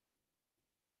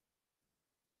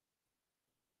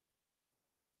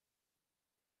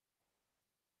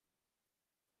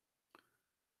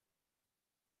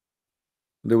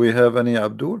 Do we have any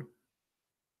Abdul?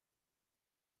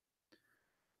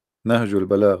 نهج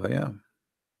البلاغة, yeah.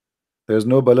 There's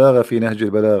no بلاغة في نهج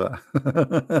البلاغة.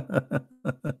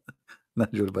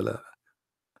 نهج البلاغة.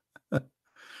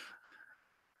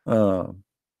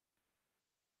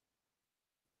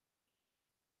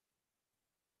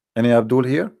 Any Abdul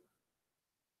here?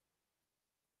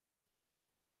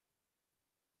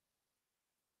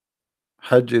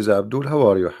 Hajj is Abdul. How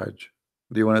are you, Hajj?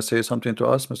 Do you want to say something to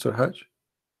us, Mr. Hajj?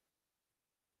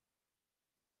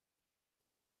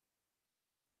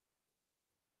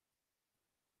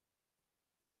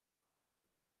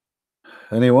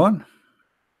 Anyone?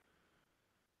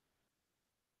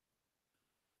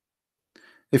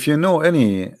 If you know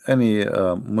any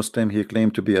Muslim he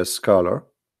claimed to be a scholar,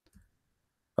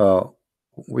 uh,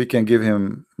 we can give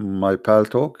him my pal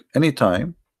talk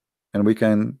anytime, and we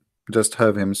can just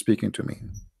have him speaking to me.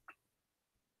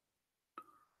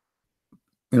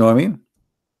 You know what I mean?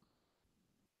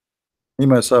 Me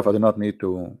myself, I do not need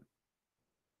to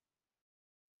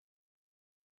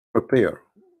prepare.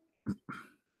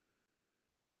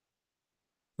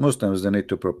 Muslims, they need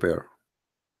to prepare.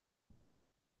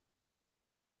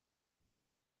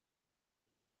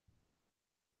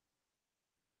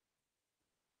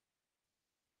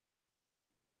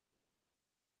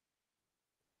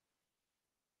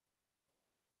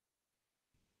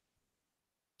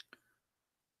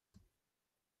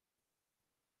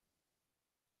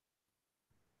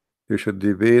 You should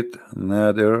debate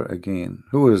Nader again.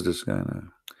 Who is this guy now?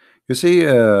 You see,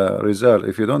 Rizal,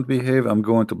 if you don't behave, I'm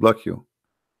going to block you.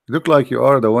 You look like you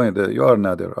are the one that you are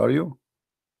Nader, are you?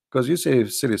 Because you say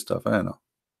silly stuff, I know.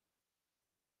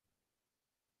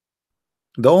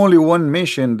 The only one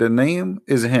mentioned the name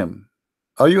is him.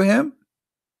 Are you him?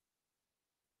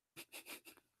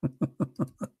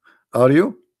 Are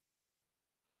you?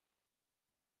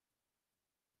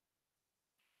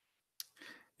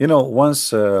 You know,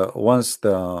 once there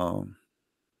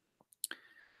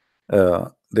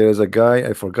is a guy,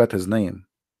 I forgot his name.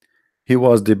 He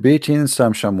was debating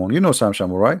Sam Shamoun. You know Sam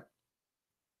Shamoun, right?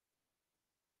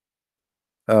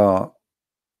 Uh,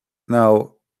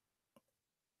 now,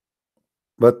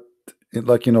 but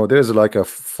like you know, there's like a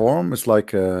forum. It's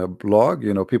like a blog.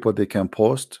 You know, people they can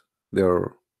post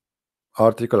their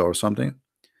article or something.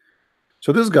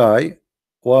 So this guy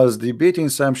was debating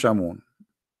Sam Shamoun,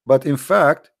 but in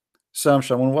fact, Sam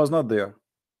Shamoun was not there.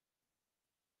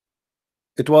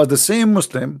 It was the same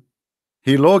Muslim.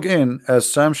 He log in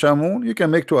as Sam Shamoun. You can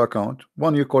make two accounts.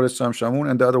 One you call it Sam Shamoun,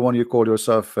 and the other one you call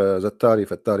yourself Zattari,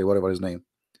 Fattari, whatever his name.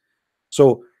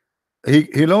 So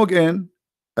he log in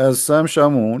as Sam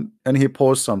Shamoun and he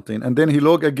posts something, and then he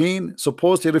log again,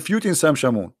 supposedly refuting Sam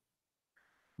Shamoun.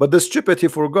 But the stupid, he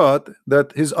forgot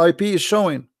that his IP is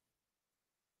showing.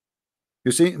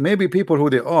 You see, maybe people who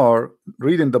they are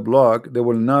reading the blog, they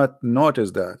will not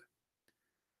notice that.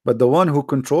 But the one who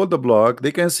controlled the blog,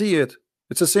 they can see it.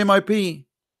 It's the same IP.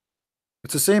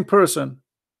 It's the same person.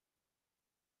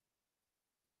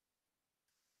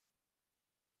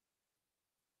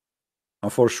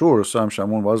 And for sure, Sam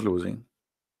Shamoun was losing.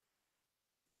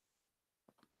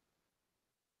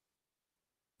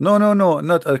 No, no, no,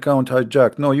 not account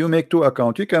hijack. No, you make two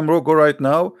accounts. You can go right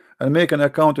now and make an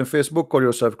account in Facebook. Call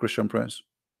yourself Christian Prince.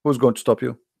 Who's going to stop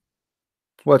you?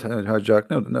 What hijack?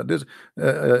 No, no. This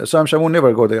Sam Shamoun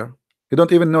never go there. You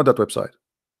don't even know that website.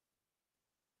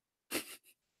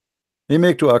 He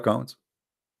make two accounts.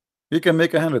 He can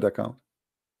make 100 account,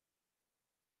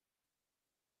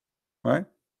 right?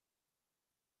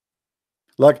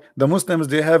 Like the Muslims,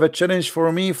 they have a challenge for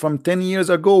me from 10 years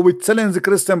ago with challenge the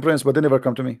Christian Prince, but they never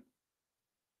come to me.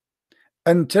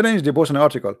 And challenge, they post an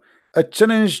article. A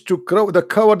challenge to the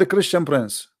coward Christian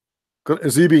Prince,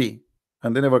 ZB,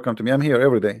 and they never come to me. I'm here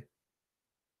every day.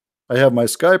 I have my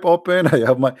Skype open. I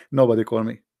have my nobody call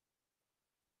me.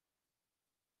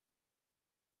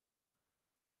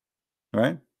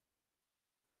 Right?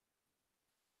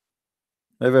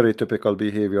 A very typical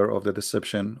behavior of the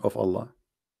deception of Allah.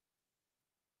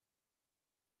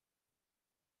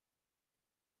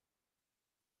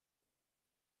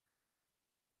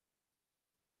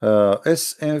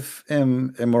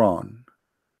 SFM Imran.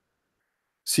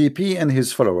 CP and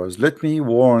his followers, let me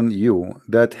warn you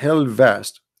that hell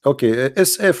vast. Okay,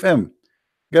 SFM.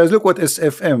 Guys, look what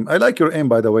SFM. I like your name,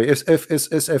 by the way.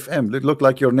 SFM. It look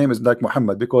like your name is like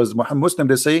Muhammad, because Muhammad Muslim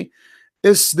they say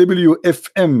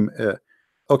SWFM.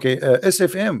 Okay,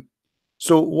 SFM.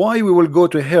 So why we will go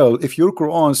to hell if your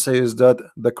Quran says that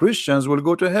the Christians will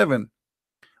go to heaven?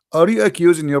 Are you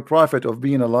accusing your prophet of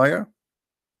being a liar?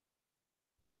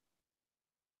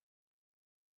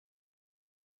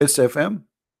 SFM.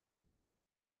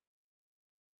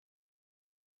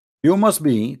 You must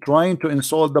be trying to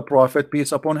insult the prophet,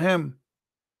 peace upon him.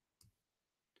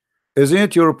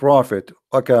 Isn't your prophet,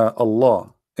 okay,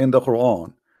 Allah, in the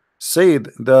Quran,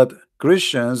 said that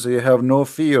Christians they have no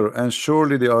fear and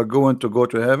surely they are going to go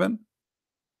to heaven?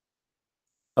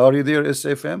 Are you there,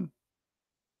 SFM?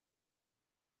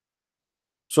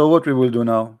 So what we will do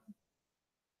now?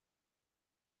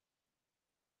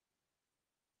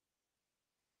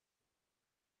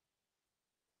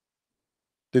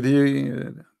 Did he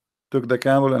took the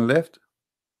camel and left?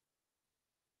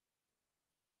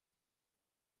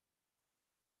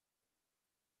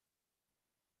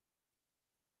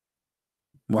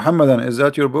 Muhammadan, is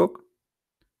that your book?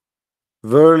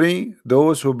 Verily,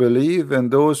 those who believe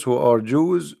and those who are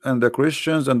Jews and the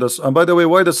Christians and by the way,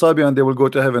 why the Sabian they will go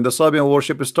to heaven? The Sabian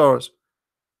worship stars.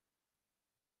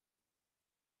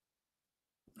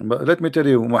 But let me tell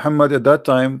you, Muhammad at that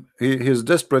time he's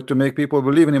desperate to make people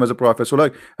believe in him as a prophet. So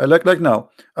like now,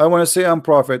 I want to say I'm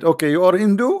prophet. Okay, you are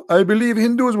Hindu. I believe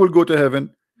Hindus will go to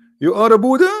heaven. You are a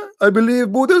Buddha. I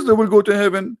believe Buddhists they will go to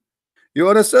heaven. You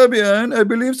are a Sabian. I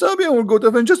believe Sabian will go to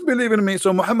heaven. Just believe in me.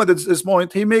 So Muhammad at this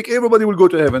point he make everybody will go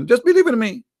to heaven. Just believe in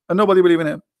me, and nobody believe in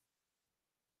him.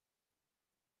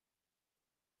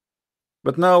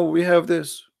 But now we have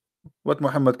this. What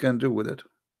Muhammad can do with it?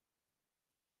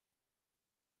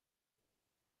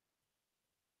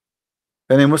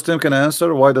 Any Muslim can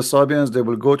answer why the Sabians they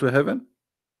will go to heaven?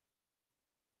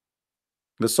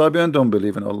 The Sabian don't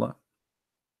believe in Allah.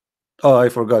 Oh, I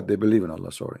forgot they believe in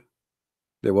Allah. Sorry,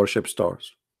 they worship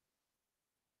stars.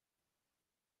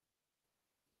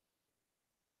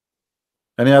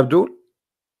 Any Abdul?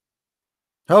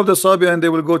 How the Sabian they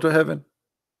will go to heaven?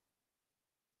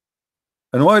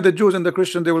 And why the Jews and the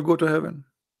Christian they will go to heaven?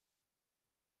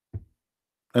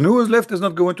 And who is left is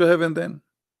not going to heaven then?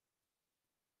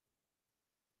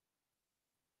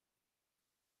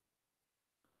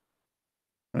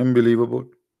 Unbelievable.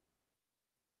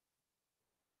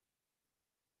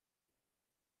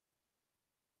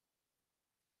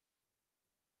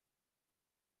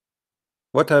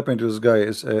 What happened to this guy?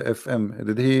 Is FM?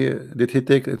 Did he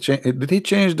take a change? Did he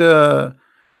change the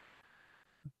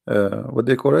what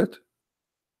they call it?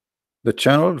 The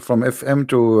channel from FM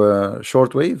to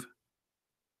shortwave?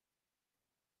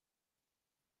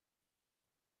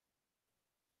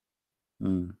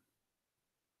 Hmm.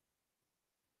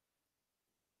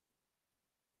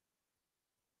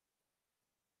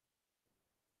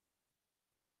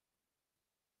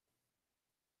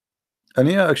 And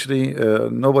yeah, actually,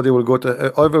 nobody will go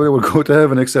to everybody will go to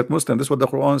heaven except Muslim. This is what the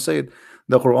Quran said.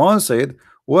 The Quran said,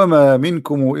 "وَمَا مِنْكُمْ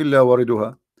إِلَّا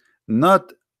وَارِدُهَا."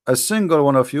 Not a single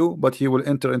one of you, but he will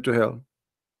enter into hell.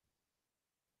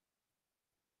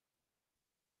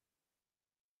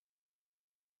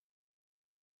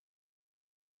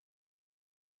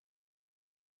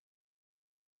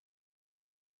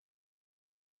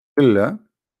 إِلَّا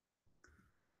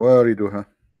وَارِدُهَا.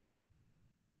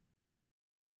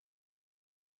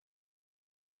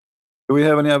 Do we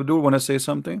have any Abdul want to say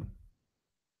something?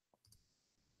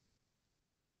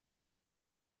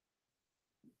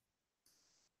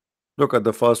 Look at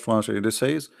the first one. So it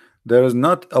says, "There is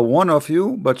not a one of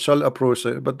you, but shall approach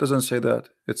it." But doesn't say that.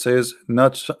 It says,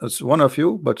 "Not one of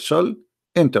you, but shall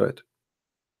enter it."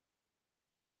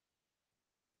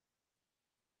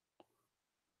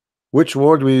 Which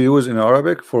word we use in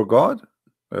Arabic for God?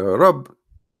 Rabb.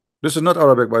 This is not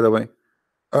Arabic, by the way.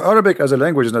 Arabic as a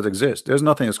language does not exist. There's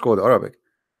nothing is called Arabic.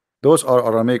 Those are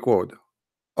Aramaic words.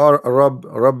 Rab,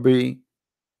 Rabbi,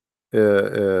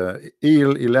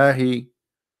 Ilahi,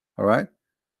 all right,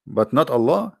 but not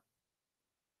Allah.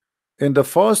 In the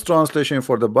first translation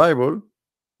for the Bible,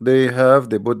 they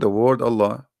put the word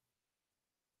Allah.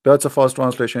 That's a false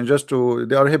translation. Just to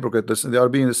they are hypocrites. They are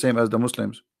being the same as the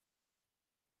Muslims.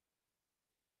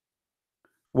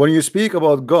 When you speak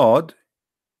about God,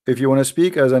 if you want to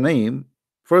speak as a name,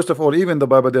 first of all, even the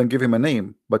Bible didn't give him a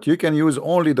name, but you can use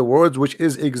only the words which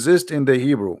is exist in the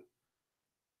Hebrew.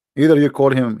 Either you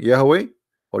call him Yahweh,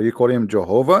 or you call him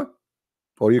Jehovah,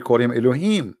 or you call him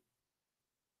Elohim.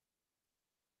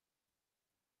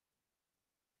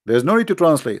 There's no need to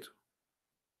translate.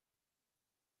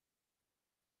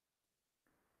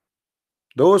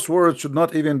 Those words should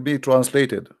not even be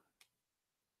translated.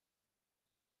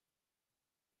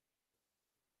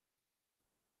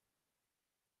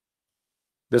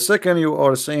 The second you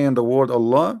are saying the word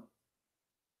Allah,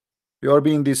 you are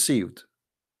being deceived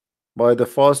by the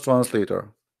false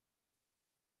translator.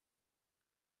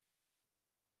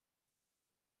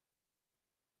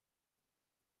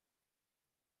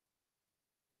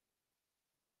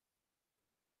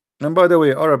 And by the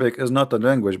way, Arabic is not a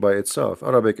language by itself.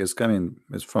 Arabic is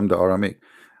from the Aramaic.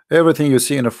 Everything you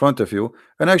see in front of you,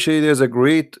 and actually there's a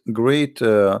great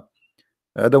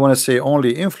I don't want to say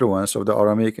only influence of the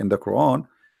Aramaic in the Quran,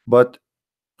 but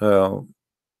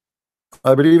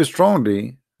I believe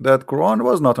strongly that Quran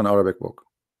was not an Arabic book.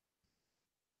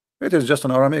 It is just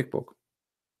an Aramaic book.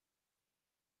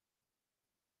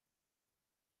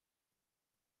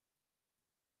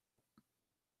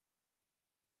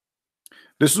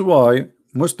 This is why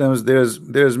Muslims,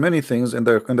 there's many things in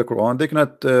the Quran they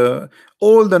cannot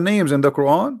all the names in the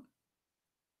Quran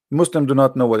Muslims do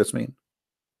not know what it means.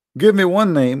 Give me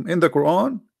one name in the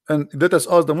Quran and let us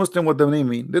ask the Muslim what the name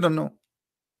mean. They don't know.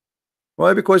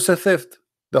 Why? Because it's a theft.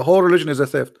 The whole religion is a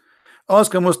theft.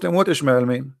 Ask a Muslim what Ishmael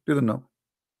mean. They don't know.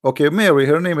 Okay, Mary,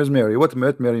 her name is Mary. What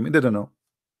Mary mean? They don't know.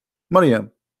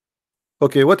 Maryam.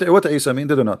 Okay, what Isa mean?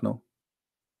 They do not know.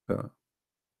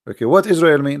 Okay, what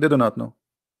Israel mean? They do not know.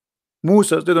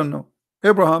 Musa, they don't know.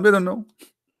 Abraham, they don't know.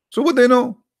 So what they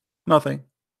know? Nothing.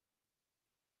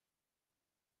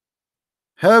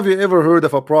 Have you ever heard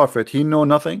of a prophet he know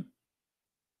nothing?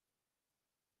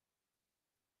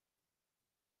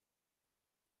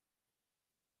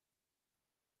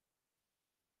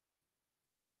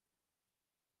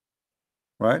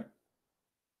 Right?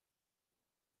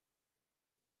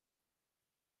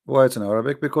 Why it's in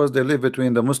Arabic? Because they live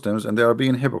between the Muslims and they are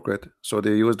being hypocrite. So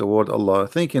they use the word Allah,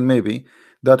 thinking maybe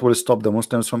that will stop the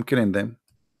Muslims from killing them.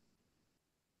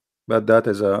 But that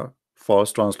is a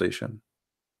false translation.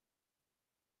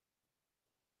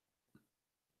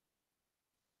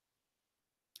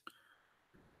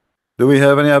 Do we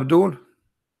have any Abdul?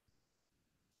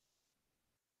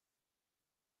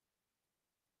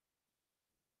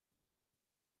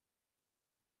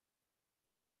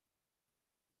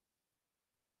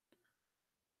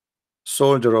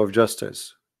 Soldier of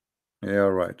justice. Yeah,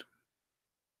 right.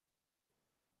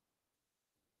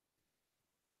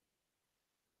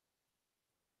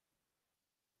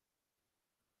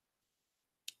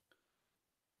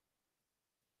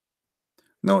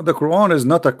 No, the Quran is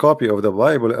not a copy of the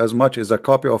Bible as much as a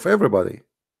copy of everybody.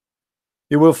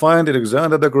 You will find that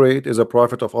Alexander the Great is a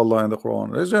prophet of Allah in the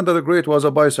Quran. Alexander the Great was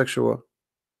a bisexual.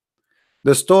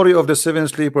 The story of the seven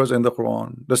sleepers in the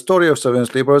Quran. The story of seven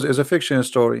sleepers is a fiction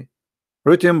story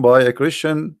written by a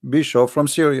Christian bishop from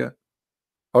Syria.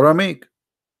 Aramaic.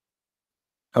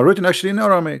 Written actually in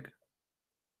Aramaic.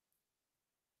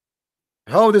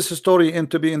 How this story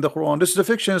end to be in the Quran? This is a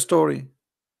fiction story.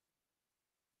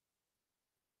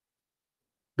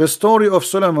 The story of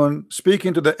Solomon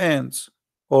speaking to the ants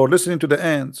or listening to the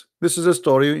ants. This is a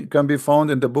story can be found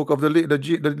in the book of the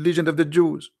legend of the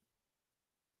Jews.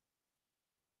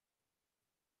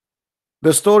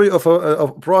 The story of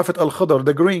Prophet Al-Khadr,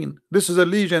 the green. This is a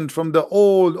legend from the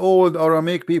old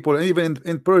Aramaic people, and even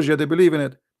in Persia they believe in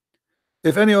it.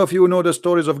 If any of you know the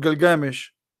stories of Gilgamesh,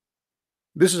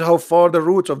 this is how far the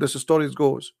roots of this stories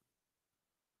goes.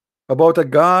 About a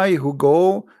guy who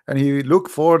go and he look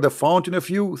for the fountain of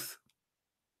youth.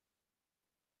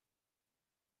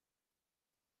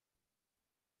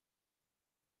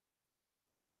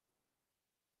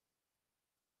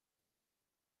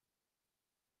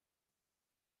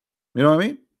 You know what I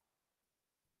mean?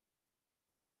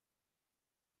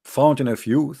 Fountain of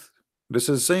youth. This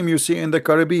is the same you see in the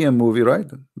Caribbean movie, right?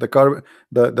 The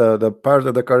part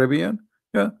of the Caribbean.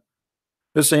 Yeah,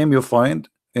 the same you find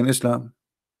in Islam.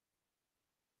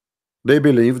 They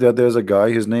believe that there's a guy,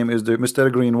 his name is the Mr.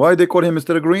 Green. Why they call him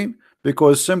Mr. Green?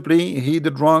 Because simply he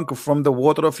drunk from the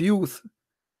water of youth,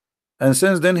 and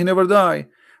since then he never died.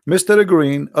 Mr.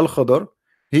 Green, Al-Khadr,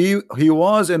 he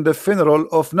was in the funeral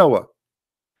of Noah,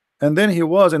 and then he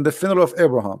was in the funeral of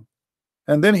Abraham,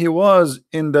 and then he was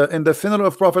in the funeral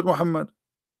of Prophet Muhammad.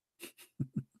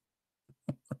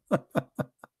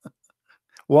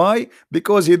 Why?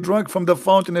 Because he drank from the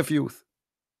fountain of youth.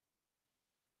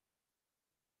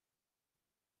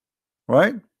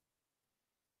 Right?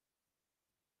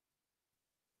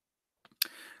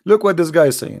 Look what this guy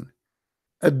is saying.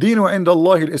 الدين عند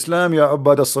الله الإسلام يا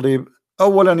عباد الصليب.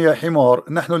 أولا يا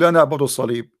حمار نحن لا نعبد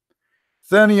الصليب.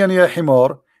 ثانيا يا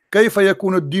حمار كيف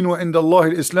يكون الدين عند الله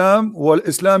الإسلام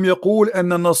والإسلام يقول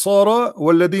أن النصارى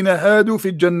والذين هادوا في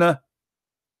الجنة.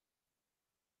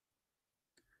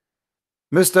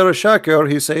 Mr. Shaker,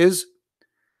 he says,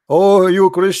 oh, you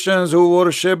Christians who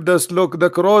worship the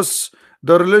cross,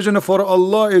 the religion for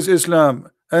Allah is Islam.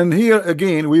 And here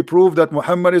again we prove that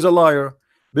Muhammad is a liar,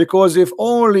 because if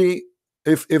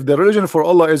the religion for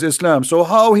Allah is Islam, so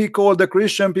how he called the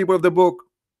Christian people of the book?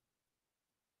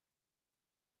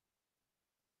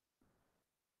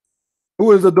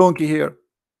 Who is the donkey here?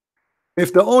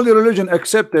 If the only religion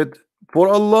accepted for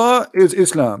Allah is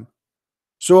Islam,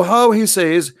 so how he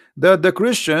says that the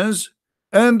Christians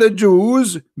and the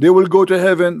Jews they will go to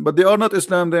heaven, but they are not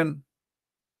Islam then?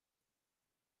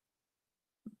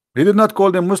 He did not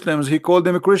call them Muslims, he called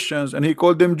them Christians, and he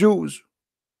called them Jews.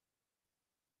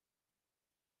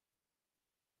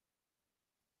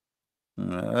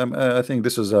 I think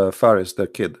this is Faris, the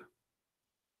kid.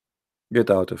 Get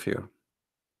out of here.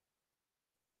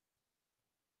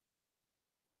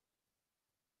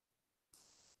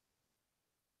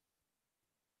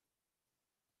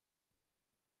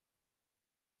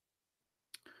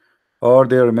 Are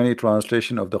there many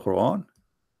translation of the Quran?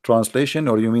 Translation,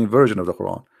 or you mean version of the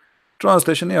Quran?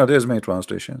 Translation, yeah, there's many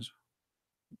translations,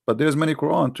 but there's many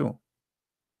Quran too.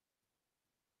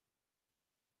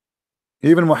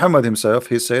 Even Muhammad himself,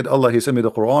 he said, Allah, he sent me the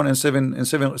Quran in seven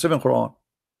Quran.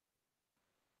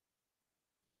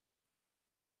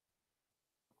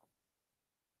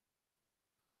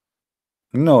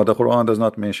 No, the Quran does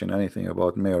not mention anything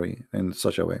about Mary in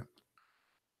such a way.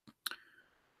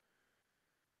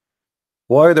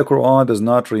 Why the Quran does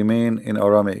not remain in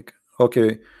Aramaic?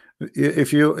 Okay,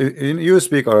 if you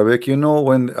speak Arabic, you know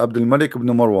when Abdul Malik ibn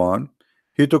Marwan,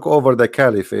 he took over the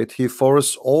caliphate, he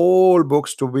forced all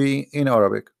books to be in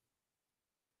Arabic.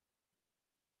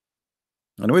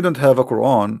 And we don't have a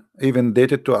Quran even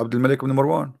dated to Abdul Malik ibn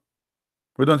Marwan.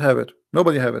 We don't have it.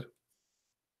 Nobody have it.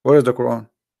 Where is the Quran?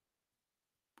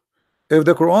 If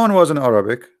the Quran was in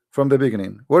Arabic from the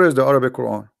beginning, where is the Arabic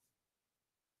Quran?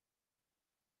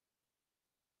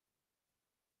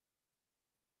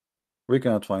 We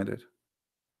cannot find it.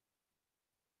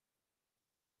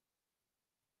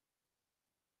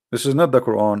 This is not the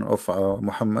Quran of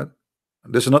Muhammad.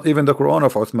 This is not even the Quran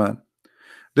of Uthman.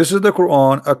 This is the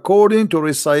Quran according to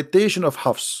recitation of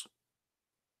Hafs.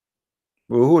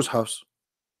 Well, who is Hafs?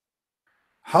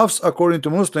 Hafs, according to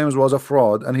Muslims, was a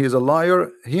fraud and he is a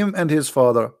liar, him and his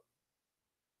father.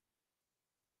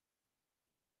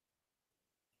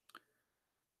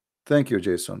 Thank you,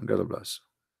 Jason. God bless.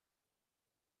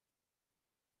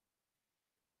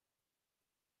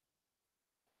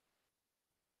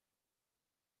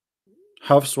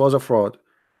 Hafs was a fraud.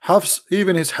 Hafs,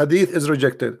 even his hadith is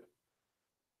rejected.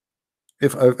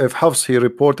 If Hafs he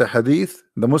report a hadith,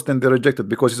 the Muslim they reject it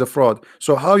because he's a fraud.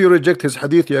 So how you reject his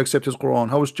hadith, you accept his Quran?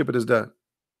 How stupid is that?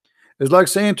 It's like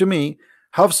saying to me,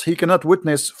 Hafs he cannot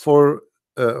witness for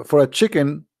a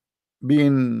chicken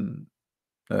being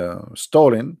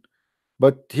stolen,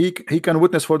 but he can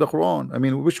witness for the Quran. I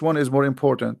mean, which one is more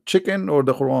important, chicken or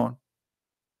the Quran?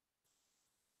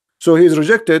 So he is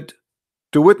rejected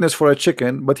to witness for a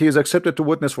chicken, but he is accepted to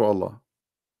witness for Allah.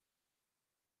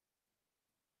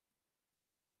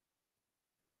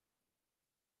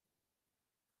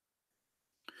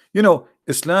 You know,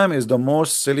 Islam is the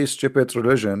most silly, stupid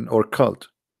religion or cult.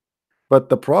 But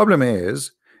the problem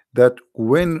is that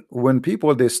when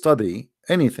people they study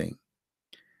anything,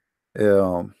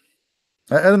 um,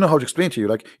 I don't know how to explain to you.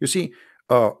 Like you see,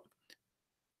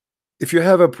 if you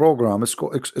have a program, it's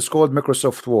called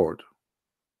Microsoft Word,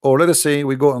 or let us say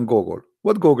we go on Google.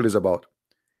 What Google is about?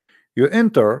 You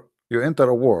enter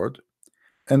a word,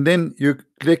 and then you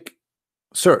click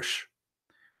search,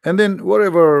 and then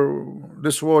whatever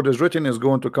this word is written is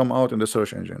going to come out in the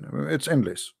search engine. It's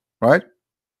endless, right?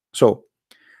 So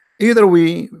either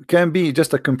we can be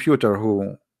just a computer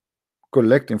who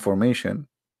collect information,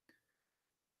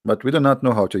 but we do not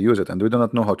know how to use it, and we do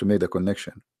not know how to make the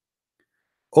connection,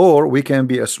 or we can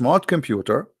be a smart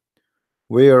computer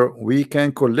where we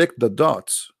can collect the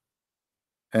dots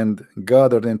and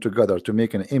gather them together to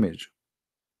make an image.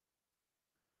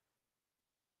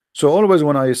 So always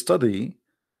when I study,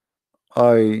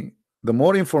 the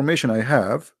more information I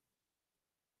have,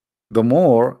 the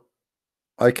more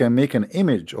I can make an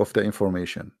image of the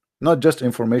information, not just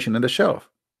information in the shelf.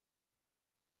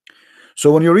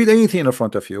 So when you read anything in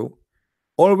front of you,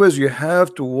 always you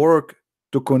have to work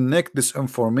to connect this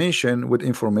information with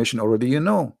information already you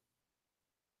know.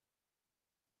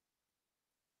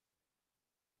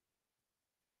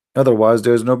 Otherwise,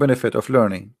 there is no benefit of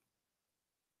learning.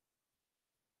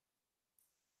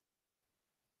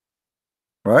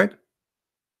 Right?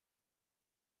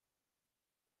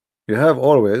 You have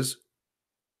always,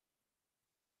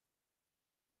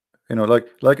 you know,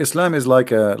 like Islam is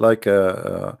like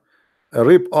a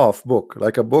rip-off book,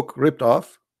 like a book ripped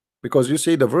off, because you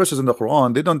see the verses in the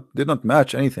Quran, they don't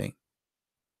match anything.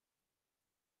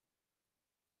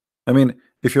 I mean,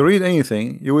 if you read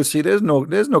anything, you will see there's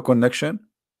no connection.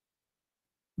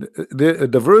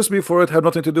 The verse before it had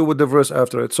nothing to do with the verse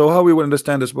after it. So how we will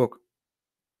understand this book?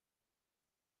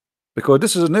 Because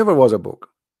this is never was a book.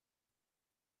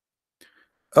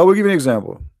 I will give you an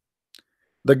example.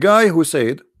 The guy who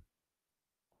said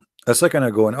a second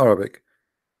ago in Arabic,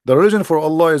 the religion for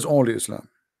Allah is only Islam.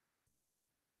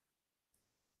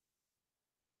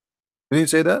 Did he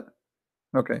say that?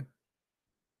 Okay.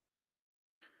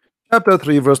 Chapter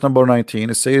 3, verse number 19,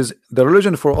 it says, the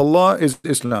religion for Allah is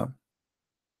Islam.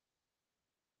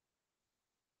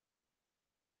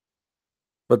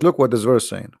 But look what this verse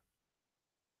saying.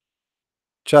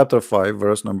 Chapter 5,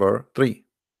 verse number 3.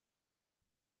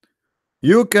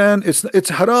 You can, it's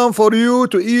haram for you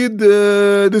to eat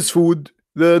this food,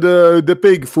 the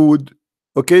pig food.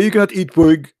 Okay, you cannot eat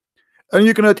pig, and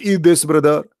you cannot eat this,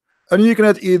 brother, and you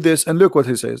cannot eat this. And look what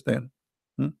he says then.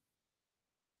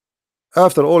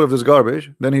 After all of this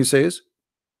garbage, then he says,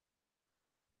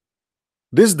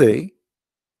 this day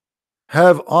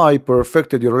have I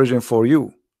perfected your religion for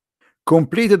you,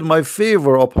 completed my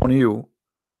favor upon you,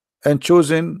 and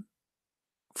chosen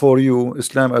for you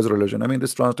Islam as religion. I mean,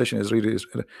 this translation is really,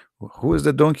 who is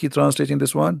the donkey translating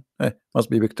this one? Must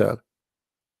be Biktal.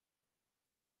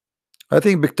 I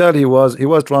think Biktal, he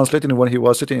was translating when he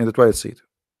was sitting in the toilet seat.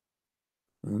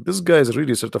 This guy is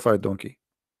really certified donkey.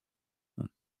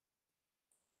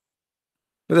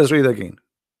 Let us read again.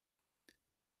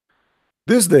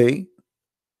 This day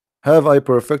have I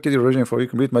perfected your religion for you,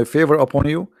 complete my favor upon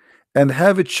you, and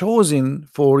have it chosen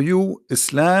for you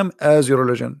Islam as your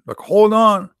religion. Like, hold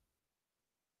on.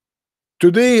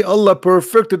 Today Allah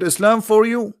perfected Islam for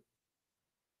you.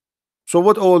 So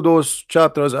what all those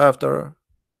chapters after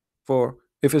for?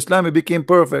 If Islam became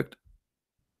perfect,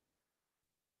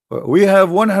 we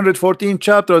have 114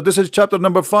 chapters. This is chapter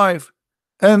number 5,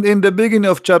 and in the beginning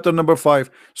of chapter number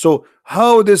 5. So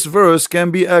how this verse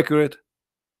can be accurate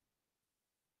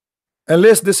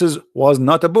unless this was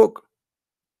not a book?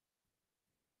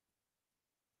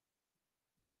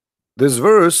 This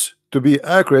verse, to be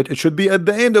accurate, it should be at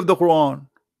the end of the Quran.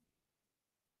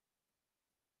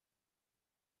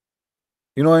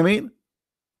 You know what I mean?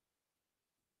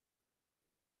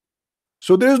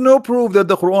 So there is no proof that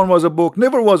the Quran was a book.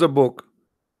 Never was a book.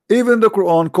 Even the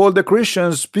Quran called the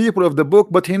Christians people of the book,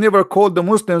 but he never called the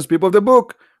Muslims people of the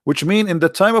book, which means in the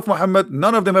time of Muhammad,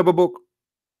 none of them have a book.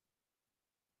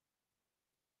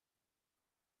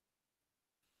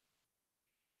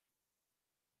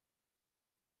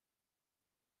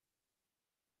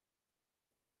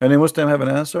 Any Muslim have an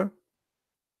answer?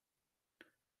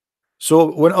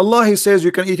 So when Allah he says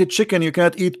you can eat a chicken, you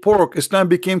cannot eat pork, Islam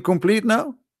became complete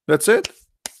now? That's it?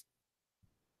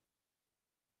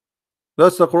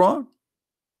 That's the Quran?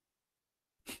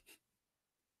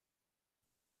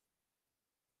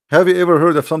 Have you ever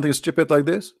heard of something stupid like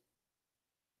this?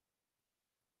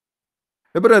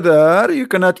 Brother, you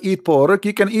cannot eat pork,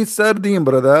 you can eat sardine,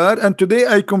 brother, and today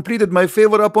I completed my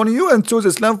favor upon you and chose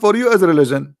Islam for you as a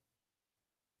religion.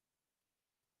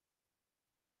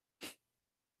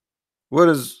 What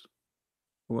is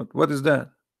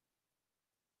that?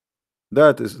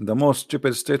 That is the most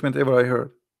stupid statement ever I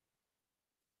heard.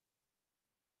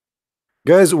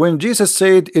 Guys, when Jesus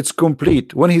said it's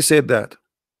complete, when he said that,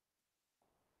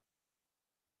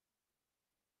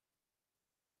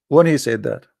 when he said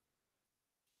that,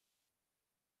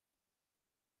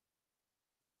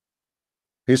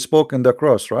 he spoke in the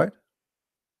cross, right?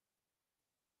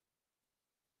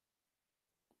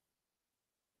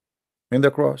 In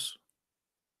the cross.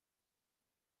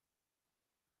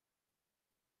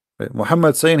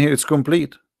 Muhammad saying here it's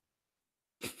complete,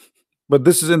 but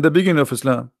this is in the beginning of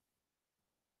Islam.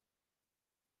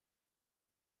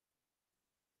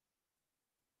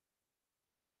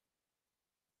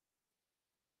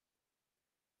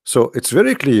 So it's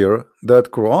very clear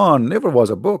that Quran never was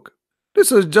a book.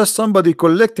 This is just somebody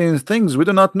collecting things we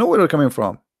do not know where they're coming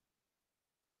from.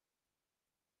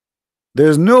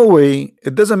 There's no way,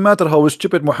 it doesn't matter how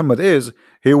stupid Muhammad is,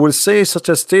 he will say such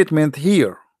a statement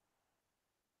here.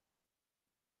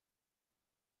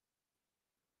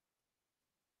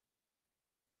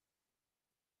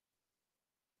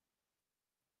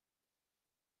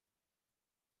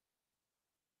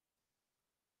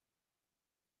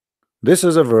 This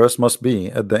is a verse must be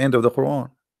at the end of the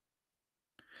Quran.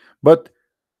 But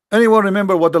anyone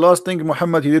remember what the last thing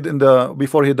Muhammad he did in the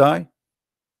before he died?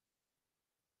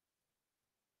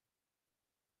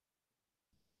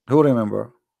 Who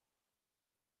remember?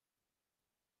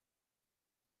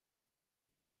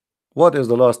 What is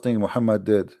the last thing Muhammad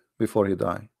did before he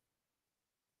died?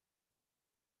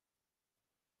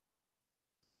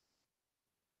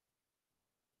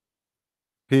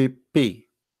 He pee.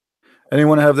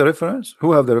 Anyone have the reference?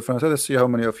 Who have the reference? Let's see how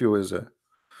many of you is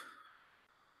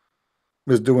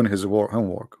doing his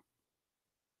homework.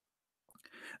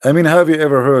 I mean, have you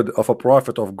ever heard of a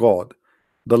prophet of God?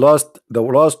 The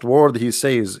last word he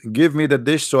says, give me the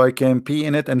dish so I can pee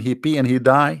in it, and he pee and he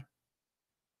die.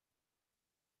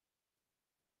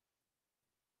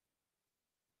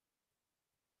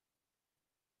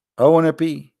 I want to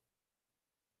pee.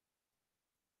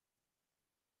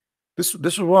 This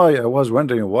is why I was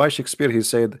wondering why Shakespeare he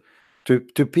said to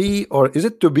pee, or is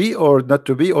it to be or not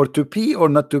to be, or to pee or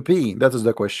not to pee? That is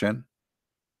the question.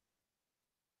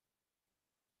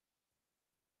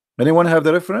 Anyone have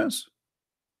the reference?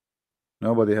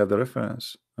 Nobody have the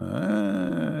reference.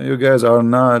 You guys are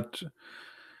not.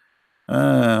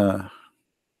 Uh,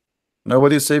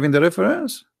 Nobody's saving the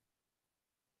reference.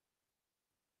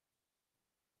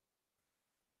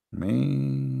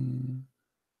 Me,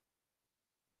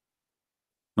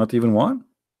 not even one.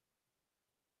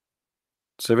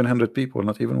 700 people,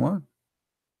 not even one.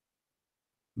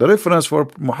 The reference for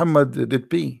Muhammad did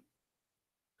pee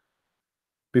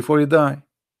before he died.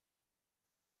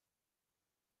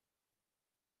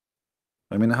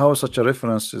 I mean, how such a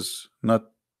reference is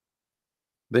not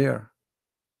there?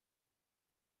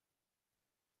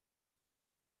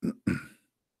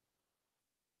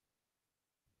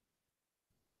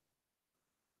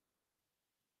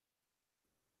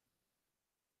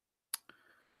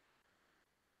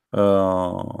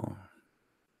 Uh,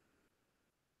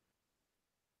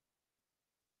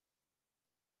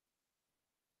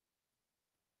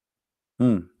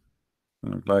 hmm.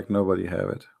 Like nobody have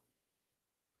it.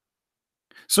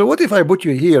 So what if I put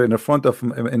you here in the front of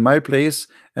in my place,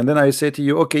 and then I say to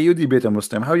you, okay, you debate a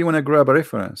Muslim. How you want to grab a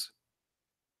reference?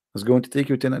 It's going to take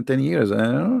you 10 years. I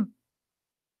don't know.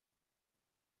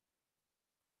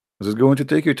 It's going to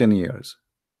take you 10 years.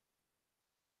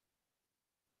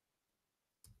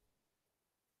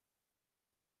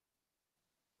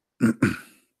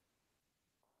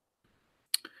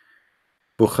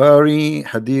 Bukhari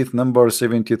hadith number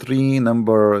 73,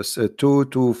 number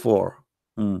 224.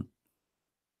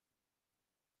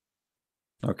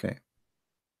 Okay.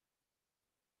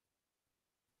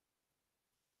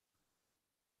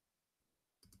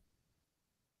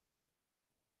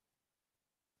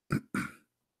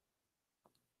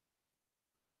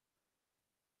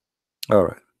 All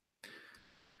right.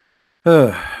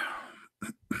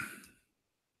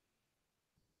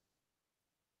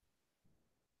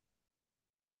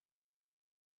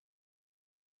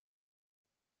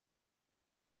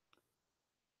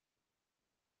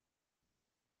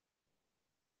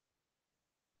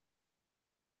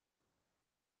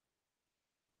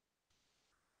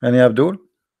 Any Abdul?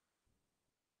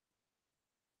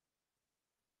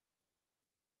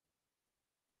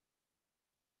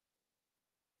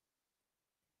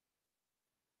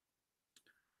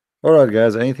 All right,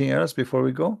 guys. Anything else before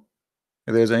we go?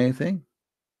 If there's anything,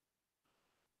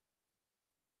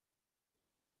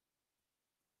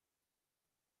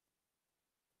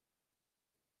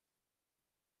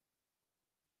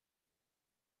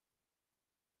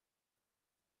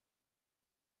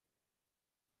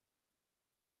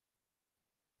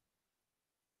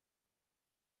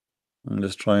 I'm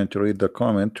just trying to read the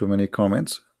comment. Too many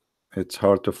comments. It's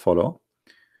hard to follow.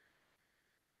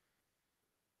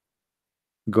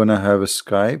 Gonna have a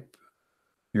Skype.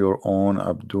 Your own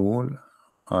Abdul.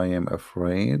 I am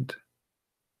afraid.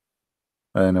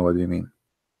 I don't know what you mean.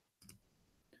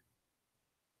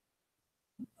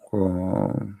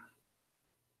 Um,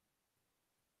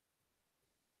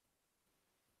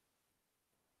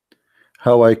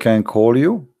 how I can call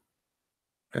you?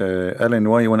 Alan,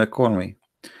 why you wanna call me?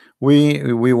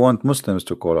 We want Muslims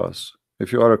to call us.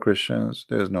 If you are a Christians,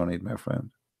 there's no need, my friend.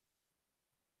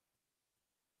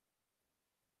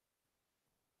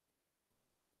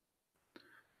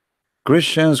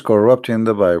 Christians corrupting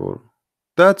the Bible.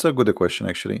 That's a good question,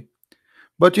 actually.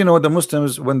 But you know, the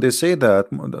Muslims, when they say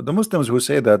that, the Muslims who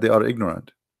say that, they are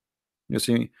ignorant. You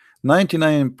see,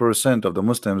 99% of the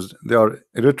Muslims, they are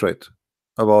illiterate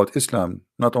about Islam,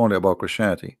 not only about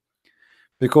Christianity.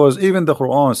 Because even the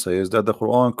Quran says that the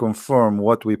Quran confirm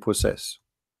what we possess.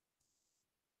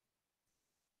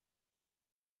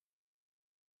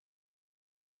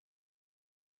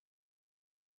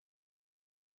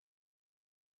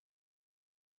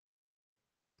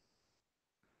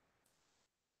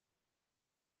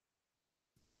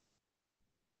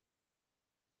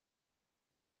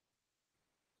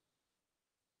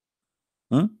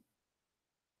 Hmm?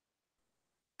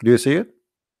 Do you see it?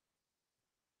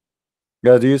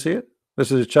 Guys, do you see it?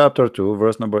 This is chapter 2,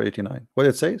 verse number 89. What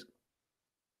it says?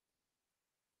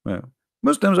 Yeah.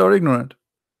 Muslims are ignorant.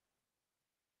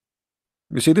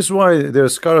 You see, this is why their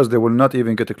scholars, they will not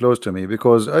even get close to me,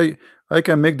 because I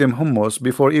can make them hummus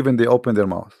before even they open their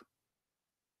mouth.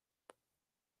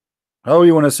 How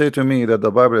you want to say to me that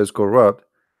the Bible is corrupt,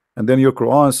 and then your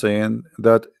Quran saying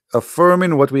that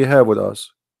affirming what we have with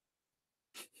us?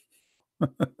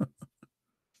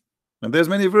 And there's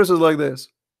many verses like this.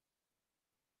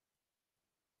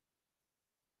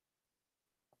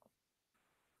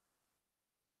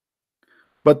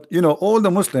 But all the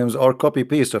Muslims are copy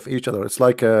paste of each other. It's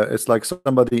like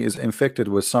somebody is infected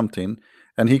with something,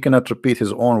 and he cannot repeat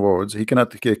his own words. He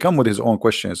cannot come with his own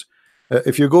questions.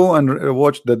 If you go and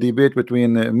watch the debate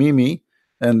between Mimi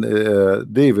and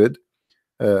David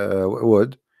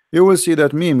Wood, you will see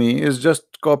that Mimi is just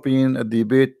copying a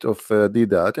debate of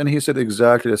Didat, and he said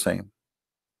exactly the same.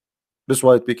 That's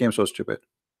why it became so stupid.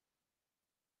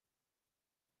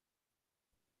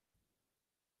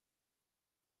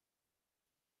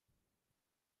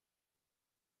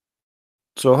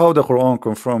 So how the Quran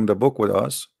confirm the book with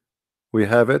us? We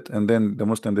have it, and then the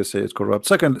Muslim, they say it's corrupt.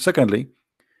 Secondly,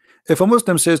 if a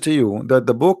Muslim says to you that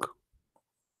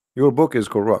your book is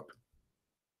corrupt,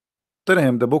 tell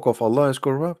him the book of Allah is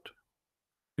corrupt.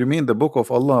 You mean the book of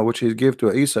Allah which he gave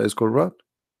to Isa is corrupt?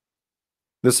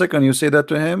 The second you say that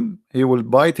to him, he will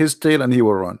bite his tail and he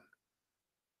will run.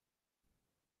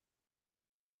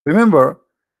 Remember,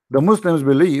 the Muslims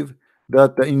believe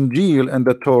that the Injil and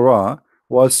the Torah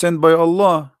was sent by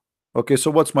Allah. Okay,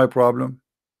 so what's my problem?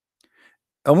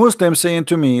 A Muslim saying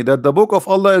to me that the book of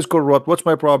Allah is corrupt, what's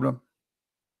my problem?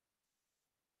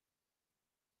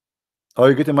 Are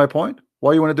you getting my point?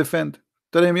 Why you want to defend?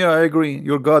 Tell him, yeah, I agree.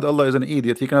 Your God, Allah, is an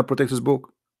idiot. He cannot protect his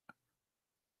book.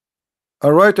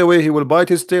 And right away, he will bite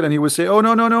his tail and he will say, oh,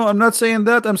 no, no, no, I'm not saying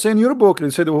that. I'm saying your book. He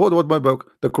said, what my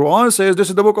book? The Quran says this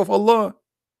is the book of Allah.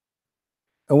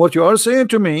 And what you are saying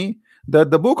to me,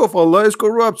 that the book of Allah is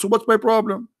corrupt. So what's my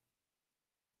problem?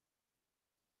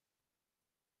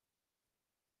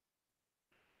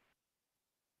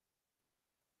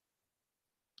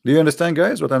 Do you understand,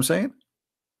 guys, what I'm saying?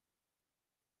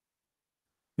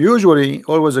 Usually,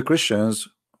 always the Christians,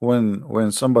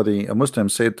 when somebody, a Muslim,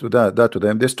 said to that to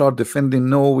them, they start defending.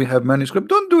 No, we have manuscript.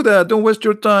 Don't do that. Don't waste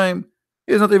your time.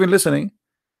 He's not even listening.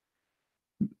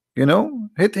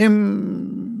 Hit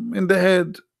him in the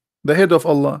head of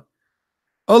Allah.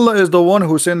 Allah is the one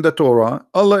who sent the Torah.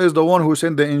 Allah is the one who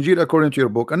sent the Injil according to your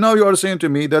book. And now you are saying to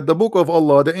me that the book of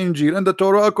Allah, the Injil, and the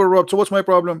Torah are corrupt. So what's my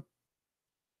problem?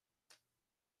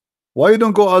 Why you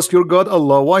don't go ask your God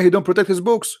Allah why he don't protect his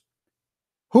books?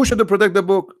 Who should protect the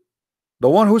book? The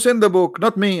one who sent the book,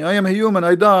 not me. I am a human.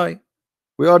 I die.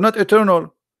 We are not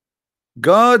eternal.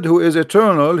 God, who is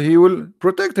eternal, he will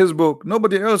protect his book.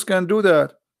 Nobody else can do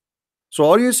that. So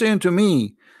are you saying to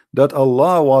me that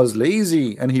Allah was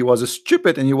lazy and he was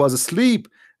stupid and he was asleep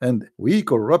and we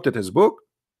corrupted his book?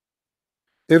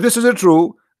 If this is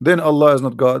true, then Allah is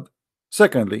not God.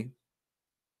 Secondly,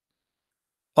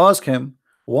 ask him,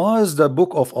 was the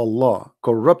book of Allah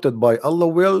corrupted by Allah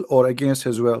will or against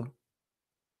his will?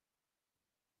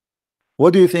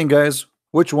 What do you think, guys?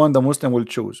 Which one the Muslim will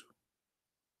choose?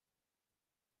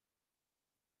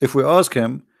 If we ask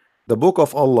him, the book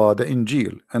of Allah, the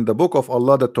Injil, and the book of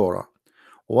Allah, the Torah,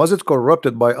 was it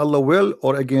corrupted by Allah will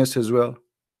or against his will?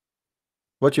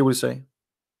 What you will say?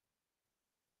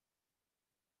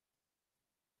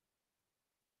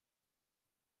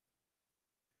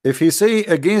 If he say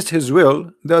against his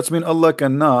will, that's mean Allah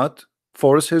cannot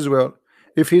force his will.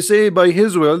 If he say by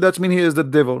his will, that's mean he is the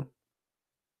devil.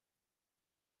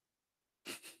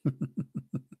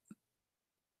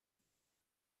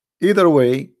 Either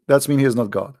way, that's mean he is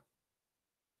not God.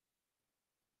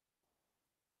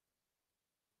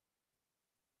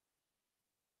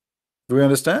 Do we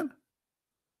understand?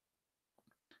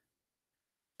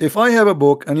 If I have a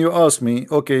book and you ask me,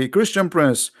 okay, Christian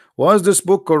Prince, was this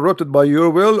book corrupted by your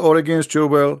will or against your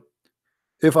will?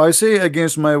 If I say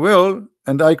against my will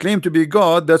and I claim to be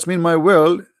God, that's mean my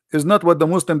will is not what the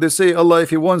Muslim they say. Allah,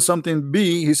 if he wants something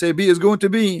be, he say be is going to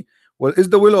be. Well, is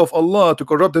the will of Allah to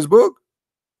corrupt his book?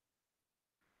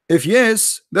 If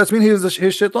yes, that's mean he is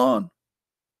his shaitan.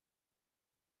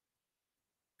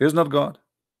 He is not God.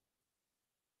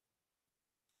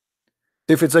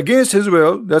 If it's against his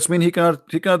will, that's mean he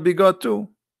cannot be God too,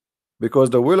 because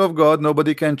the will of God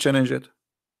nobody can challenge it.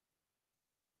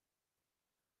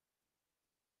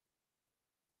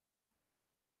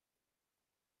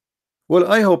 Well,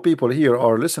 I hope people here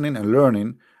are listening and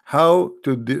learning how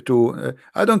to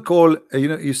I don't call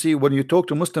you see, when you talk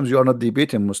to Muslims, you are not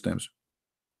debating Muslims.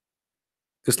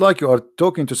 It's like you are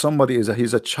talking to somebody,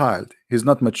 he's a child, he's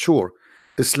not mature.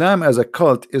 Islam as a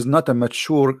cult is not a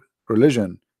mature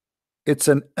religion, it's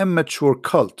an immature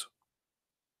cult.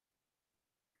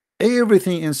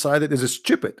 Everything inside it is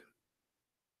stupid.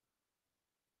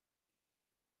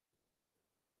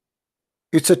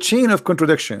 It's a chain of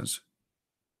contradictions,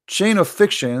 chain of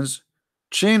fictions,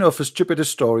 chain of stupid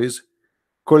stories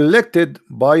collected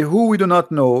by who we do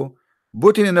not know,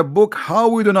 putting in a book how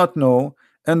we do not know,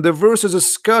 and the verses are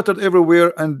scattered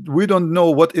everywhere and we don't know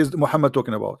what is Muhammad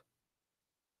talking about.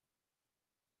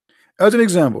 As an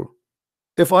example,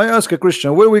 If I ask a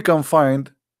Christian where we can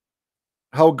find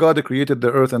how God created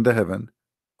the earth and the heaven,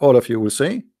 all of you will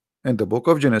say in the book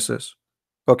of Genesis.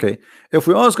 Okay, if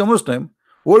we ask a Muslim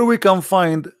where we can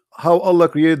find how Allah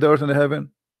created the earth and the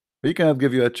heaven, he cannot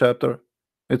give you a chapter.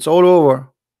 It's all over.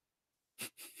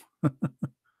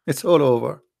 It's all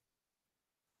over.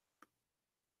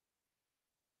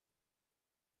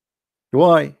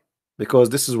 Why?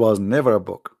 Because was never a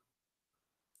book.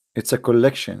 It's a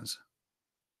collections.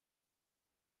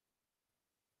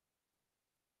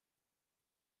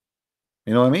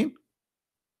 You know what I mean?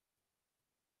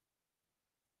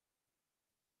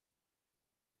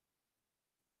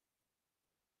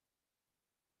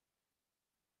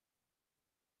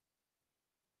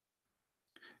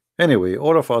 Anyway,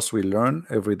 all of us, we learn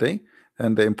every day,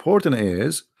 and the important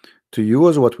is to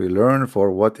use what we learn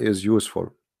for what is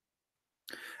useful.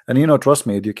 And you know, trust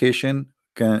me, education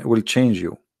will change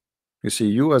you. You see,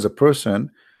 you as a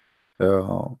person,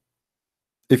 uh,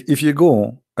 if you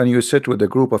go and you sit with a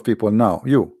group of people now,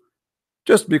 you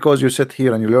just because you sit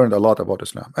here and you learned a lot about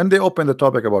Islam, and they open the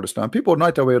topic about Islam, people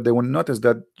not aware, they will notice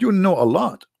that you know a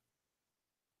lot,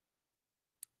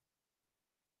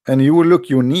 and you will look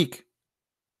unique,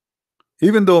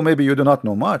 even though maybe you do not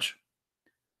know much,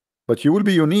 but you will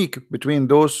be unique between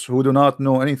those who do not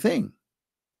know anything.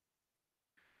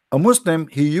 A Muslim,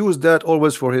 he used that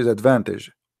always for his advantage.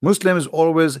 Muslims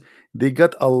always, they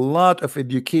got a lot of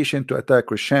education to attack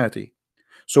Christianity.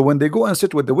 So when they go and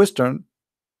sit with the Western,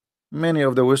 many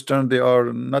of the Western, they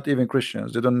are not even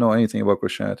Christians. They don't know anything about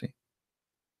Christianity.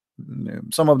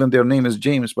 Some of them, their name is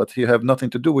James, but he have nothing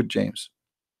to do with James.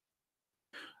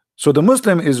 So the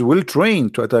Muslim is well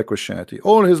trained to attack Christianity.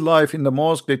 All his life in the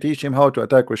mosque, they teach him how to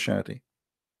attack Christianity.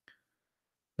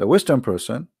 The Western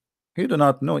person, he do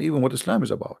not know even what Islam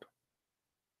is about.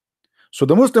 So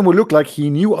the Muslim will look like he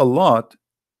knew a lot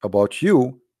about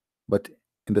you, but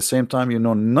in the same time, you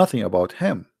know nothing about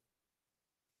him.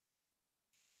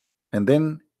 And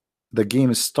then the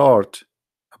game start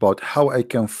about how I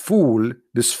can fool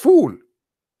this fool.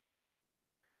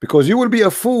 Because you will be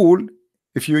a fool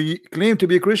if you claim to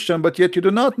be Christian, but yet you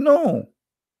do not know.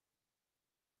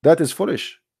 That is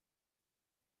foolish.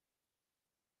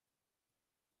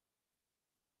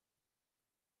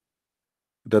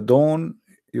 The dawn,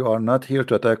 you are not here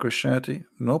to attack Christianity.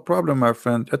 No problem, my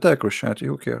friend. Attack Christianity.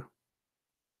 Who care?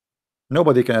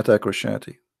 Nobody can attack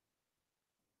Christianity.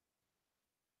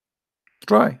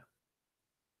 Try.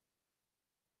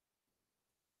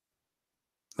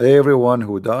 Everyone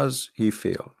who does, he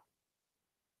fail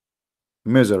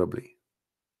miserably.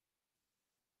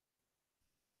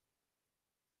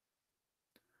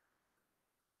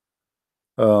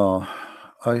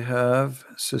 I have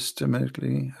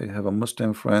systematically, I have a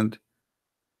Muslim friend.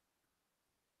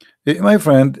 My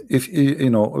friend, if you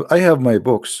know, I have my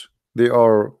books. They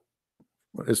are,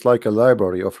 it's like a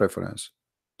library of reference.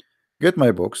 Get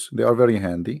my books. They are very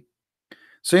handy.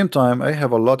 Same time, I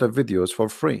have a lot of videos for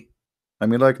free. I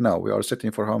mean, like now, we are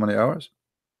sitting for how many hours?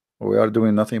 We are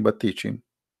doing nothing but teaching.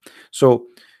 So,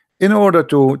 in order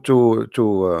to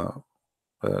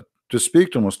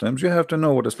speak to Muslims, you have to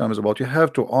know what Islam is about. You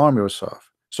have to arm yourself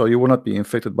so you will not be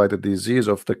infected by the disease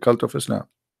of the cult of Islam.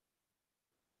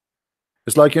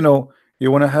 It's like, you know, you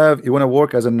want to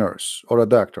work as a nurse or a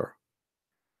doctor,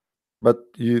 but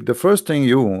the first thing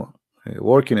you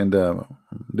working in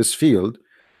this field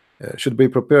should be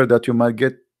prepared that you might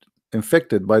get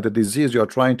infected by the disease you are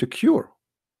trying to cure.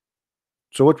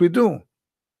 So what we do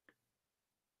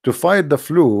to fight the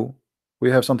flu,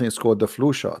 we have something that's called the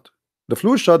flu shot. The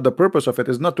flu shot, the purpose of it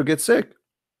is not to get sick,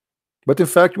 but in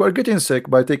fact you are getting sick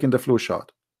by taking the flu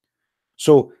shot.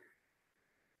 So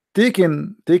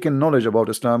taking knowledge about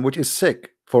Islam, which is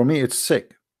sick, for me it's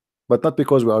sick, but not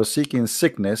because we are seeking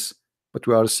sickness, but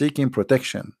we are seeking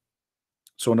protection,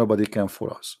 so nobody can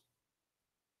fool us.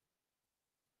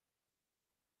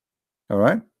 All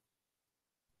right.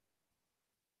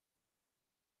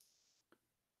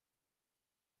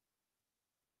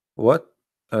 What?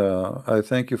 I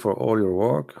thank you for all your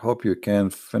work. Hope you can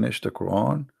finish the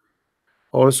Quran.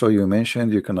 Also, you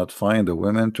mentioned you cannot find a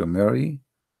woman to marry.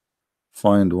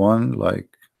 Find one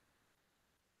like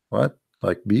what?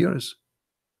 Like beers?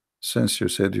 Since you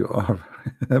said you are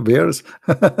bears.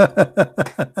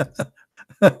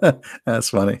 That's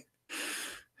funny.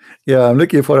 Yeah, I'm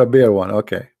looking for a bear one.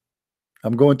 Okay.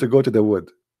 I'm going to go to the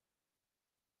wood.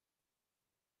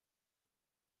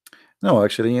 No,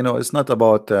 actually, you know, it's not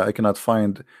about I cannot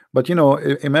find, but you know,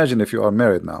 imagine if you are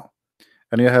married now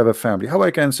and you have a family. How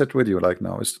I can sit with you like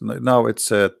now? It's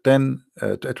 10,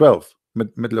 12,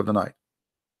 middle of the night.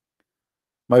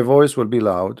 My voice will be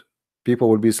loud. People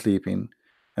will be sleeping.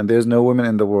 and there's no woman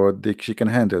in the world that she can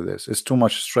handle this. It's too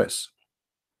much stress.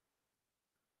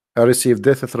 I receive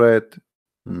death threat.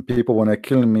 People want to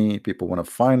kill me. People want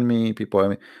to find me. People, I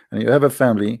mean, and you have a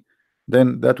family,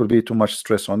 then that will be too much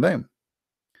stress on them.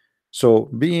 So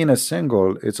being a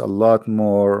single, it's a lot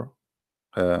more.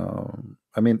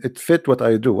 I mean, it fit what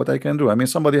I do, what I can do. I mean,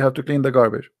 somebody have to clean the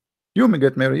garbage. You may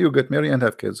get married, you get married, and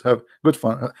have kids, have good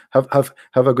fun, have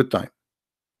a good time,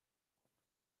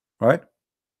 right?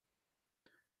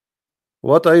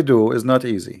 What I do is not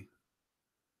easy.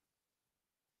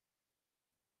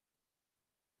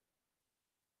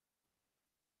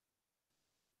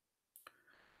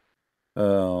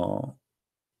 Uh,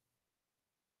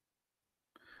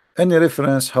 any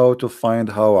reference how to find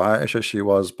how Aisha she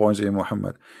was pointing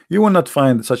Muhammad? You will not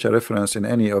find such a reference in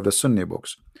any of the Sunni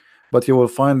books, but you will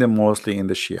find them mostly in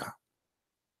the Shia.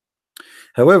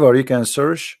 However, you can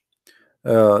search.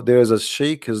 There is a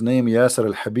sheikh, his name Yasser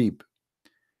al-Habib.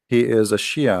 He is a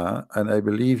Shia, and I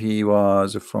believe he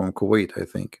was from Kuwait, I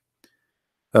think.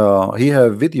 He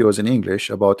have videos in English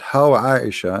about how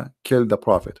Aisha killed the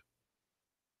Prophet.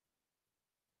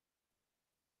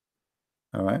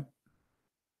 All right,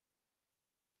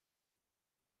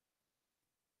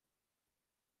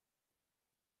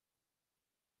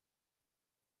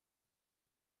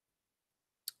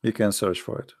 you can search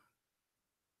for it.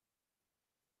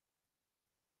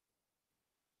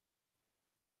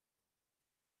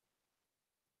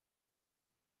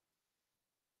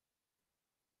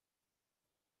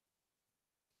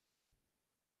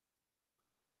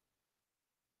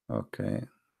 Okay.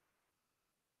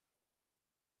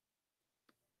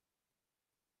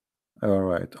 All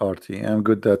right, RT. I'm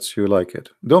good that you like it.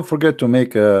 Don't forget to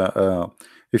make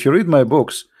if you read my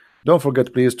books, don't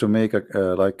forget please to make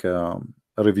a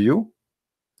review,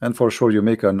 and for sure you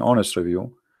make an honest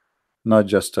review, not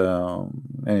just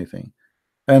anything.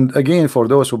 And again, for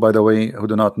those who, by the way, who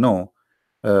do not know,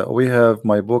 we have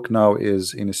my book now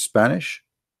is in Spanish,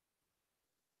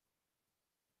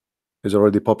 is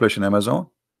already published in Amazon,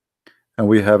 and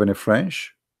we have in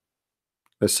French,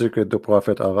 The Secret du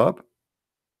Prophet Arabe,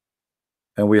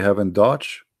 and we have in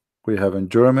Dutch, we have in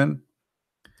German,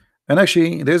 and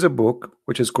actually there's a book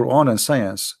which is Quran and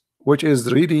Science, which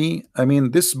is really, I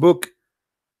mean, this book,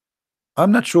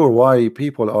 I'm not sure why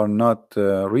people are not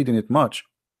reading it much.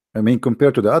 I mean,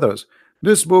 compared to the others,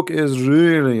 this book is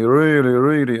really, really,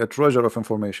 really a treasure of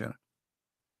information.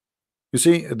 You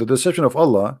see, the deception of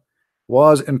Allah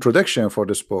was introduction for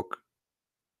this book,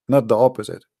 not the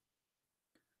opposite.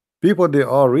 People they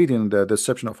are reading the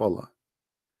deception of Allah,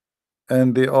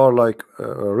 and they are like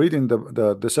reading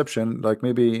the deception like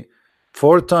maybe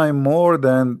 4 times more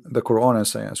than the Quran and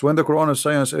Science. When the Quran and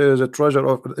Science is a treasure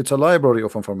of, it's a library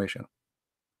of information.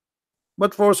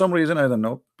 But for some reason, I don't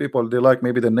know, people they like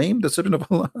maybe the name deception of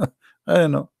Allah. I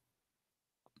don't know.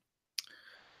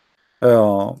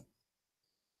 Uh,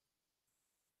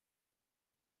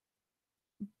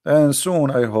 and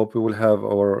soon I hope we will have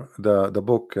our the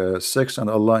book Sex and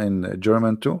Allah in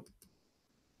German too.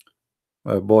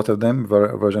 Both of them,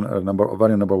 version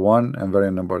variant number 1 and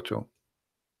variant number 2.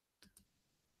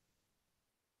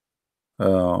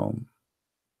 Um,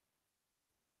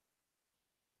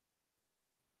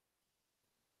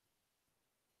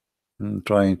 I'm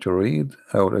trying to read.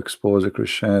 I will expose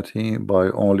Christianity by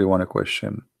only one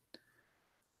question.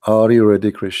 Are you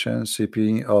ready, Christian?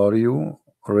 CP, are you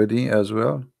ready as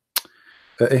well?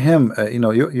 Him, you know,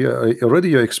 you already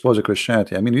you expose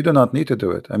Christianity. I mean, you do not need to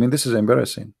do it. I mean, this is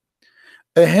embarrassing.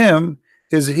 Him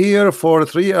is here for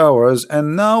 3 hours,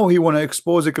 and now he want to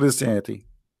expose Christianity.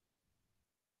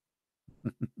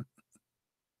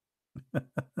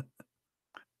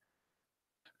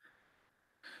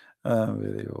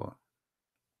 Unbelievable.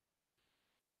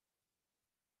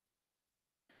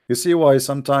 You see why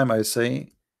sometimes I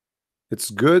say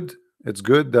it's good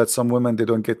that some women they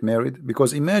don't get married,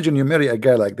 because imagine you marry a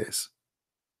guy like this.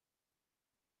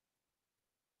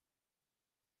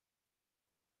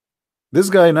 This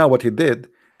guy now what he did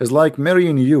is like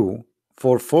marrying you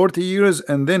for 40 years,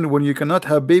 and then when you cannot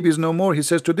have babies no more, he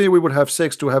says today we will have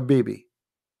sex to have baby.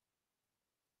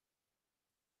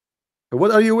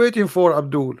 What are you waiting for,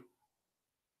 Abdul?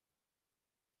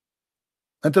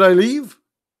 Until I leave?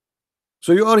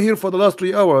 So you are here for the last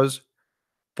 3 hours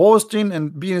posting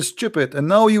and being stupid, and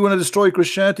now you want to destroy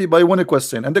Christianity by one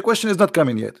question, and the question is not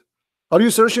coming yet. Are you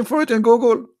searching for it in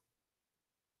Google?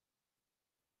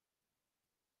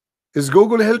 Is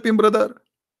Google helping, brother?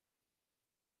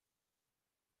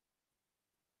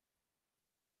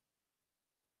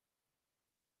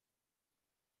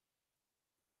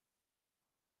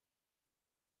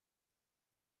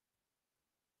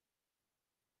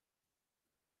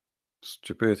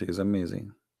 Stupidity is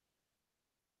amazing.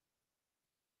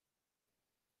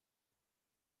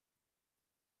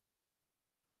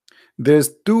 There's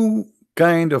two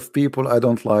kind of people I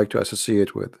don't like to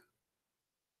associate with: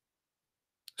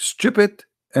 stupid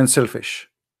and selfish.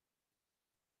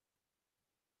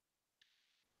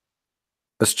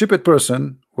 A stupid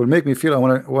person will make me feel I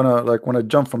wanna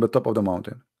jump from the top of the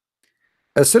mountain.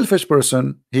 A selfish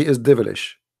person, he is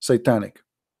devilish, satanic,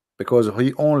 because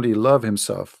he only love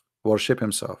himself, worship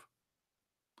himself.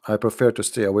 I prefer to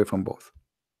stay away from both.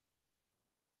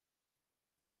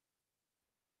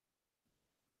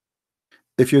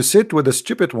 If you sit with a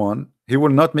stupid one, he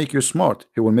will not make you smart,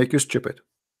 he will make you stupid.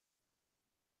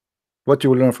 What you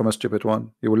will learn from a stupid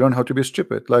one? You will learn how to be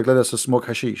stupid. Like, let us smoke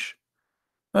hashish.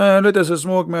 Let us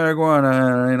smoke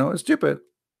marijuana. You know, it's stupid.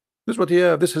 This is what he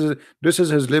have. This is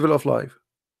his level of life.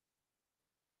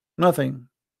 Nothing.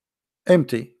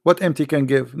 Empty. What empty can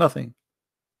give? Nothing.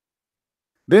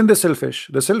 Then the selfish.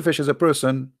 The selfish is a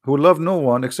person who love no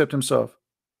one except himself.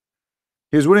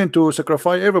 He's willing to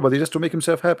sacrifice everybody just to make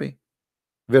himself happy.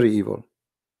 Very evil.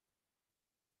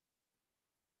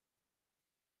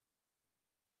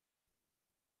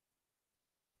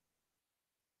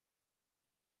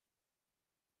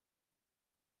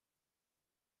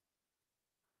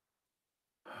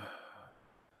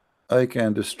 I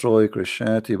can destroy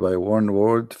Christianity by one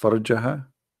word, farjaha.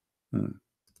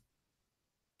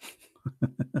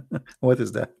 What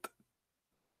is that?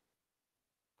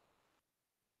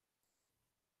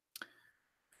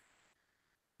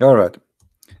 All right.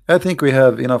 I think we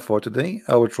have enough for today.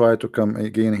 I will try to come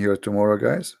again here tomorrow,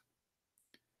 guys.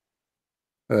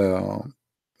 And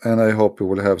I hope we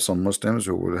will have some Muslims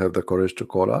who will have the courage to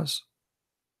call us.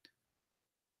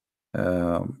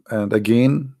 And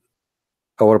again,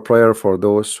 our prayer for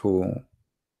those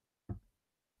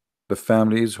the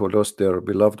families who lost their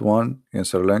beloved one in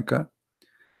Sri Lanka.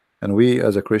 And we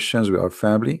as a Christians, we are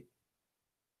family,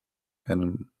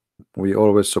 and we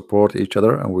always support each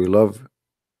other, and we love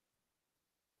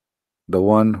the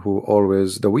one who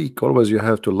always, the weak. Always you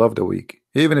have to love the weak,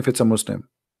 even if it's a Muslim.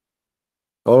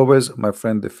 Always, my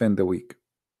friend, defend the weak.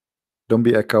 Don't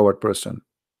be a coward person.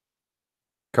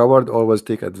 Coward always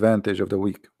take advantage of the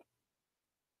weak.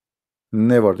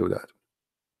 Never do that.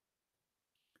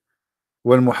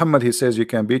 When Muhammad, he says you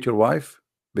can beat your wife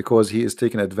because he is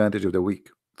taking advantage of the weak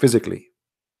physically.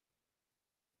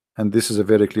 And this is a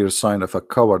very clear sign of a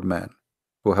coward man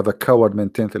who have a coward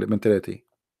mentality.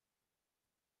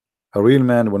 A real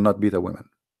man will not beat a woman.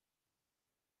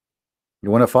 You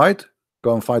want to fight?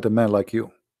 Go and fight a man like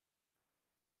you.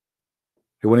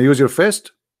 You want to use your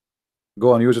fist?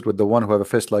 Go and use it with the one who have a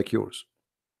fist like yours.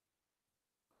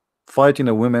 Fighting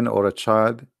a woman or a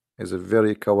child is a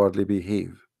very cowardly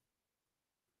behave.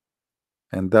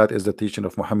 And that is the teaching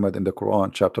of Muhammad in the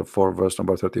Quran, chapter 4, verse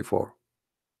number 34.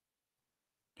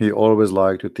 He always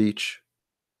liked to teach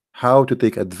how to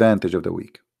take advantage of the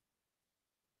weak.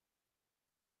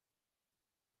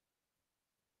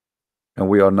 And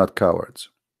we are not cowards.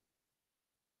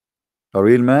 A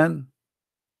real man,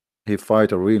 he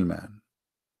fight a real man.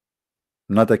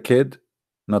 Not a kid,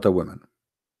 not a woman.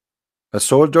 A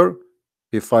soldier,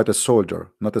 he fight a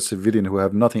soldier, not a civilian who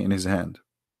have nothing in his hand.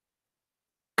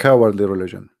 Cowardly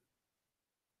religion.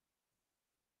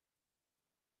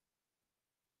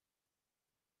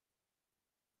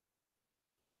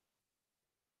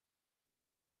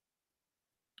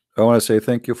 I want to say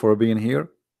thank you for being here,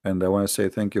 and I want to say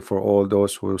thank you for all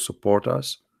those who support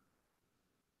us.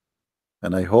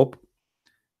 And I hope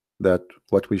that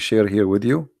what we share here with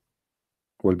you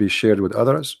will be shared with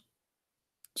others,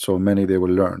 so many they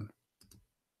will learn.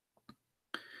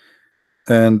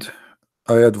 And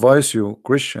I advise you,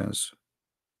 Christians,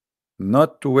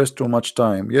 not to waste too much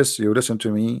time. Yes, you listen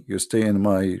to me, you stay in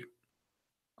my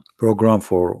program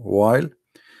for a while,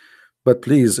 but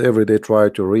please every day try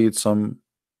to read some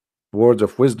words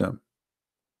of wisdom.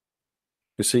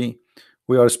 You see,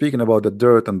 we are speaking about the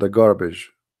dirt and the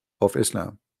garbage of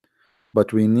Islam,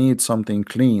 but we need something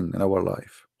clean in our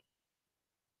life.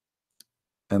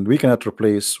 And we cannot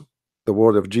replace the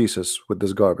word of Jesus with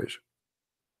this garbage.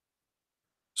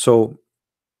 So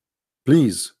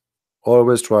please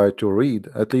always try to read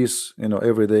at least,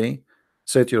 every day.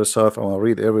 Say to yourself, I want to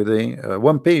read every day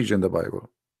one page in the Bible,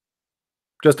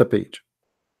 just a page.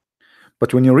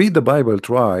 But when you read the Bible,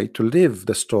 try to live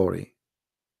the story,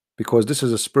 because this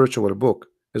is a spiritual book.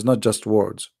 It's not just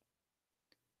words.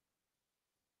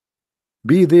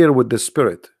 Be there with the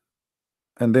Spirit,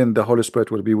 and then the Holy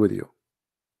Spirit will be with you.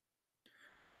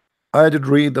 I did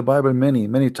read the Bible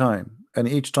many times, and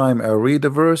each time I read a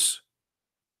verse,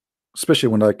 especially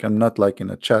when I'm not like in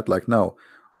a chat like now,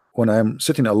 when I'm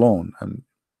sitting alone and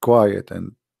quiet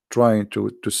and trying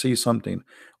to see something,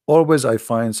 always I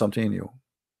find something new.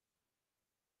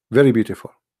 Very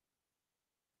beautiful.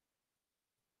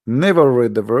 Never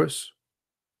read the verse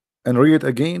and read it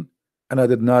again, and I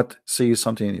did not see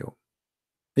something new,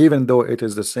 even though it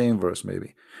is the same verse,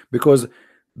 maybe. Because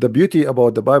the beauty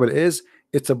about the Bible is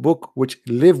it's a book which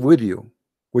live with you,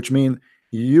 which means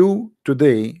you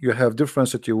today you have different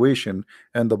situation,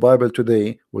 and the Bible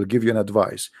today will give you an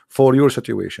advice for your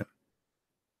situation.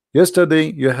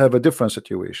 Yesterday you have a different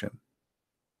situation.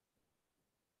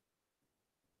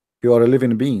 You are a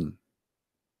living being.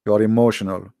 You are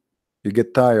emotional. You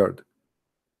get tired.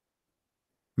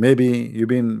 Maybe you've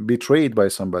been betrayed by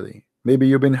somebody. Maybe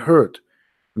you've been hurt.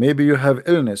 Maybe you have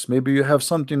illness. Maybe you have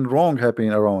something wrong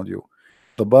happening around you.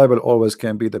 The Bible always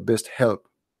can be the best help,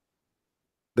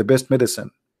 the best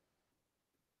medicine.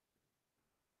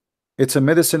 It's a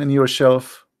medicine in your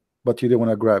shelf, but you don't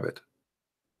want to grab it.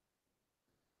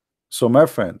 So, my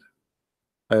friend,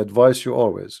 I advise you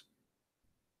always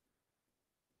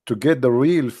to get the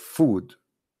real food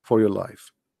for your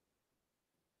life,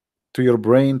 to your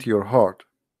brain, to your heart,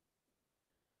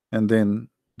 and then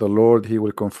the Lord, He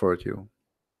will comfort you.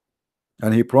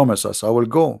 And He promised us, I will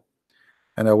go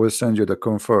and I will send you the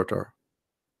comforter.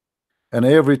 And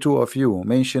every two of you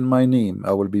mention my name,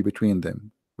 I will be between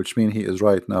them, which means He is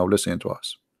right now listening to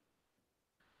us.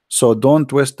 So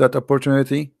don't waste that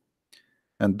opportunity,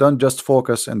 and don't just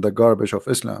focus in the garbage of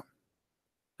Islam.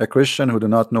 A Christian who do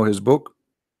not know his book,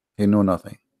 he know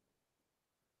nothing.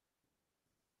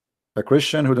 A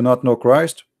Christian who do not know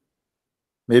Christ,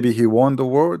 maybe he won the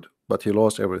world, but he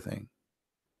lost everything.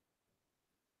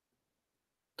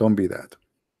 Don't be that.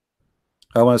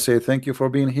 I want to say thank you for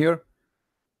being here,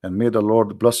 and may the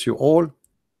Lord bless you all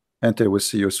until we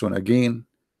see you soon again.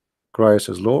 Christ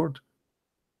is Lord,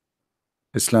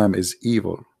 Islam is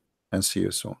evil, and see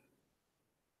you soon.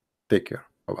 Take care.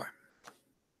 Bye-bye.